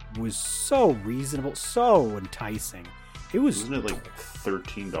was so reasonable, so enticing. It was Wasn't it like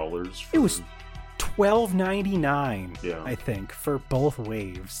 $13? It was $12.99, Yeah. I think, for both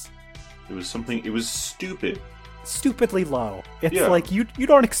waves. It was something. It was stupid. Stupidly low. It's Yeah. like you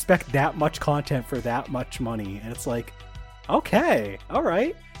don't expect that much content for that much money, and it's like, okay, all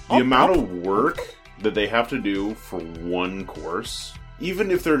right. The amount of work that they have to do for one course,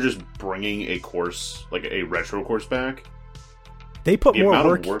 even if they're just bringing a course, like a retro course back, they put the more amount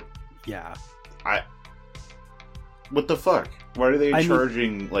work. of work. Yeah, What the fuck? Why are they I mean-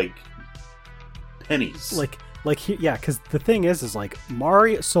 charging like pennies? yeah. Because the thing is like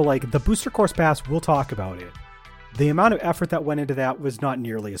Mario. So like the Booster Course Pass, we'll talk about it. The amount of effort that went into that was not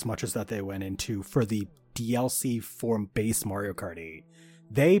nearly as much as that they went into for the DLC for base Mario Kart 8.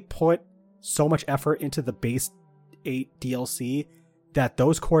 They put so much effort into the base 8 DLC that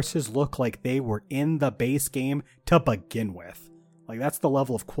those courses look like they were in the base game to begin with. Like that's the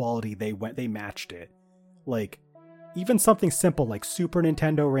level of quality they matched it. Like even something simple like Super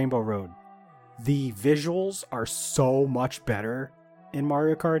Nintendo Rainbow Road. The visuals are so much better in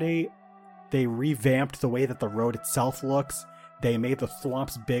Mario Kart 8. They revamped the way that the road itself looks. They made the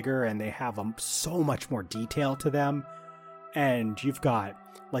thwomps bigger, and they have so much more detail to them. And you've got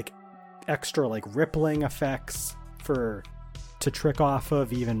like extra like rippling effects to trick off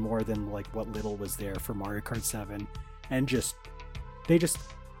of, even more than like what little was there for Mario Kart 7. And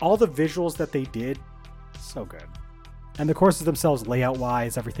all the visuals that they did, so good. And the courses themselves, layout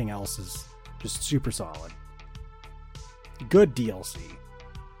wise, everything else is just super solid. Good DLC.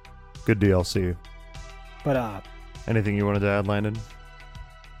 Good DLC. But anything you wanted to add, Landon?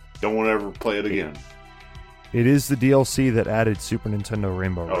 Don't want to ever play it again. It is the DLC that added Super Nintendo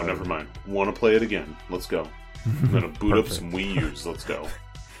Rainbow Road. Oh, never mind. Want to play it again. Let's go. I'm going to boot up some Wii U's. Let's go.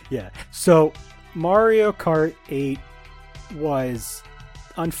 Yeah. So, Mario Kart 8 was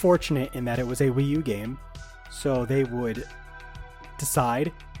unfortunate in that it was a Wii U game. So, they would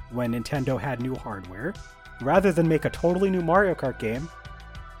decide when Nintendo had new hardware, rather than make a totally new Mario Kart game,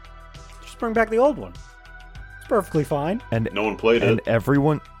 just bring back the old one. It's perfectly fine. And no one played it.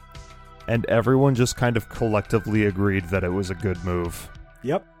 And everyone just kind of collectively agreed that it was a good move.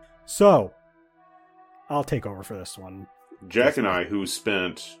 Yep. So, I'll take over for this one. Jack and I, who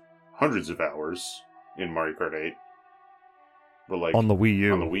spent hundreds of hours in Mario Kart 8, were like... On the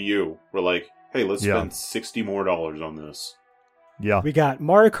Wii U. We're like, hey, let's spend $60 more on this. Yeah. We got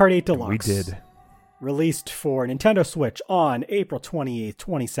Mario Kart 8 Deluxe. We did. Released for Nintendo Switch on April 28th,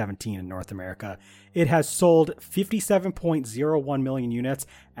 2017 in North America. It has sold 57.01 million units.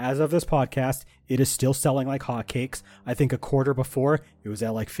 As of this podcast, it is still selling like hotcakes. I think a quarter before, it was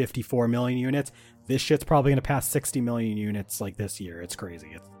at like 54 million units. This shit's probably going to pass 60 million units like this year. It's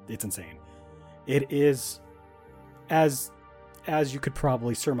crazy. It's insane. It is, as you could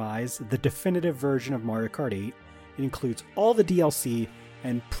probably surmise, the definitive version of Mario Kart 8. It includes all the DLC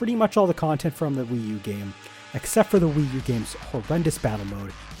and pretty much all the content from the Wii U game, except for the Wii U game's horrendous battle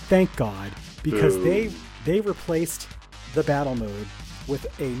mode. Thank God, because they replaced the battle mode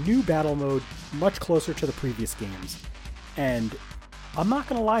with a new battle mode much closer to the previous games. And I'm not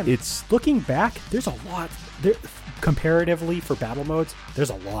going to lie, looking back, there's a lot. Comparatively for battle modes, there's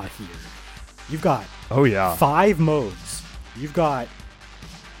a lot here. You've got 5 modes. You've got...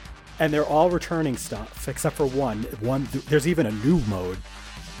 And they're all returning stuff, except for one. There's even a new mode.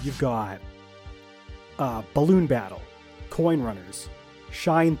 You've got Balloon Battle, Coin Runners,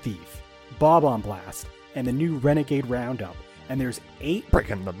 Shine Thief, Bob-on Blast, and the new Renegade Roundup. And there's 8...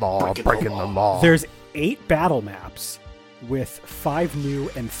 Breaking the law. There's 8 battle maps with 5 new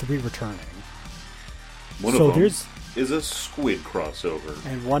and 3 returning. One of them is a Squid crossover.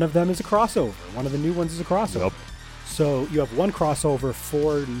 And one of them is a crossover. One of the new ones is a crossover. Yep. So you have 1 crossover,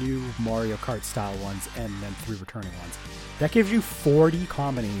 4 new Mario Kart style ones, and then 3 returning ones. That gives you 40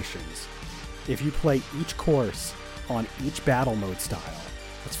 combinations. If you play each course on each battle mode style,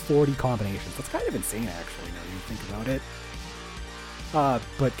 that's 40 combinations. That's kind of insane, actually, now that you think about it.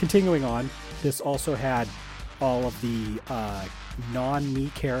 But continuing on, this also had all of the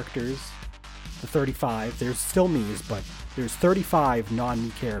non-Mii characters, the 35. There's still Mii's, but there's 35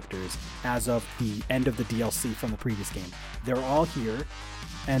 non-Mii characters as of the end of the DLC from the previous game. They're all here,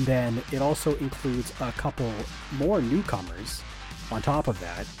 and then it also includes a couple more newcomers on top of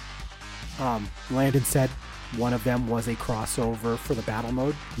that. Landon said one of them was a crossover for the battle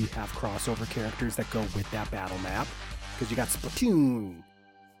mode. You have crossover characters that go with that battle map, because you got Splatoon.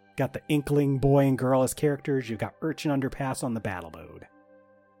 Got the Inkling boy and girl as characters. You've got Urchin Underpass on the battle mode.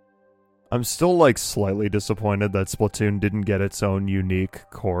 I'm still slightly disappointed that Splatoon didn't get its own unique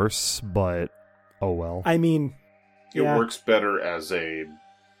course, but oh well. I mean, it works better as a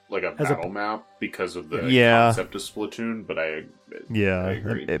battle map because of the concept of Splatoon. But I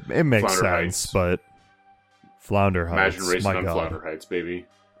agree. It makes Flounder sense, Heights. But Flounder Heights, imagine racing my on God. Flounder Heights, baby.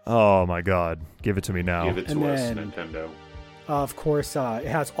 Oh my God, give it to me now. Give it to us, Nintendo. Of course, it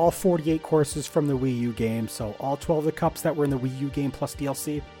has all 48 courses from the Wii U game, so all 12 of the cups that were in the Wii U game plus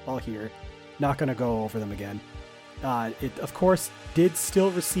DLC, all here. Not going to go over them again. It, of course, did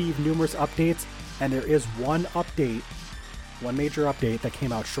still receive numerous updates, and there is one major update that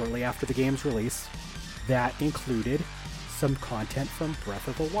came out shortly after the game's release that included some content from Breath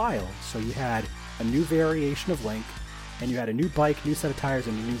of the Wild. So you had a new variation of Link, and you had a new bike, new set of tires,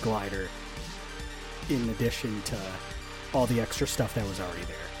 and a new glider, in addition to all the extra stuff that was already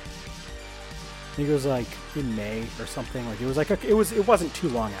there. I think it was in May or something. It wasn't too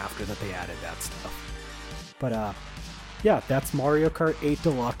long after that they added that stuff. But that's Mario Kart 8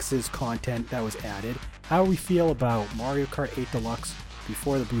 Deluxe's content that was added. How do we feel about Mario Kart 8 Deluxe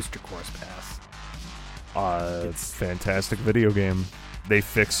before the Booster Course Pass? It's fantastic video game. They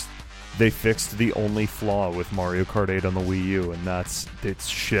fixed the only flaw with Mario Kart 8 on the Wii U, and that's its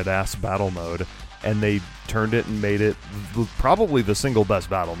shit-ass battle mode. And they turned it and made it probably the single best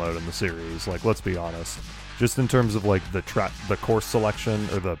battle mode in the series. Like, let's be honest. Just in terms of, like, the course selection,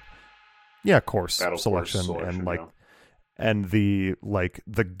 or the course selection, and, like, and the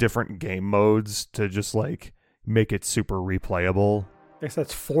different game modes to just, like, make it super replayable. I guess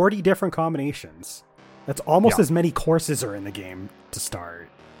that's 40 different combinations. That's almost as many courses are in the game to start.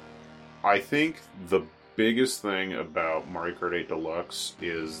 I think the biggest thing about Mario Kart 8 Deluxe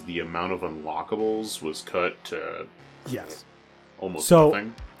is the amount of unlockables was cut to almost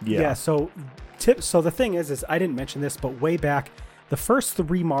nothing. Yeah, so the thing is I didn't mention this, but way back, the first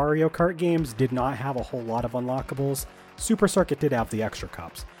 3 Mario Kart games did not have a whole lot of unlockables. Super Circuit did have the extra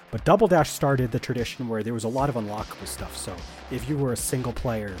cups, but Double Dash started the tradition where there was a lot of unlockable stuff. So if you were a single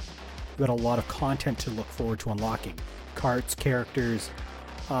player, you had a lot of content to look forward to unlocking. Karts, characters,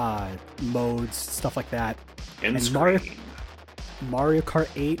 modes, stuff like that. And Mario Kart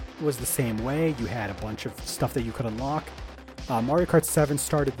 8 was the same way. You had a bunch of stuff that you could unlock. Mario Kart 7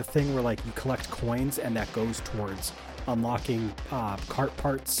 started the thing where, like, you collect coins and that goes towards unlocking kart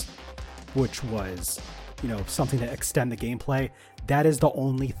parts, which was, something to extend the gameplay. That is the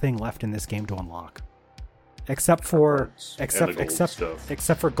only thing left in this game to unlock. Except for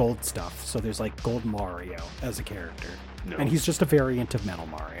gold stuff. So there's, like, Gold Mario as a character. No. And he's just a variant of Metal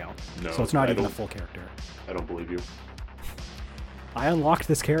Mario. No, so it's not even a full character. I don't believe you. I unlocked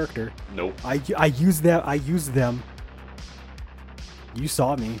this character. Nope. I used them. You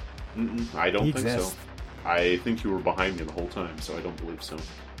saw me. I don't think so. I think you were behind me the whole time, so I don't believe so.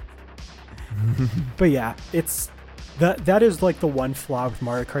 But yeah, that is like the one flaw with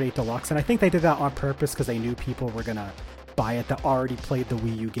Mario Kart 8 Deluxe, and I think they did that on purpose because they knew people were gonna buy it that already played the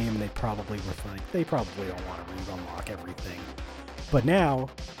Wii U game, and they probably don't want to re-unlock everything. But now,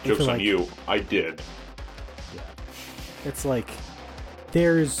 joke's on you. I did. Yeah, it's like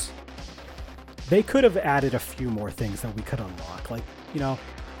they could have added a few more things that we could unlock, like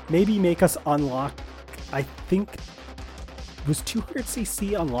maybe make us unlock. I think was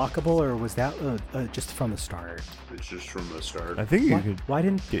 200cc unlockable, or was that just from the start? It's just from the start. I think why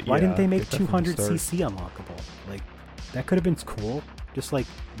didn't they make 200cc unlockable? Like, that could have been cool. Just like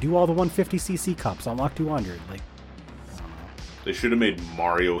do all the 150cc cups, unlock 200. Like, I don't know. They should have made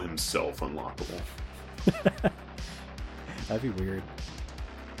Mario himself unlockable. That'd be weird.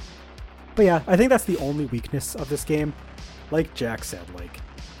 But yeah, I think that's the only weakness of this game. Like Jack said, like,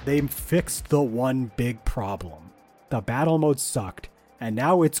 they fixed the one big problem. The battle mode sucked, and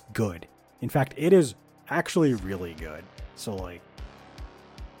now it's good. In fact, it is actually really good. So, like,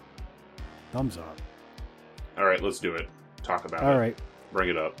 thumbs up. All right, let's do it. Talk about it. All right. Bring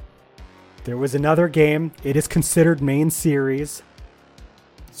it up. There was another game. It is considered main series.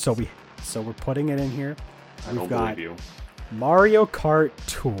 So we're putting it in here. We've got believe you. Mario Kart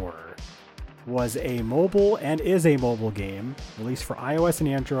Tour was a mobile and is a mobile game released for iOS and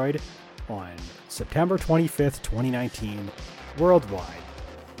Android on September 25th, 2019, worldwide.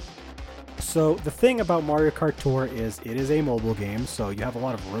 So the thing about Mario Kart Tour is it is a mobile game, so you have a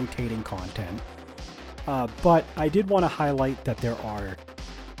lot of rotating content. But I did want to highlight that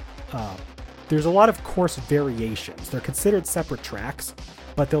there's a lot of course variations. They're considered separate tracks,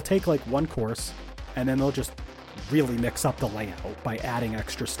 but they'll take like one course and then they'll just really mix up the layout by adding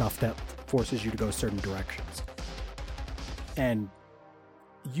extra stuff that forces you to go certain directions. And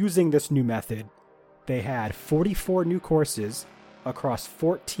using this new method, they had 44 new courses across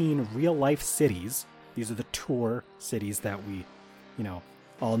 14 real-life cities. These are the tour cities that we,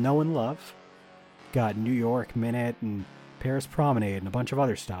 all know and love. Got New York Minute and Paris Promenade and a bunch of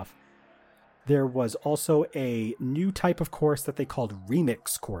other stuff. There was also a new type of course that they called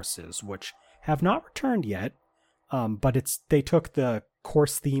remix courses, which have not returned yet. But they took the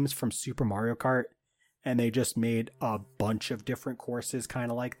course themes from Super Mario Kart and they just made a bunch of different courses kind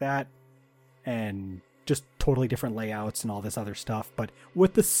of like that, and just totally different layouts and all this other stuff, but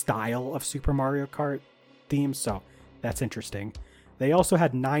with the style of Super Mario Kart themes. So that's interesting. They also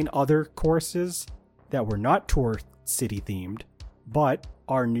had 9 other courses that were not Tour City themed, but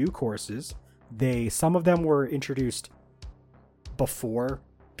are new courses. Some of them were introduced before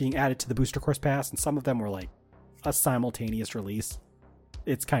being added to the Booster Course Pass, and some of them were like a simultaneous release.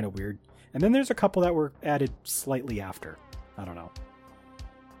 It's kind of weird. And then there's a couple that were added slightly after. I don't know.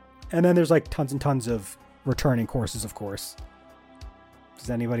 And then there's like tons and tons of returning courses, of course. Does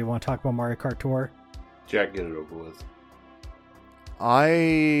anybody want to talk about Mario Kart Tour? Jack, get it over with.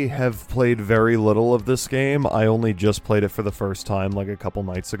 I have played very little of this game. I only just played it for the first time like a couple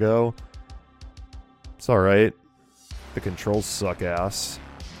nights ago. It's alright. The controls suck ass.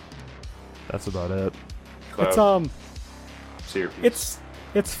 That's about it. Cloud, it's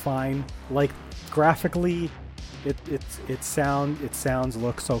fine. Like graphically, it sounds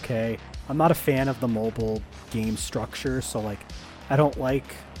looks okay. I'm not a fan of the mobile game structure, so like I don't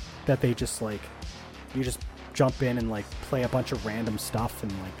like that they just like you just jump in and like play a bunch of random stuff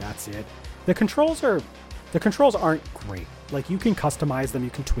and like that's it. The controls aren't great. Like you can customize them,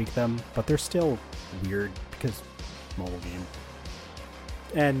 you can tweak them, but they're still weird because mobile game.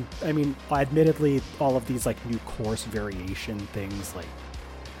 And I mean, admittedly, all of these like new course variation things, like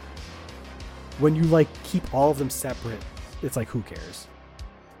when you like keep all of them separate, it's like who cares?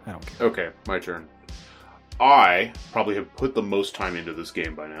 I don't care. Okay, my turn. I probably have put the most time into this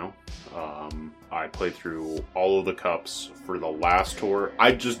game by now. I played through all of the cups for the last tour.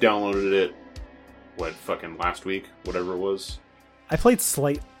 I just downloaded it, last week? Whatever it was. I played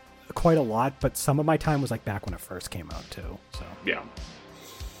quite a lot, but some of my time was like back when it first came out too. So yeah.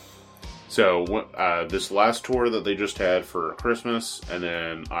 So this last tour that they just had for Christmas, and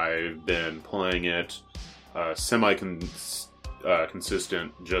then I've been playing it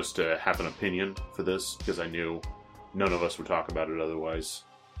consistent just to have an opinion for this, because I knew none of us would talk about it otherwise.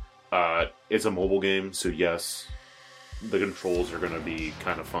 It's a mobile game, so yes, the controls are going to be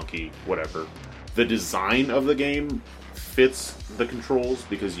kind of funky, whatever. The design of the game fits the controls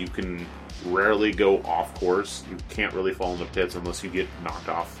because you can rarely go off course. You can't really fall into pits unless you get knocked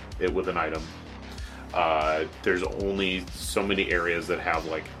off it with an item. There's only so many areas that have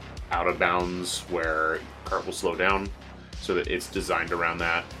like out of bounds where kart will slow down, so that it's designed around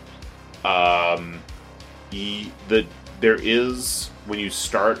that. There is, when you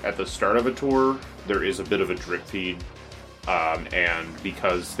start at the start of a tour, there is a bit of a drip feed, and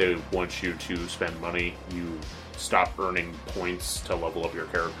because they want you to spend money, you stop earning points to level up your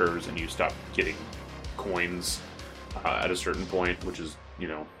characters, and you stop getting coins at a certain point, which is,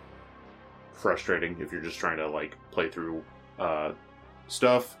 frustrating if you're just trying to like play through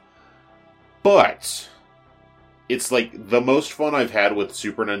stuff. But it's like the most fun I've had with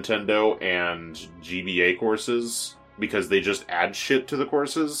Super Nintendo and GBA courses, because they just add shit to the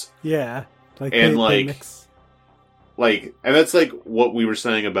courses. Yeah, and and that's like what we were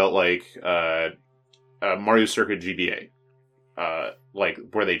saying about like Mario Circuit GBA, like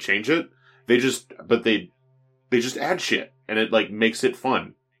where they change it. They just add shit, and it like makes it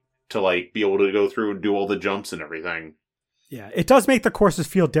fun to like be able to go through and do all the jumps and everything. Yeah, it does make the courses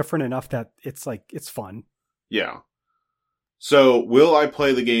feel different enough that it's like it's fun. Yeah. So, will I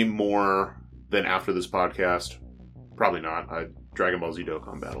play the game more than after this podcast? Probably not. Dragon Ball Z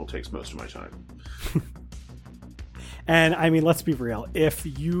Dokkan Battle takes most of my time. And I mean, let's be real. If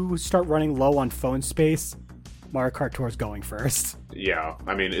you start running low on phone space, Mario Kart Tour is going first. Yeah,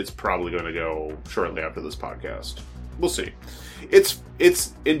 I mean, it's probably going to go shortly after this podcast. We'll see. It's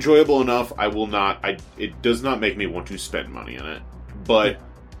enjoyable enough. It does not make me want to spend money in it. But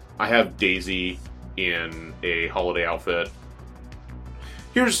I have Daisy in a holiday outfit.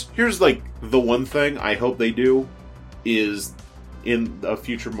 Here's like the one thing I hope they do is in a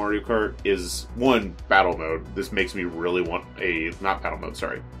future Mario Kart is one, battle mode. This makes me really want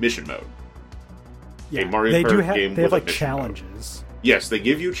mission mode. Yeah, a Mario Kart game they have with like challenges. Mode. Yes, they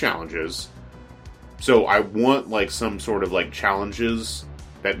give you challenges. So I want like some sort of like challenges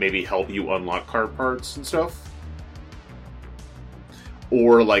that maybe help you unlock kart parts and stuff.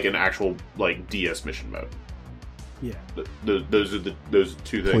 Or like an actual like DS mission mode. Yeah. Those are those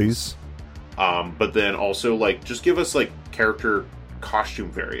two things. Please. But then also like just give us like character costume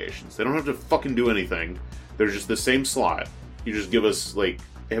variations. They don't have to fucking do anything. They're just the same slot. You just give us like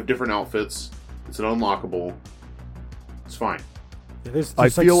they have different outfits. It's an unlockable. It's fine. Yeah, there's I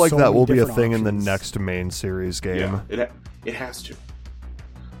feel like so that many will be a different thing in options. the next main series game. Yeah, it has to.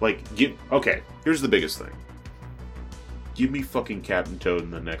 Like, here's the biggest thing. Give me fucking Captain Toad in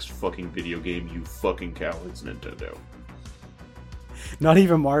the next fucking video game, you fucking cowards, Nintendo. Not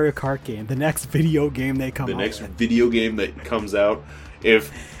even Mario Kart game. The next video game they come out with. The next video game that comes out,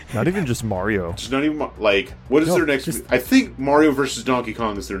 Not even just Mario. It's not even, like, what is their next... I think Mario vs. Donkey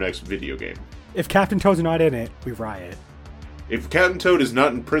Kong is their next video game. If Captain Toad's not in it, we riot. If Captain Toad is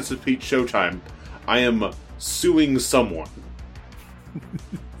not in Princess Peach Showtime, I am suing someone.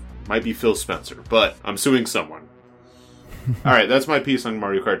 Might be Phil Spencer, but I'm suing someone. Alright, that's my piece on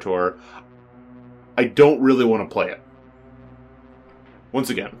Mario Kart Tour. I don't really want to play it. Once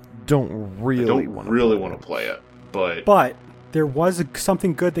again, I don't really want to play it, but there was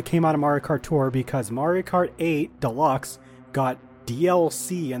something good that came out of Mario Kart Tour, because Mario Kart 8 Deluxe got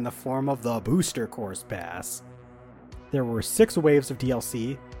DLC in the form of the Booster Course Pass. There were 6 waves of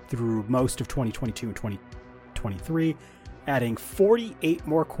DLC through most of 2022 and 2023, adding 48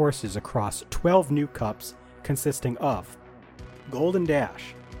 more courses across 12 new cups consisting of Golden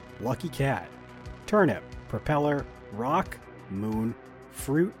Dash, Lucky Cat, Turnip, Propeller, Rock, Moon,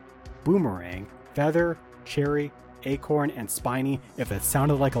 Fruit, Boomerang, Feather, Cherry, Acorn, and Spiny. If that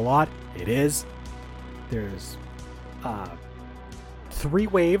sounded like a lot, it is. There's 3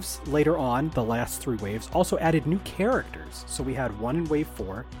 waves later on. The last 3 waves also added new characters. So we had 1 in Wave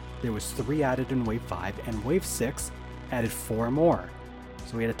 4, there was 3 added in Wave 5, and Wave 6 added 4 more.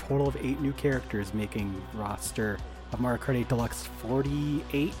 So we had a total of 8 new characters, making roster of Mario Kart 8 Deluxe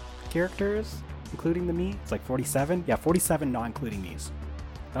 48 characters, including the Mii. It's like 47? Yeah, 47 not including Mii's.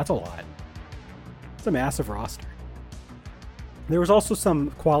 That's a lot. It's a massive roster. There was also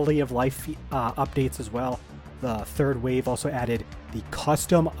some quality of life updates as well. The 3rd wave also added the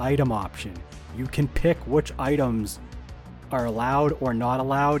custom item option. You can pick which items are allowed or not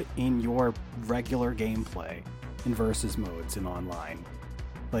allowed in your regular gameplay in versus modes and online,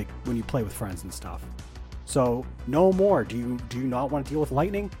 like when you play with friends and stuff. So no more. Do you not want to deal with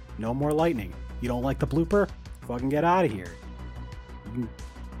lightning? No more lightning. You don't like the blooper? Fucking get out of here. You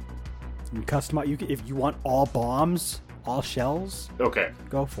can customize. If you want all bombs, all shells, okay,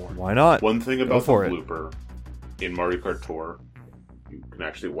 go for it. Why not? One thing about the blooper in Mario Kart Tour, you can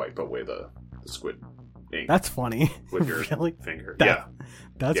actually wipe away the squid ink. That's funny. With your really? finger.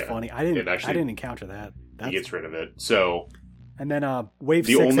 That's funny. I didn't encounter that. He gets rid of it. So, and then Wave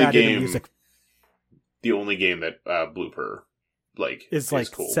 6 added the music. The only game that blooper is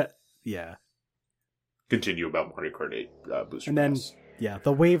cool. Yeah. Continue about Mario Kart 8 Booster and then Pass. Yeah,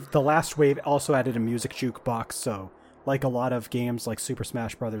 the last wave also added a music jukebox, so like a lot of games like Super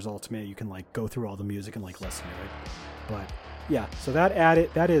Smash Bros. Ultimate, you can like go through all the music and like listen to it. But yeah, so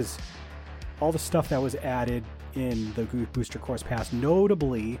that is all the stuff that was added in the Booster Course Pass.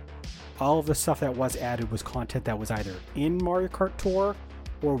 Notably, all of the stuff that was added was content that was either in Mario Kart Tour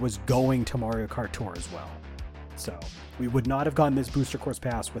or was going to Mario Kart Tour as well. So we would not have gotten this Booster Course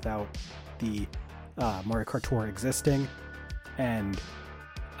Pass without the Mario Kart Tour existing. And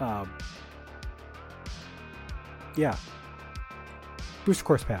yeah, Booster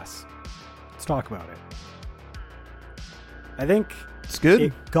Course Pass. Let's talk about it. I think it's good.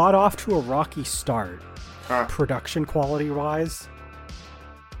 It got off to a rocky start, production quality wise,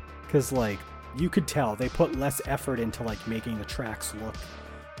 because like you could tell they put less effort into like making the tracks look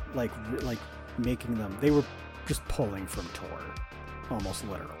like making them. They were just pulling from Tour, almost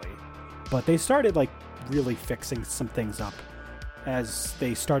literally. But they started like really fixing some things up as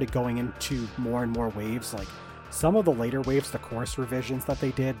they started going into more and more waves. Like some of the later waves, the course revisions that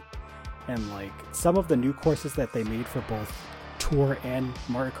they did, and like some of the new courses that they made for both Tour and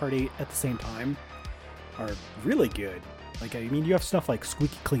Mario Kart 8 at the same time are really good. Like, I mean, you have stuff like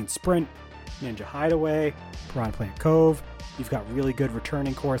Squeaky Clean Sprint, Ninja Hideaway, Piranha Plant Cove. You've got really good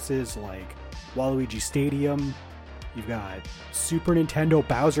returning courses like Waluigi Stadium. You've got Super Nintendo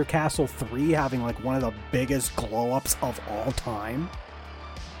Bowser Castle 3 having like one of the biggest glow-ups of all time.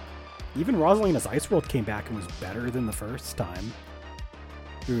 Even Rosalina's Ice World came back and was better than the first time.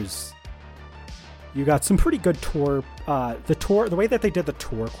 You got some pretty good tour. The way that they did the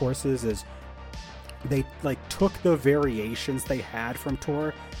tour courses is they like took the variations they had from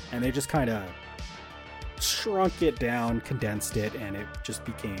Tour and they just kind of shrunk it down, condensed it, and it just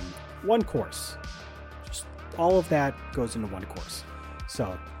became one course. Just all of that goes into one course.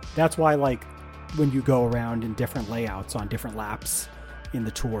 So that's why, like, when you go around in different layouts on different laps in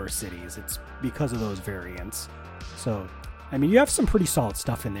the Tour cities, it's because of those variants. So, I mean, you have some pretty solid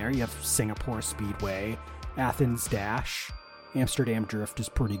stuff in there. You have Singapore Speedway, Athens Dash, Amsterdam Drift is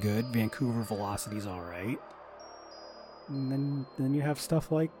pretty good, Vancouver Velocity's all right. And then you have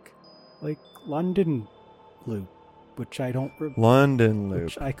stuff like London Loop, which I don't London Loop,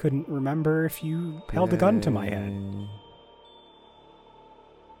 which I couldn't remember if you held a gun to my head.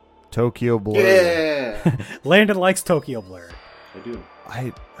 Tokyo Blur. Yeah. Landon likes Tokyo Blur. I do.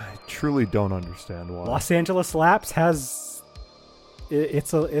 I truly don't understand why. Los Angeles Laps has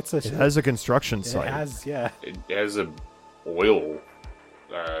it has a construction site. It has, yeah. It has a oil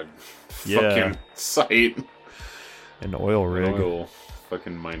fucking site. An oil rig. Oil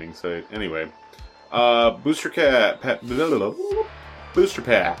fucking mining site. Anyway. Booster Pass.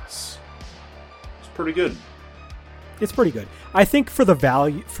 It's pretty good. It's pretty good. I think for the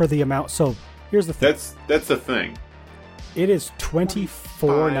value, for the amount. So here's the thing. That's the thing. It is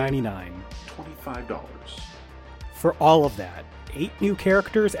 $24.99. $25 for all of that. 8 new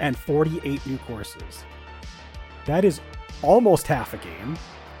characters and 48 new courses. That is almost half a game.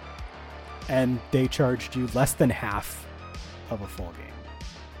 and they charged you less than half of a full game.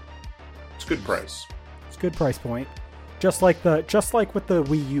 It's a good price. It's a good price point. Just like with the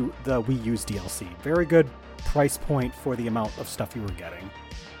Wii U's DLC. Very good price point for the amount of stuff you were getting.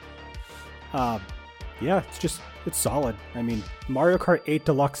 Yeah, it's solid. I mean, Mario Kart 8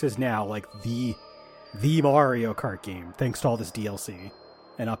 Deluxe is now like the Mario Kart game, thanks to all this DLC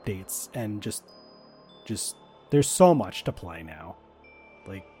and updates, and just there's so much to play now.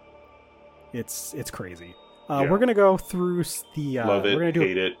 Like, it's crazy. Yeah. We're gonna go through the. Love it, we're gonna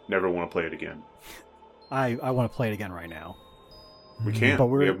hate it, never want to play it again. I want to play it again right now. We can't. But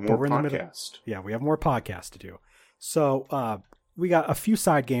we have more we're podcast. We have more podcasts to do. So we got a few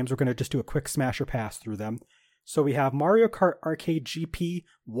side games. We're going to just do a quick smasher pass through them. So we have Mario Kart Arcade GP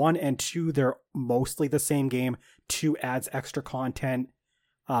 1 and 2. They're mostly the same game. 2 adds extra content,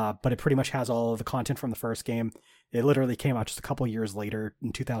 but it pretty much has all of the content from the first game. It literally came out just a couple years later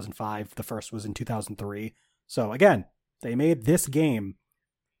in 2005. The first was in 2003. So again, they made this game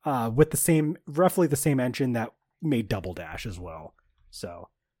with roughly the same engine that made Double Dash as well. So,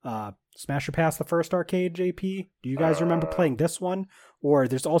 smash or pass the first Arcade JP? Do you guys remember playing this one? Or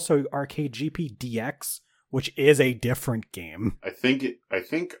there's also Arcade GP DX, which is a different game. I think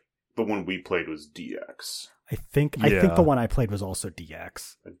the one we played was DX. I think the one I played was also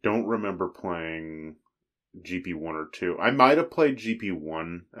DX. I don't remember playing GP 1 or 2. I might have played GP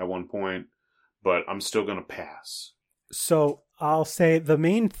 1 at one point, but I'm still going to pass. So I'll say the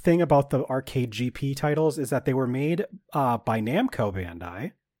main thing about the Arcade GP titles is that they were made by Namco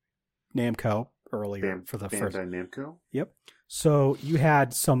Bandai. Namco earlier for the first. Bandai Namco? Yep. So you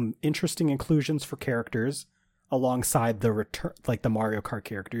had some interesting inclusions for characters alongside the Mario Kart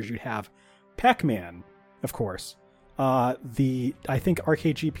characters. You'd have Pac-Man, of course. I think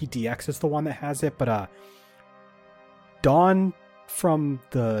Arcade GP DX is the one that has it, but Dawn from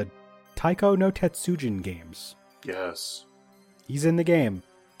the Taiko no Tetsujin games. Yes. He's in the game.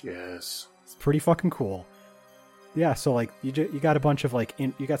 Yes. It's pretty fucking cool. Yeah, so like you got a bunch of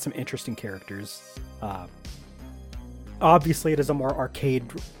you got some interesting characters. Obviously, it is a more arcade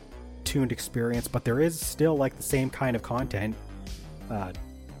tuned experience, but there is still like the same kind of content. I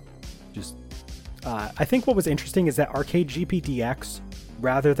think what was interesting is that Arcade GP DX,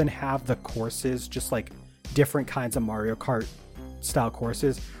 rather than have the courses just like different kinds of Mario Kart style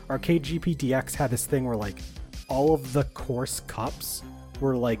courses, Arcade GP DX had this thing where like all of the course cups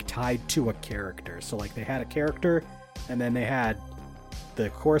were like tied to a character. So like they had a character and then they had the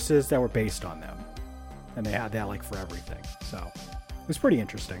courses that were based on them. And they had that like for everything. So it was pretty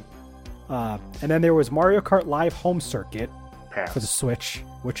interesting. And then there was Mario Kart Live Home Circuit for the Switch,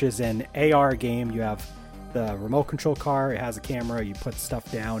 which is an AR game. You have the remote control car. It has a camera. You put stuff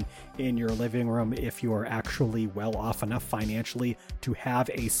down in your living room if you are actually well off enough financially to have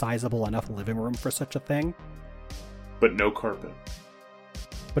a sizable enough living room for such a thing. But no carpet.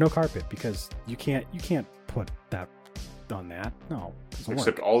 But no carpet, because you can't put that on that. No,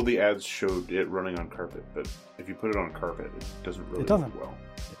 except all of the ads showed it running on carpet. But if you put it on carpet, it doesn't really work well.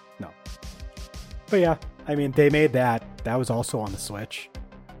 No. But yeah, I mean, they made that. That was also on the Switch.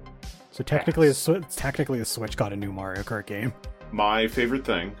 So technically, the Switch got a new Mario Kart game. My favorite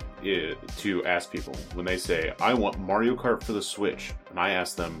thing is to ask people when they say, "I want Mario Kart for the Switch," and I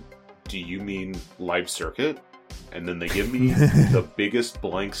ask them, "Do you mean Live Circuit?" And then they give me the biggest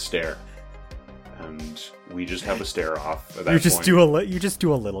blank stare, and we just have a stare off at that point. You just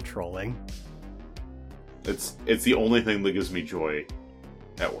do a little trolling. It's the only thing that gives me joy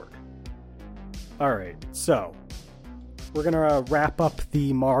at work. All right, so we're gonna wrap up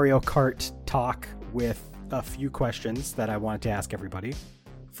the Mario Kart talk with a few questions that I wanted to ask everybody.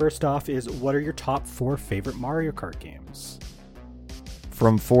 First off is, what are your top 4 favorite Mario Kart games?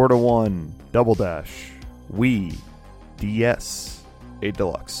 From 4 to 1, Double Dash, Wii, DS, 8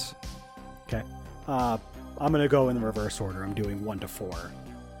 Deluxe. Okay. I'm going to go in the reverse order. I'm doing 1 to 4.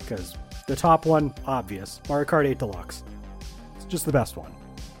 Because the top one, obvious. Mario Kart 8 Deluxe. It's just the best one.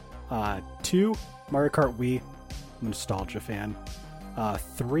 2, Mario Kart Wii. I'm a nostalgia fan.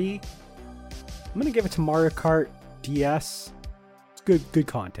 3, I'm going to give it to Mario Kart DS. It's good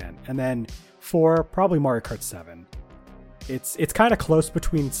content. And then 4, probably Mario Kart 7. It's kind of close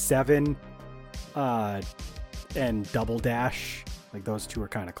between 7 and Double Dash. Like, those two are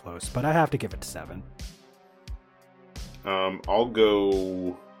kind of close, but I have to give it to 7. I'll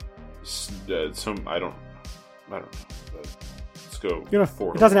go I don't know. Let's go.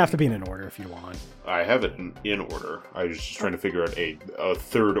 It doesn't have to be in an order if you want. I have it in order. I was just trying to figure out a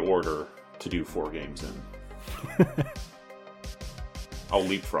third order to do 4 games in. I'll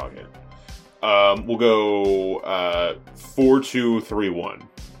leapfrog it. We'll go 4-2-3-1.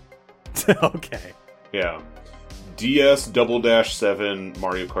 Okay. Yeah. DS-7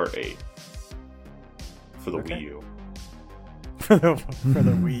 Mario Kart 8 for the Okay. Wii U. For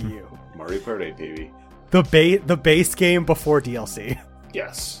the Wii U. Mario Kart 8, baby. The base game before DLC.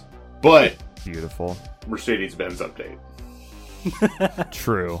 Yes. But Beautiful. Mercedes-Benz update.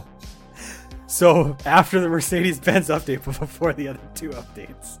 True. So after the Mercedes-Benz update, but before the other two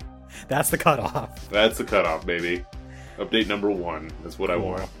updates. That's the cutoff. That's the cutoff, baby. Update number 1. That's what I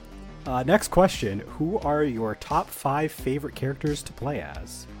Cool. want. Next question. Who are your top 5 favorite characters to play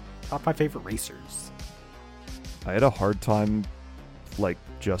as? Top 5 favorite racers? I had a hard time,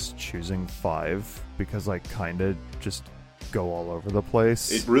 just choosing 5 because I kind of just go all over the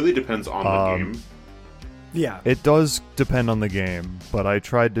place. It really depends on the game. Yeah. It does depend on the game, but I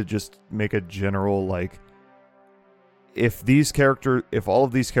tried to just make a general, if all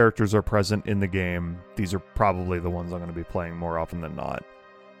of these characters are present in the game, these are probably the ones I'm going to be playing more often than not.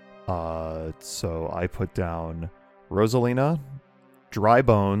 So I put down Rosalina, Dry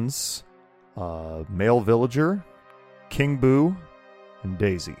Bones, Male Villager, King Boo, and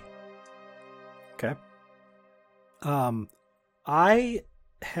Daisy. Okay. I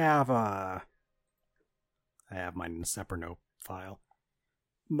have mine in a separate note file.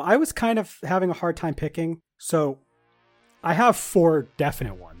 I was kind of having a hard time picking, so I have 4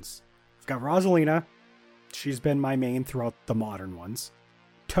 definite ones. I've got Rosalina. She's been my main throughout the modern ones.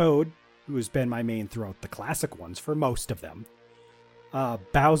 Toad, who has been my main throughout the classic ones for most of them.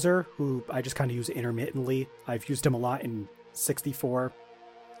 Bowser, who I just kind of use intermittently. I've used him a lot in 64.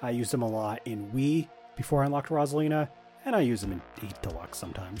 I used him a lot in Wii before I unlocked Rosalina, and I use him in 8 Deluxe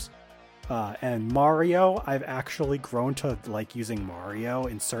sometimes. And Mario, I've actually grown to like using Mario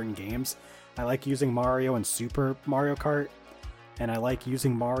in certain games. I like using Mario in Super Mario Kart, and I like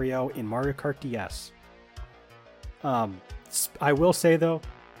using Mario in Mario Kart DS. I will say though,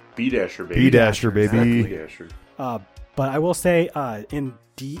 B-Dasher, baby. B-Dasher, baby. Exactly. B-Dasher. But I will say in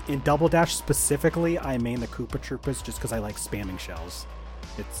Double Dash specifically, I main the Koopa Troopas just because I like spamming shells.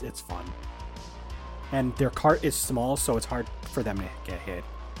 It's fun, and their cart is small, so it's hard for them to get hit.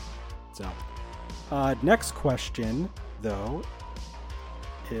 So, next question though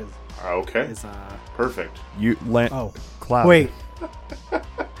is Okay. Perfect. You oh Cloud. wait,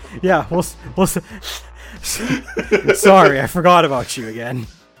 yeah, we'll sorry, I forgot about you again.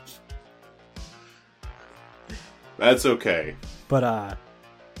 That's okay. But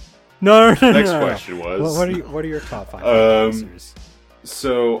no. Next question was what are your top 5 answers?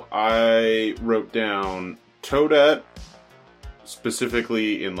 So I wrote down Toadette,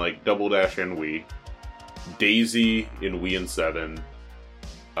 specifically in Double Dash and Wii, Daisy in Wii and 7,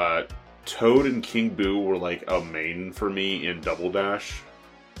 Toad and King Boo were a main for me in Double Dash,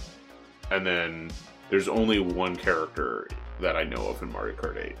 and then there's only one character that I know of in Mario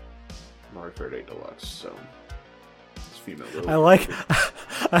Kart 8. Mario Kart 8 Deluxe, so it's female.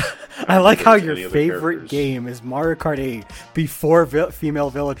 I like how your favorite characters. game is Mario Kart 8 before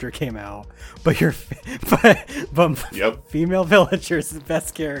Female Villager came out, but Yep. Female Villager is the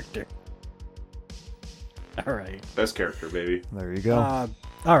best character. All right. Best character, baby. There you go.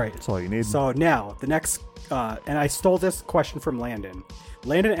 All right. That's all you need. So now the next, and I stole this question from Landon.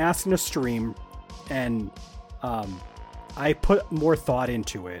 Landon asked in a stream, and I put more thought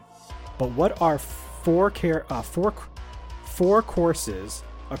into it. But what are four courses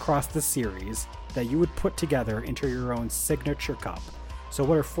across the series that you would put together into your own signature cup? So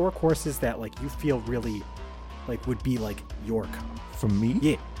what are 4 courses that you feel really would be your cup? For me?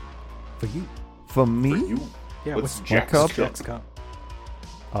 Yeah, for you. For me? For you. Yeah, What's what's Jack's cup? Jack's cup?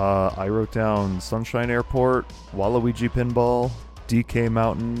 I wrote down Sunshine Airport, Waluigi Pinball, DK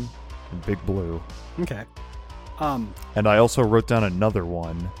Mountain, and Big Blue. Okay. And I also wrote down another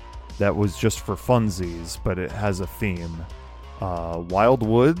one that was just for funsies, but it has a theme. Wild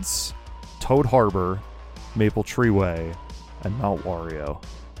Woods, Toad Harbor, Maple Tree Way, and Mount Wario.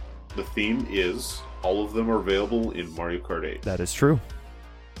 The theme is all of them are available in Mario Kart 8. That is true.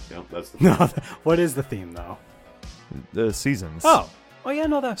 Yeah, that's the theme. No, what is the theme though? The seasons. Oh yeah,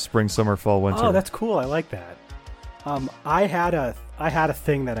 no, that's Spring, summer, fall, winter. Oh, that's cool. I like that. I had a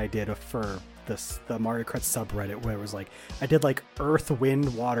thing that I did for the Mario Kart subreddit where it was I did Earth,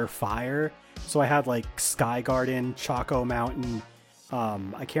 Wind, Water, Fire. So I had Sky Garden, Choco Mountain.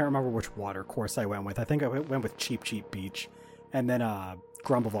 I can't remember which water course I went with. I think I went with Cheap Beach, and then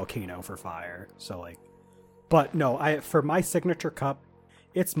Grumble Volcano for fire. So but no, for my signature cup,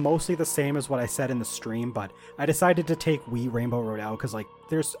 it's mostly the same as what I said in the stream, but I decided to take Wii Rainbow Road out because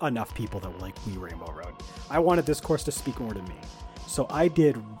there's enough people that like Wii Rainbow Road. I wanted this course to speak more to me. So I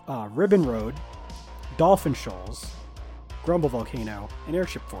did Ribbon Road, Dolphin Shoals, Grumble Volcano, and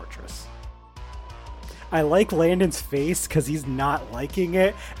Airship Fortress. I like Landon's face because he's not liking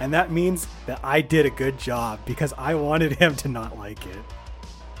it, and that means that I did a good job because I wanted him to not like it.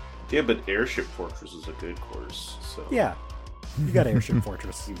 Yeah, but Airship Fortress is a good course. So Yeah, you got Airship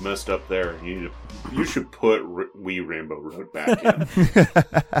Fortress. You messed up there. You should put Wii Rainbow Road back in.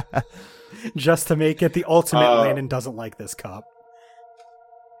 Just to make it the ultimate Landon doesn't like this cup.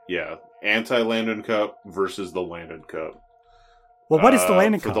 Yeah, anti-Landon Cup versus the Landon Cup. Well, what is the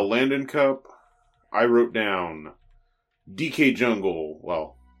Landon Cup? For the Landon Cup, I wrote down DK Jungle.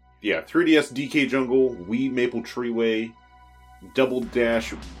 Well, yeah, 3DS DK Jungle, Wii Maple Treeway, Double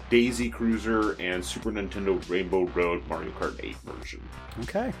Dash Daisy Cruiser, and Super Nintendo Rainbow Road Mario Kart 8 version.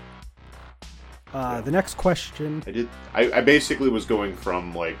 Okay. The next question. I basically was going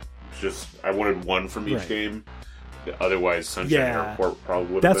from I wanted one from each game. Otherwise, Sunshine Airport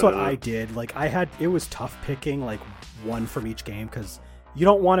probably would have been That's what I did. It was tough picking one from each game because you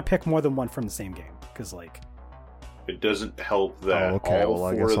don't want to pick more than one from the same game because it doesn't help that all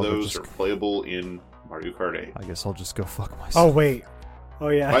four of those are playable in Mario Kart 8. I guess I'll just go fuck myself. Oh wait. Oh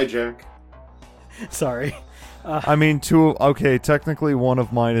yeah. Bye, Jack. Sorry. Technically one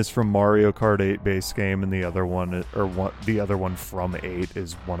of mine is from Mario Kart 8 base game, and the other one from 8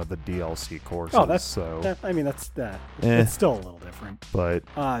 is one of the DLC courses. Oh, that's that. It's still a little different. But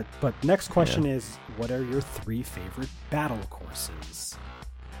next question is, what are your 3 favorite battle courses?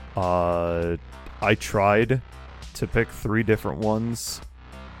 I tried to pick 3 different ones,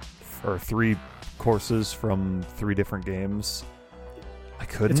 or 3 courses from 3 different games. I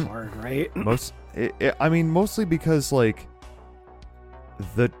couldn't. It's hard, right? Mostly because all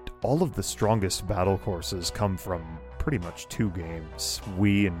of the strongest battle courses come from pretty much 2 games,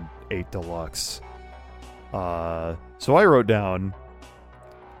 Wii and 8 Deluxe. So I wrote down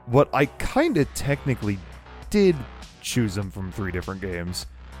what I kind of technically did choose them from 3 different games,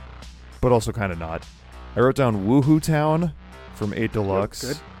 but also kind of not. I wrote down Woohoo Town from 8 Deluxe,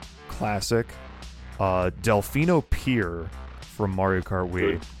 Good. classic. Delfino Pier from Mario Kart Wii.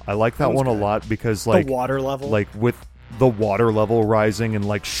 Good. I like that one a lot because the water level, with the water level rising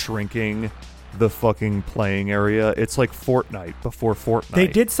and shrinking the fucking playing area, it's like Fortnite before Fortnite. They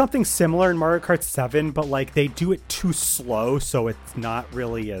did something similar in Mario Kart 7, but they do it too slow, so it's not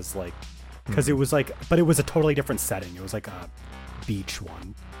really as because it was but it was a totally different setting. It was a beach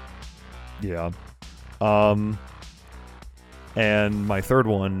one. Yeah. And my third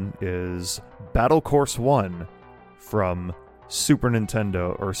one is Battle Course 1 from Super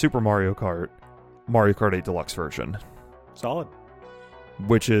Nintendo, or Super Mario Kart 8 Deluxe version. Solid.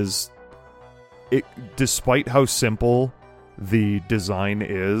 Which is, despite how simple the design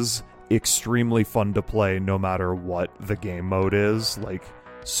is, extremely fun to play no matter what the game mode is.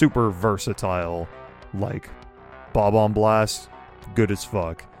 Super versatile. Bob on Blast, good as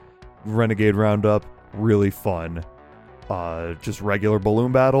fuck. Renegade Roundup, really fun. Just regular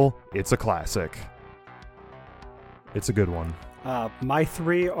balloon battle, it's a classic. It's a good one. My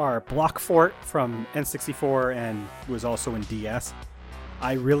 3 are Block Fort from N64 and was also in DS.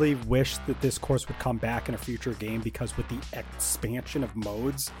 I really wish that this course would come back in a future game because with the expansion of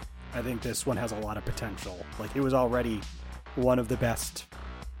modes, I think this one has a lot of potential. It was already one of the best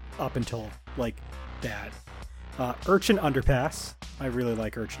up until that. Urchin Underpass. I really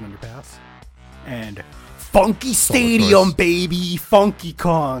like Urchin Underpass. And Funky Stadium, baby! Funky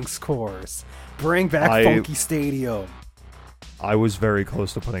Kong's course. Bring back Funky Stadium. I was very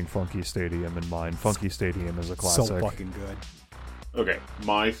close to putting Funky Stadium in mine. Funky Stadium is a classic. So fucking good. Okay,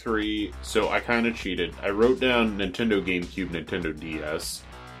 my 3. So I kind of cheated. I wrote down Nintendo GameCube, Nintendo DS.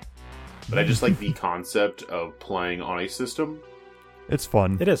 But I just like the concept of playing on a system. It's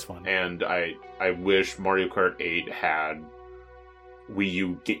fun. It is fun. And I wish Mario Kart 8 had Wii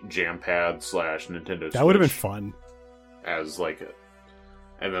U Jam Pad / Nintendo Switch. That would have been fun. As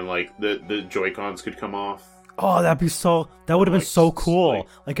and then the Joy-Cons could come off. Oh, that would have been so cool.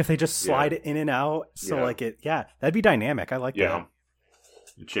 If they just slide it in and out. So that'd be dynamic. I like that.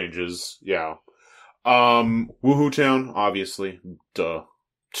 It changes. Yeah. Woohoo Town, obviously. Duh.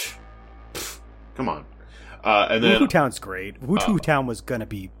 Come on. And then Woohoo Town's great. Woohoo Town was gonna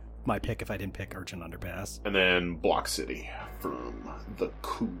be my pick if I didn't pick Urchin Underpass. And then Block City from the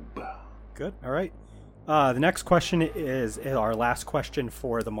Cube. Good. All right. The next question is our last question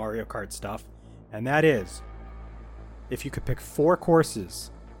for the Mario Kart stuff, and that is, if you could pick 4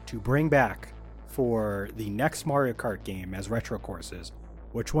 courses to bring back for the next Mario Kart game as retro courses,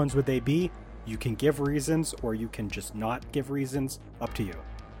 which ones would they be? You can give reasons, or you can just not give reasons. Up to you.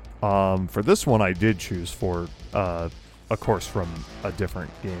 For this one, I did choose for a course from a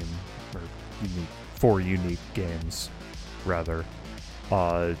different game, or 4 unique games. rather.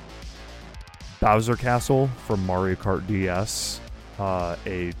 Bowser Castle from Mario Kart DS,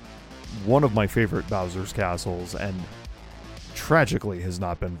 one of my favorite Bowser's Castles, and tragically has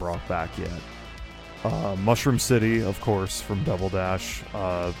not been brought back yet. Mushroom City, of course, from Double Dash,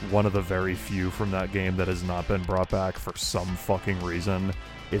 one of the very few from that game that has not been brought back for some fucking reason.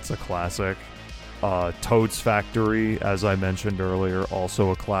 It's a classic. Toad's Factory, as I mentioned earlier,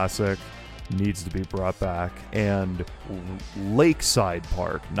 also a classic. Needs to be brought back. And Lakeside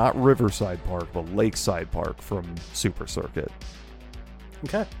Park, not Riverside Park, but Lakeside Park from Super Circuit.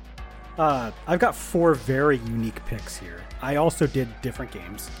 Okay. I've got 4 very unique picks here. I also did different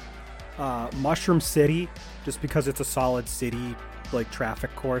games. Mushroom City, just because it's a solid city, like,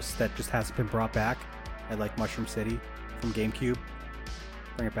 traffic course that just hasn't been brought back. I like Mushroom City from GameCube.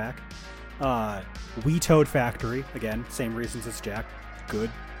 Bring it back. Wii Toad Factory, again, same reasons as Jack. Good.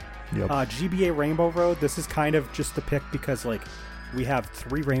 Yep. GBA Rainbow Road, this is kind of just the pick because, like, we have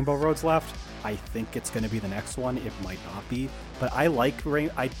 3 Rainbow Roads left. I think it's going to be the next one. It might not be. But I like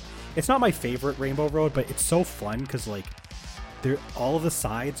it's not my favorite Rainbow Road, but it's so fun because, like, all of the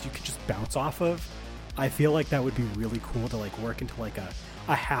sides you could just bounce off of. I feel like that would be really cool to, like, work into, like,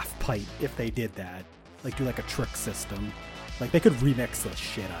 a half pipe if they did that. Like, do, like, a trick system. Like, they could remix the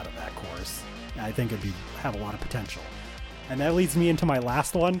shit out of that course. I think it'd have a lot of potential. And that leads me into my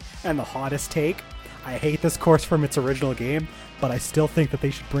last one, and the hottest take. I hate this course from its original game, but I still think that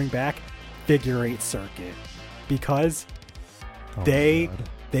they should bring back Figure 8 Circuit. Because they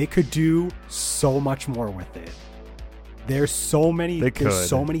could do so much more with it. There's so many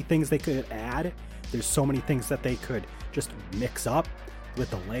things they could add. There's so many things that they could just mix up with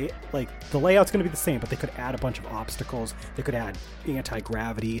the layout's going to be the same, but they could add a bunch of obstacles. They could add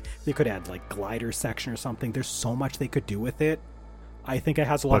anti-gravity. They could add, like, glider section or something. There's so much they could do with it. I think it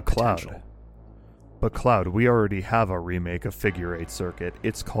has a lot of potential. But Cloud, we already have a remake of Figure 8 Circuit.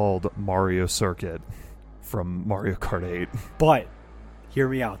 It's called Mario Circuit from Mario Kart 8. But hear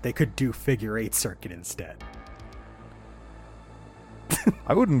me out. They could do Figure 8 Circuit instead.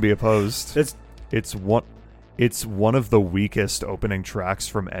 I wouldn't be opposed. It's one of the weakest opening tracks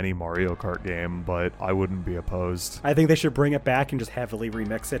from any Mario Kart game, but I wouldn't be opposed. I think they should bring it back and just heavily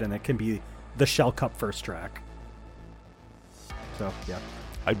remix it, and it can be the Shell Cup first track. So, yeah.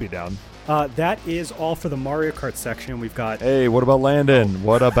 I'd be down. That is all for the Mario Kart section. We've got... Hey, what about Landon?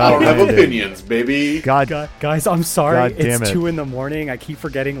 What about I don't Landon? have opinions, baby. Guys, I'm sorry. It's 2 a.m. I keep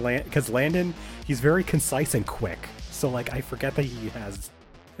forgetting because Landon, he's very concise and quick. So, like, I forget that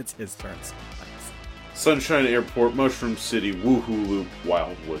it's his turn sometimes. Sunshine Airport, Mushroom City, Woohoo Loop,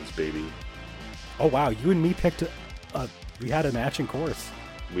 Wildwoods, baby. Oh, wow. You and me picked... we had a matching course.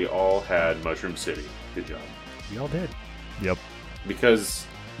 We all had Mushroom City. Good job. We all did. Yep. Because...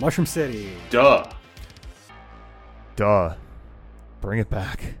 Mushroom City. Duh. Bring it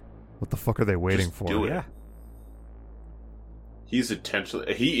back. What the fuck are they waiting Just for? do it. Yeah. He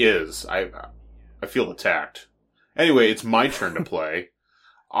is. I feel attacked. Anyway, it's my turn to play.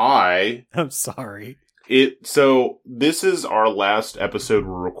 I'm sorry. So this is our last episode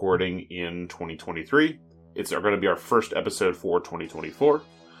we're recording in 2023. It's going to be our first episode for 2024.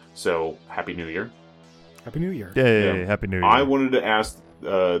 So Happy New Year. Happy New Year. Yay, Happy New Year. I wanted to ask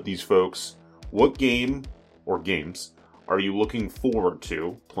these folks, what game or games are you looking forward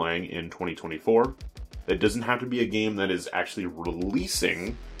to playing in 2024? That doesn't have to be a game that is actually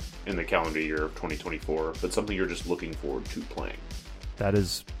releasing in the calendar year of 2024, but something you're just looking forward to playing. That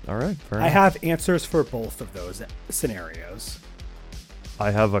is... Alright, fair I enough. have answers for both of those scenarios.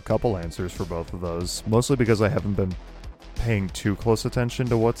 I have a couple answers for both of those, mostly because I haven't been paying too close attention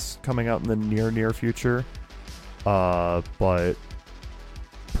to what's coming out in the near future. But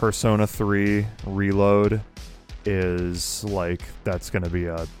Persona 3 Reload is, like, that's going to be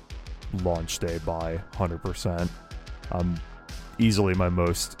a launch day buy, 100%. Easily my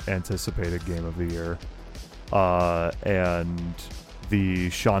most anticipated game of the year. And the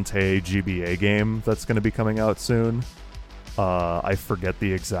Shantae GBA game that's going to be coming out soon. I forget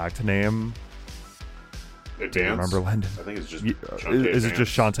the exact name. Advance? Do you remember, Landon? I think it's just Shantae Is it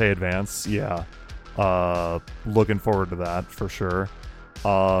just Shantae Advance? Yeah. Looking forward to that for sure.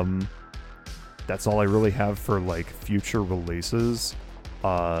 That's all I really have for, like, future releases.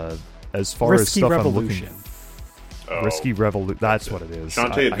 As far Risky as stuff Revolution. I'm looking Risky Revolution. That's what it is.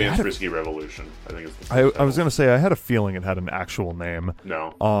 Shantae Advance Risky Revolution. I think it's the I was going to say, I had a feeling it had an actual name.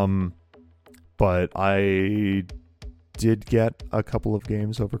 No. But I did get a couple of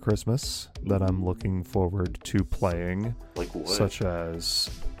games over Christmas that I'm looking forward to playing. Like what? Such as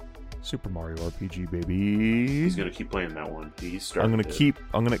Super Mario RPG, baby. He's gonna keep playing that one. I'm gonna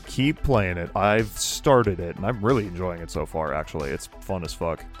keep playing it. I've started it, and I'm really enjoying it so far. Actually, it's fun as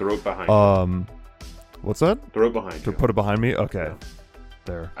fuck. Throw it behind you. What's that? Throw it behind you. Put it behind me. Okay, yeah.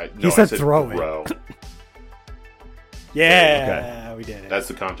 There. He said throw it. Yeah, okay. We did it. That's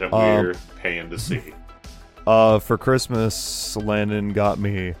the content we're paying to see. For Christmas, Landon got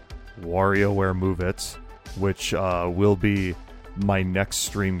me WarioWare Move It, which will be my next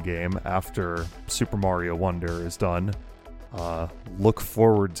stream game after Super Mario Wonder is done. Look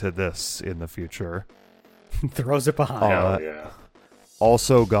forward to this in the future. Throws it behind. Hell yeah.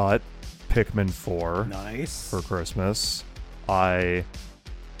 Also got Pikmin 4 nice for Christmas. I,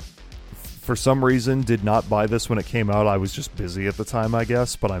 for some reason, did not buy this when it came out. I was just busy at the time, I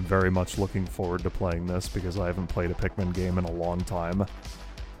guess, but I'm very much looking forward to playing this because I haven't played a Pikmin game in a long time.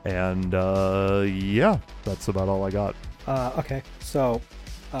 And, yeah, that's about all I got. Okay, so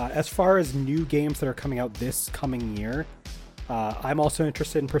as far as new games that are coming out this coming year, I'm also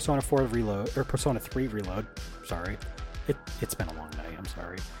interested in Persona 4 Reload, or Persona 3 Reload. Sorry. It's been a long night, I'm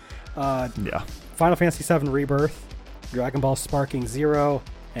sorry. Yeah. Final Fantasy VII Rebirth, Dragon Ball Sparking Zero,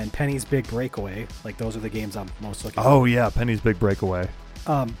 and Penny's Big Breakaway. Like, those are the games I'm most looking for. Oh, yeah, Penny's Big Breakaway.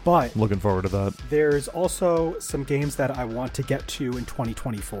 But looking forward to that. There's also some games that I want to get to in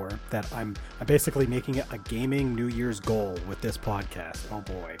 2024 that I'm basically making it a gaming New Year's goal with this podcast. Oh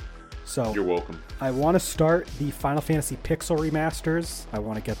boy. So you're welcome. I want to start the Final Fantasy Pixel remasters. I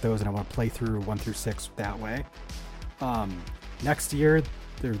want to get those and I want to play through 1 through 6 that way. Next year,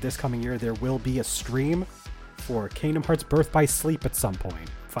 this coming year, there will be a stream for Kingdom Hearts Birth by Sleep at some point.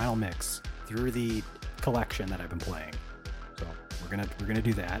 Final mix through the collection that I've been playing. So we're gonna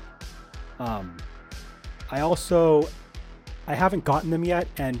do that. I haven't gotten them yet,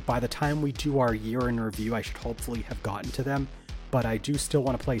 and by the time we do our year in review, I should hopefully have gotten to them. But I do still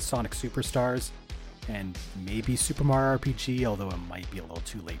want to play Sonic Superstars and maybe Super Mario RPG, although it might be a little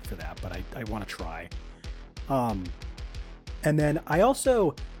too late for that. But I want to try. And then I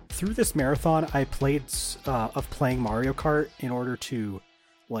also, through this marathon, I played playing Mario Kart in order to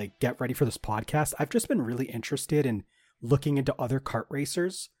like get ready for this podcast. I've just been really interested in looking into other kart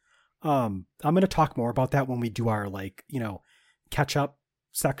racers. I'm going to talk more about that when we do our catch up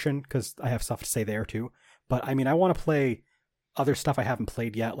section, because I have stuff to say there too. But I mean, I want to play other stuff I haven't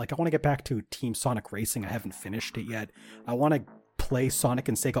played yet. Like I want to get back to Team Sonic Racing. I haven't finished it yet. I want to play Sonic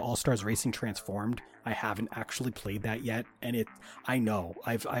and Sega All-Stars Racing Transformed. I haven't actually played that yet, and I know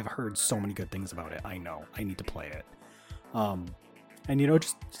I've heard so many good things about it. I know I need to play it. And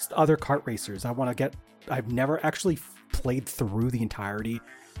just other kart racers. I've never actually played through the entirety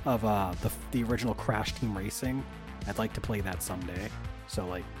of the original Crash Team Racing. I'd like to play that someday.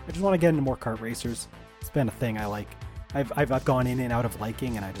 So I just want to get into more kart racers. It's been a thing I like. I've gone in and out of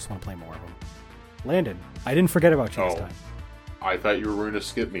liking, and I just want to play more of them. Landon, I didn't forget about you this time. I thought you were going to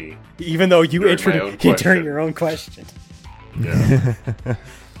skip me. Even though you introduced during your own question. Yeah.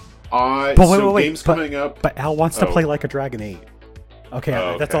 Games coming up. But Al wants to play Like a Dragon 8. Okay,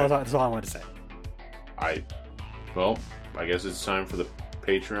 that's all I wanted to say. I guess it's time for the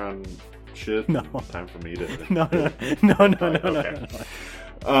Patreon shit. No. Time for me to... No.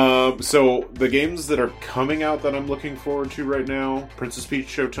 So the games that are coming out that I'm looking forward to right now, Princess Peach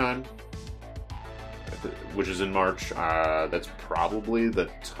Showtime, which is in March. That's probably the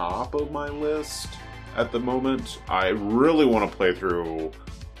top of my list at the moment. I really want to play through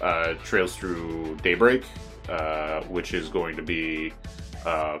Trails Through Daybreak, which is going to be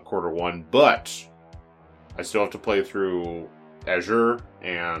Q1, but I still have to play through Azure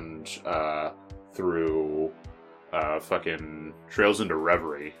and through fucking Trails into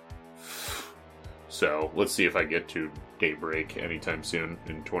Reverie. So let's see if I get to Daybreak anytime soon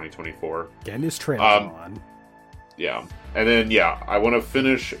in 2024. Getting his trails on. Yeah. And then, I want to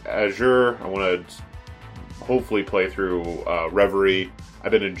finish Azure. I want to hopefully play through Reverie.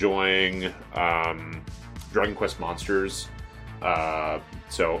 I've been enjoying Dragon Quest Monsters.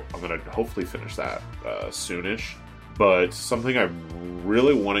 So I'm going to hopefully finish that soonish. But something I'm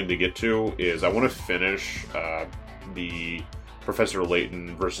really wanting to get to is I want to finish the Professor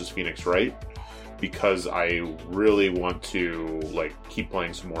Layton versus Phoenix Wright, because I really want to keep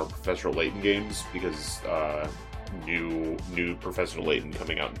playing some more Professor Layton games, because new Professor Layton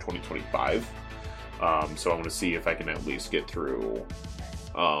coming out in 2025. So I want to see if I can at least get through.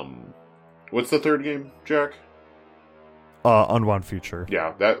 What's the third game, Jack? Unwound Future.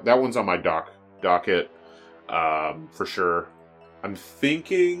 Yeah, that one's on my docket for sure. I'm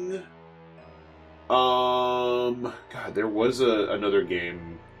thinking. God, there was another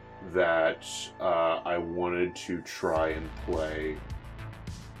game that I wanted to try and play.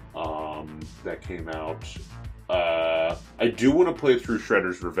 that came out. I do want to play through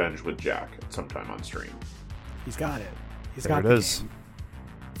Shredder's Revenge with Jack at some time on stream. He's got it. He's There got it the is. game.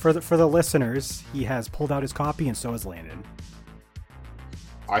 For the listeners, he has pulled out his copy, and so has Landon.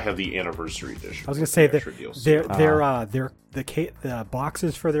 I have the anniversary edition. I was going to say that Extra DLC. the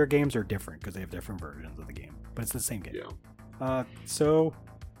boxes for their games are different because they have different versions of the game, but it's the same game. Yeah.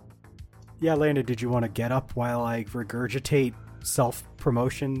 Yeah, Landon, did you want to get up while I regurgitate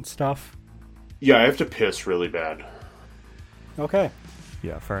self-promotion stuff? Yeah, I have to piss really bad. Okay.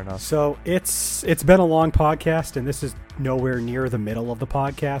 Yeah, fair enough. So it's been a long podcast, and this is nowhere near the middle of the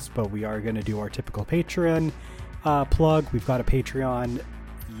podcast, but we are going to do our typical Patreon plug. We've got a Patreon.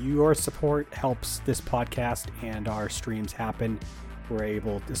 Your support helps this podcast and our streams happen. We're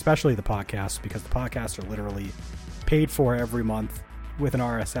able, especially the podcast, because the podcasts are literally paid for every month with an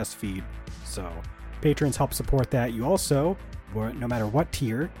RSS feed. So patrons help support that. You also, no matter what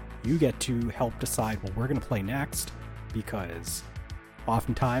tier, you get to help decide what we're going to play next, because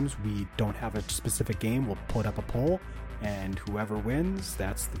oftentimes we don't have a specific game. We'll put up a poll, and whoever wins,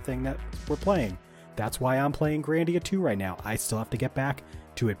 that's the thing that we're playing. That's why I'm playing Grandia 2 right now. I still have to get back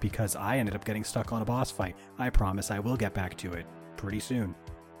to it because I ended up getting stuck on a boss fight. I promise I will get back to it pretty soon.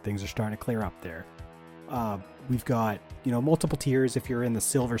 Things are starting to clear up there. We've got, multiple tiers. If you're in the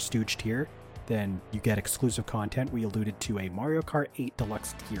Silver Stooge tier, then you get exclusive content. We alluded to a Mario Kart 8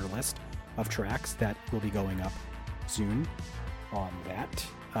 Deluxe tier list of tracks that will be going up soon on that.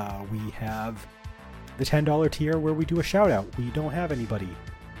 We have the $10 tier where we do a shout out. We don't have anybody,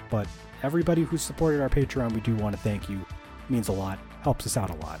 but everybody who supported our Patreon, we do want to thank you. It means a lot, helps us out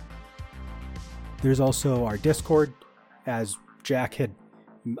a lot. There's also our Discord, as Jack had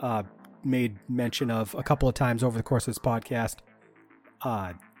made mention of a couple of times over the course of this podcast.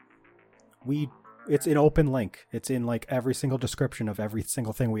 It's an open link. It's in like every single description of every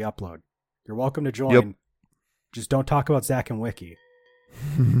single thing we upload. You're welcome to join. Yep. Just don't talk about Zach and Wiki.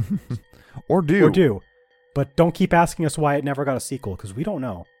 Or do. But don't keep asking us why it never got a sequel, because we don't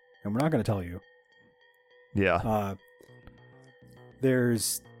know. And we're not going to tell you. Yeah.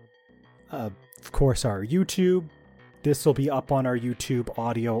 There's, of course, our YouTube. This will be up on our YouTube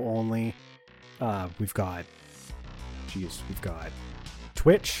audio only. We've got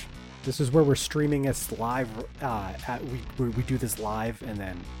Twitch. This is where we're streaming us live. We do this live, and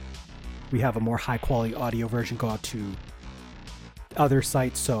then we have a more high quality audio version go out to other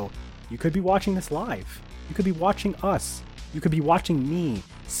sites. So you could be watching this live. You could be watching us. You could be watching me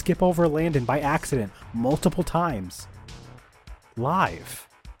skip over Landon by accident multiple times live.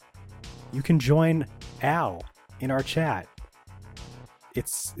 You can join Al in our chat.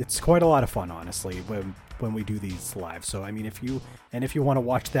 It's quite a lot of fun, honestly, when we do these live. So I mean, if you want to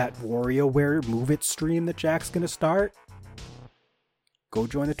watch that WarioWare Move It stream that Jack's gonna start, go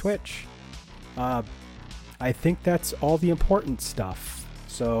join the Twitch. I think that's all the important stuff.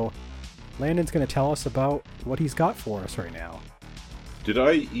 So Landon's gonna tell us about what he's got for us right now. Did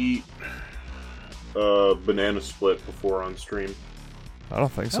I eat a banana split before on stream? I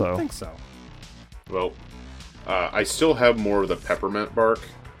don't think so. I don't think so. Well, I still have more of the peppermint bark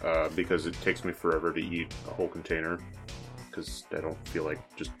because it takes me forever to eat a whole container because I don't feel like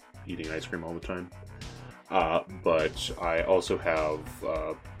just eating ice cream all the time. But I also have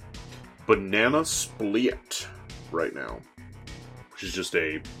banana split right now, which is just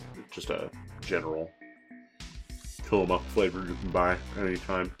a general Tillamook flavor you can buy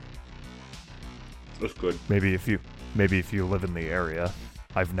anytime. That's good. Maybe if you live in the area.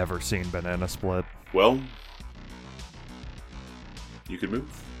 I've never seen banana split. Well, you could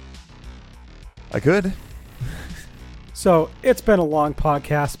move. I could. So it's been a long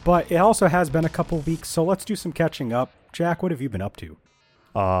podcast, but it also has been a couple weeks. So let's do some catching up. Jack, what have you been up to?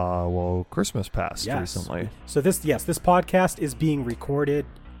 Well, Christmas passed recently. So this podcast is being recorded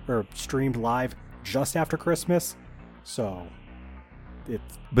or streamed live just after Christmas. So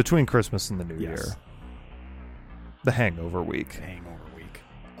it's between Christmas and the New Yes. Year. The hangover week.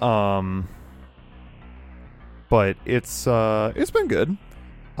 But it's been good.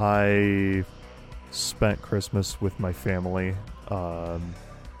 I spent Christmas with my family.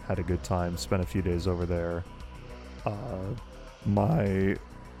 Had a good time. Spent a few days over there.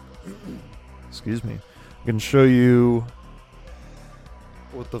 Excuse me. I can show you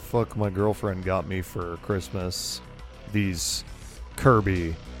what the fuck my girlfriend got me for Christmas. These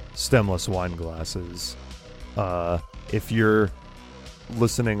Kirby stemless wine glasses. If you're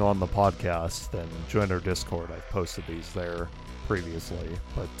listening on the podcast, then join our Discord. I've posted these there previously,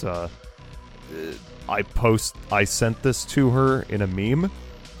 but I sent this to her in a meme.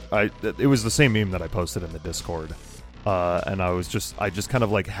 It was the same meme that I posted in the Discord. and I just kind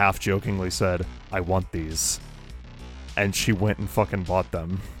of like half jokingly said, "I want these," and she went and fucking bought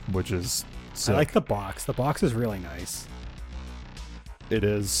them, which is sick. I like the box. The box is really nice. It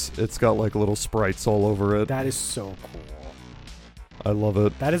is. It's got like little sprites all over it. That is so cool. I love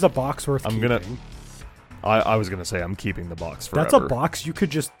it. That is a box worth keeping. I was gonna say I'm keeping the box forever. That's a box you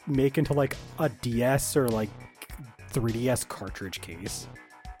could just make into like a DS or like 3DS cartridge case.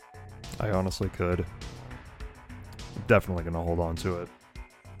 I honestly could. Definitely gonna hold on to it.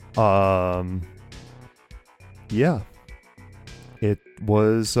 Yeah. It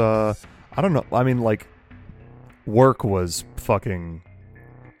was I don't know. I mean, like, work was fucking,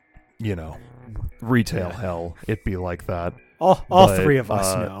 retail hell. It'd be like that. All three of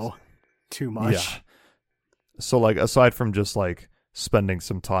us know too much. Yeah. So, like, aside from just, like, spending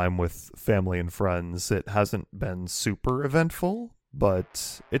some time with family and friends, it hasn't been super eventful,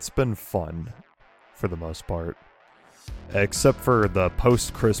 but it's been fun for the most part. Except for the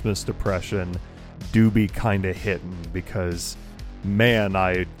post-Christmas depression do be kind of hitting because, man,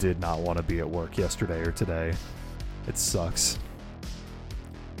 I did not want to be at work yesterday or today. It sucks.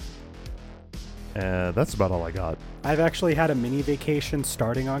 And that's about all I got. I've actually had a mini vacation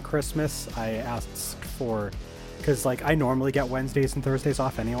starting on Christmas. I asked for... Because, like, I normally get Wednesdays and Thursdays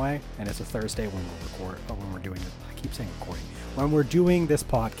off anyway, and it's a Thursday when we're doing it. I keep saying recording. When we're doing this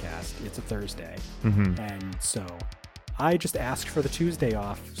podcast, it's a Thursday. Mm-hmm. And so I just asked for the Tuesday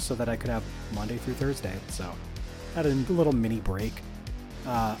off so that I could have Monday through Thursday. So I had a little mini break.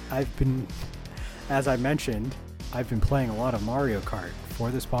 As I mentioned, I've been playing a lot of Mario Kart for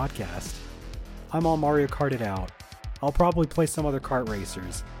this podcast. I'm all Mario Karted out. I'll probably play some other kart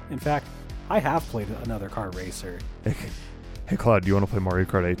racers. In fact, I have played another kart racer. Hey, Claude, do you want to play Mario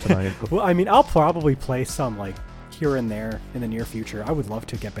Kart 8 tonight? Well, I mean, I'll probably play some, like, here and there in the near future. I would love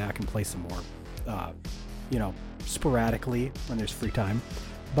to get back and play some more, sporadically when there's free time.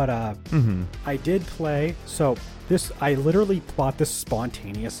 But I did play, so I literally bought this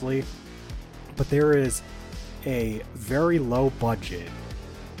spontaneously, but there is a very low budget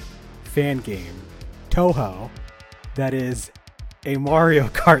fan game, Toho, that is a Mario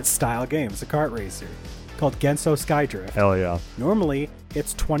Kart style game. It's a kart racer called Genso Skydrift. Hell yeah. Normally,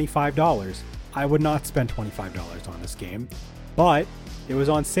 it's $25. I would not spend $25 on this game, but it was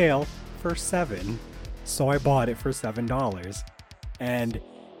on sale for $7, so I bought it for $7. And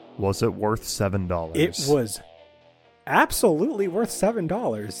was it worth $7? It was absolutely worth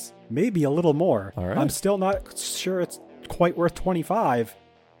 $7, maybe a little more. All right. I'm still not sure it's quite worth $25,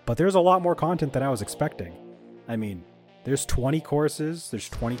 but there's a lot more content than I was expecting. I mean, there's 20 courses, there's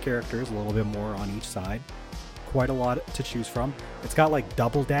 20 characters, a little bit more on each side. Quite a lot to choose from. It's got like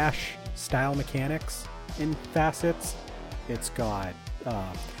double dash style mechanics in facets. It's got,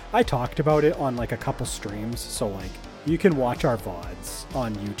 I talked about it on like a couple streams, so like you can watch our VODs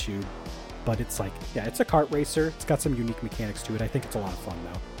on YouTube, but it's like, yeah, it's a kart racer. It's got some unique mechanics to it. I think it's a lot of fun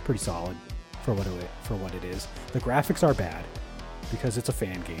though. Pretty solid for what it is. The graphics are bad because it's a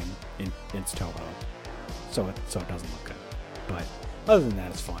fan game in it's Toho. So it doesn't look good. But other than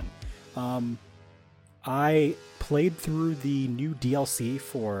that, it's fun. I played through the new DLC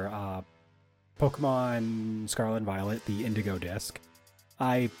for Pokemon Scarlet and Violet, the Indigo Disc.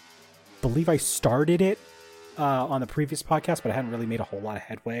 I believe I started it on the previous podcast, but I hadn't really made a whole lot of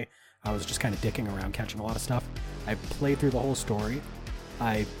headway. I was just kind of dicking around, catching a lot of stuff. I played through the whole story.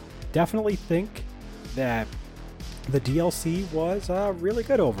 I definitely think that the DLC was really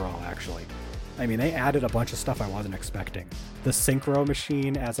good overall, actually. I mean, they added a bunch of stuff I wasn't expecting. The synchro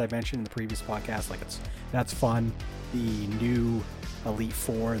machine, as I mentioned in the previous podcast, that's fun. The new Elite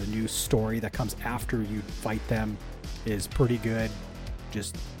Four, the new story that comes after you fight them, is pretty good.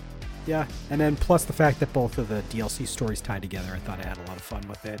 Just, yeah. And then plus the fact that both of the DLC stories tied together, I thought I had a lot of fun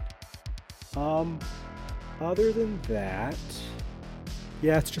with it. Other than that,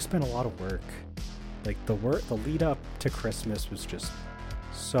 yeah, it's just been a lot of work. Like the lead up to Christmas was just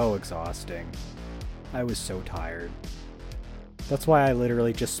so exhausting. I was so tired. That's why I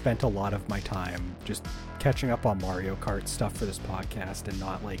literally just spent a lot of my time just catching up on Mario Kart stuff for this podcast and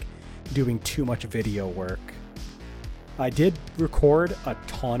not like doing too much video work. I did record a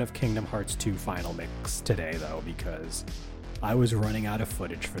ton of Kingdom Hearts 2 Final Mix today though, because I was running out of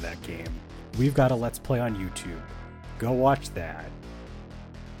footage for that game. We've got a Let's Play on YouTube. Go watch that.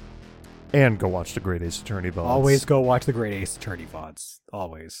 And go watch the Great Ace Attorney VODs. Always go watch the Great Ace Attorney VODs.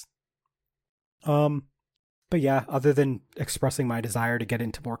 Always. But yeah, other than expressing my desire to get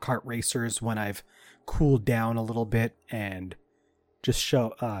into more kart racers when I've cooled down a little bit and just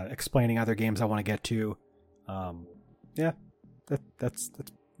explaining other games I want to get to. Yeah, that's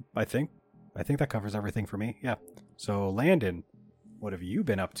I think that covers everything for me. Yeah. So, Landon, what have you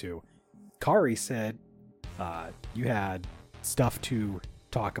been up to? Kari said you had stuff to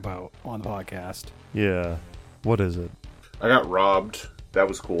talk about on the podcast. Yeah. What is it? I got robbed. That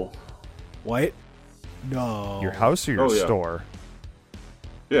was cool. What? No. Your house or your store?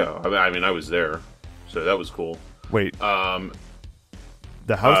 Yeah, I mean, I was there, so that was cool. Wait. The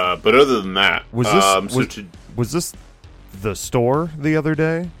house. But other than that, was this the store the other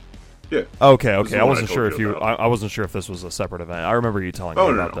day? Yeah. Okay. I wasn't sure if I wasn't sure if this was a separate event. I remember you telling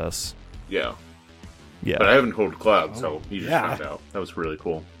me about this. Yeah. Yeah. But I haven't told Cloud, so he just found out. That was really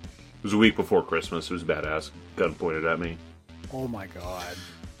cool. It was a week before Christmas. It was badass. Gun pointed at me. Oh my god.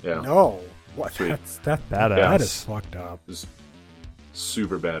 Yeah. No. What? Sweet. That's badass. That is fucked up. It was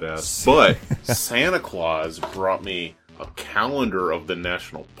super badass. But Santa Claus brought me a calendar of the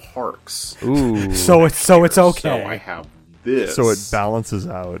national parks. Ooh. So it's okay. So I have this. So it balances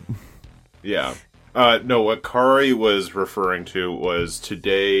out. Yeah. No, what Kari was referring to was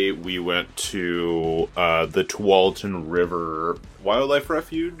today we went to the Tualatin River Wildlife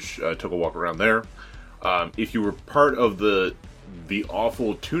Refuge. Took a walk around there. If you were part of the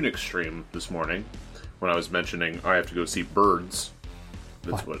awful Tunic stream this morning, when I was mentioning I have to go see birds,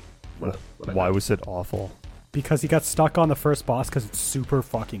 that's what I Why meant. was it awful? Because he got stuck on the first boss because it's super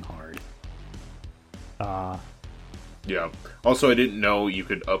fucking hard. Yeah. Also, I didn't know you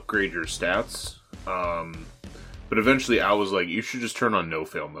could upgrade your stats. But eventually I was like, you should just turn on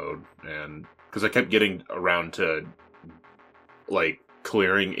no-fail mode. And because I kept getting around to, like,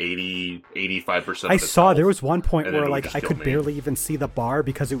 clearing 85% of I its saw health, there was one point and then where, it would like, just I kill could me. barely even see the bar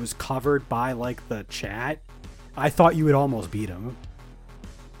because it was covered by, like, the chat. I thought you would almost beat him.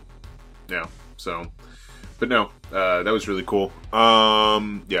 Yeah, so... But no, that was really cool.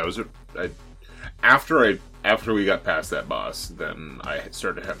 Yeah, it was... After we got past that boss, then I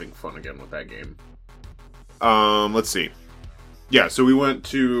started having fun again with that game. Let's see. Yeah, so we went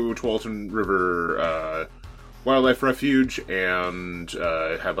to Tualatin River Wildlife Refuge and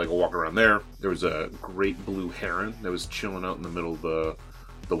had like a walk around there. There was a great blue heron that was chilling out in the middle of the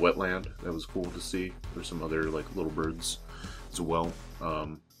wetland. That was cool to see. There's some other like little birds as well.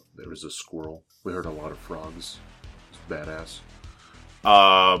 There was a squirrel. We heard a lot of frogs. It's badass.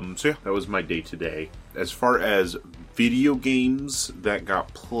 So yeah, that was my day today. As far as video games that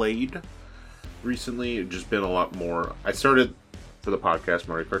got played recently, it's just been a lot more. I started for the podcast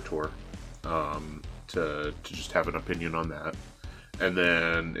Mario Kart Tour, to just have an opinion on that, and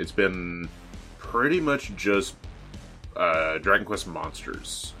then it's been pretty much just Dragon Quest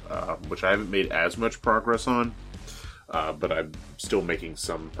Monsters, which I haven't made as much progress on, but I'm still making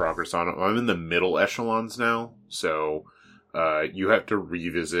some progress on it. I'm in the middle echelons now, so you have to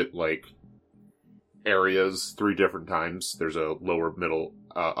revisit like areas 3 different times. There's a lower, middle,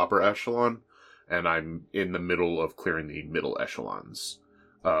 upper echelon, and I'm in the middle of clearing the middle echelons.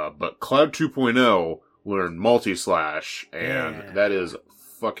 But Cloud 2.0 learned multi-slash, and that is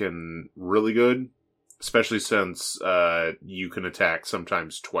fucking really good, especially since you can attack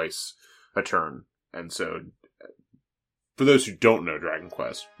sometimes twice a turn. And so, for those who don't know Dragon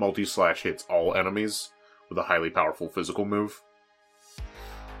Quest, multi-slash hits all enemies with a highly powerful physical move.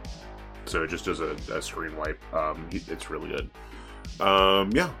 So it just does a screen wipe. It's really good.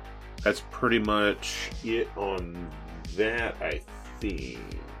 Yeah, that's pretty much it on that, I think.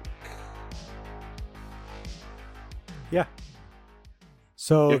 Yeah.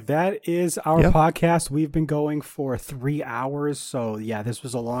 So that is our podcast. We've been going for 3 hours. So yeah, this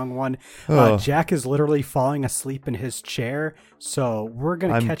was a long one. Jack is literally falling asleep in his chair. So we're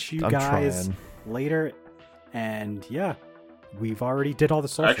going to catch you guys later. And yeah, we've already did all the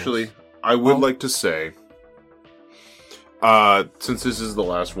socials. Actually, I would like to say, since this is the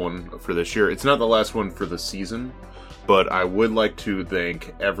last one for this year, it's not the last one for the season, but I would like to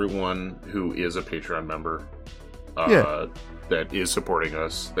thank everyone who is a Patreon member that is supporting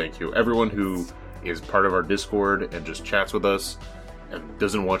us. Thank you. Everyone who is part of our Discord and just chats with us and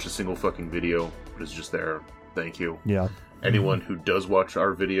doesn't watch a single fucking video, but is just there. Thank you. Yeah. Anyone who does watch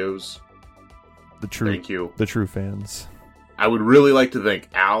our videos, thank you. The true fans. I would really like to thank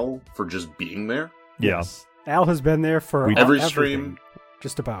Al for just being there. Yeah. Yes. Al has been there for every everything, stream.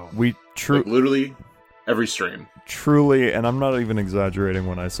 just about. Like, literally every stream. Truly, and I'm not even exaggerating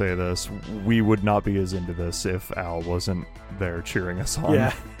when I say this, we would not be as into this if Al wasn't there cheering us on.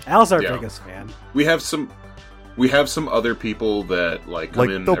 Yeah, Al's our biggest fan. We have some other people that come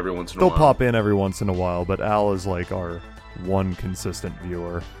in every once in a while. They'll pop in every once in a while, but Al is like our one consistent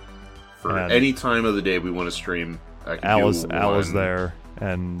viewer. For any time of the day we want to stream, Al is there,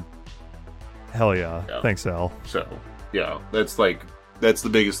 and hell yeah. Thanks, Al. So yeah, that's like That's the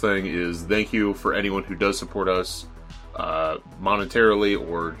biggest thing, is thank you for anyone who does support us monetarily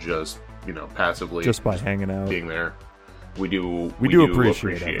or just, passively. Just by hanging out. Being there. We do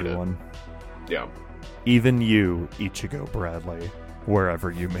appreciate everyone. It. Yeah. Even you, Ichigo Bradley,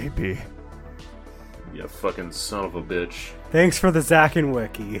 wherever you may be. You fucking son of a bitch. Thanks for the Zack and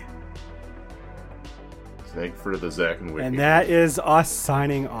Wiki. Thank for the Zack and Wiki. And that is us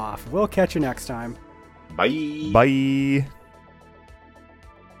signing off. We'll catch you next time. Bye. Bye.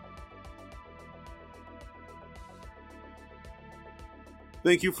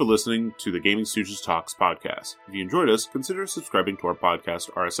 Thank you for listening to the Gaming Stooges Talks podcast. If you enjoyed us, consider subscribing to our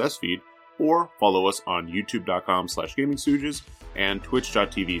podcast RSS feed, or follow us on youtube.com/gamingstooges and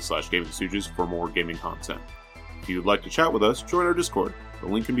twitch.tv/gamingstooges for more gaming content. If you'd like to chat with us, join our Discord. The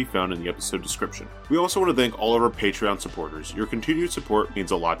link can be found in the episode description. We also want to thank all of our Patreon supporters. Your continued support means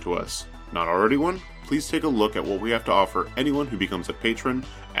a lot to us. Not already one? Please take a look at what we have to offer anyone who becomes a patron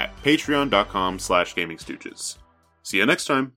at patreon.com/gamingstooges. See you next time!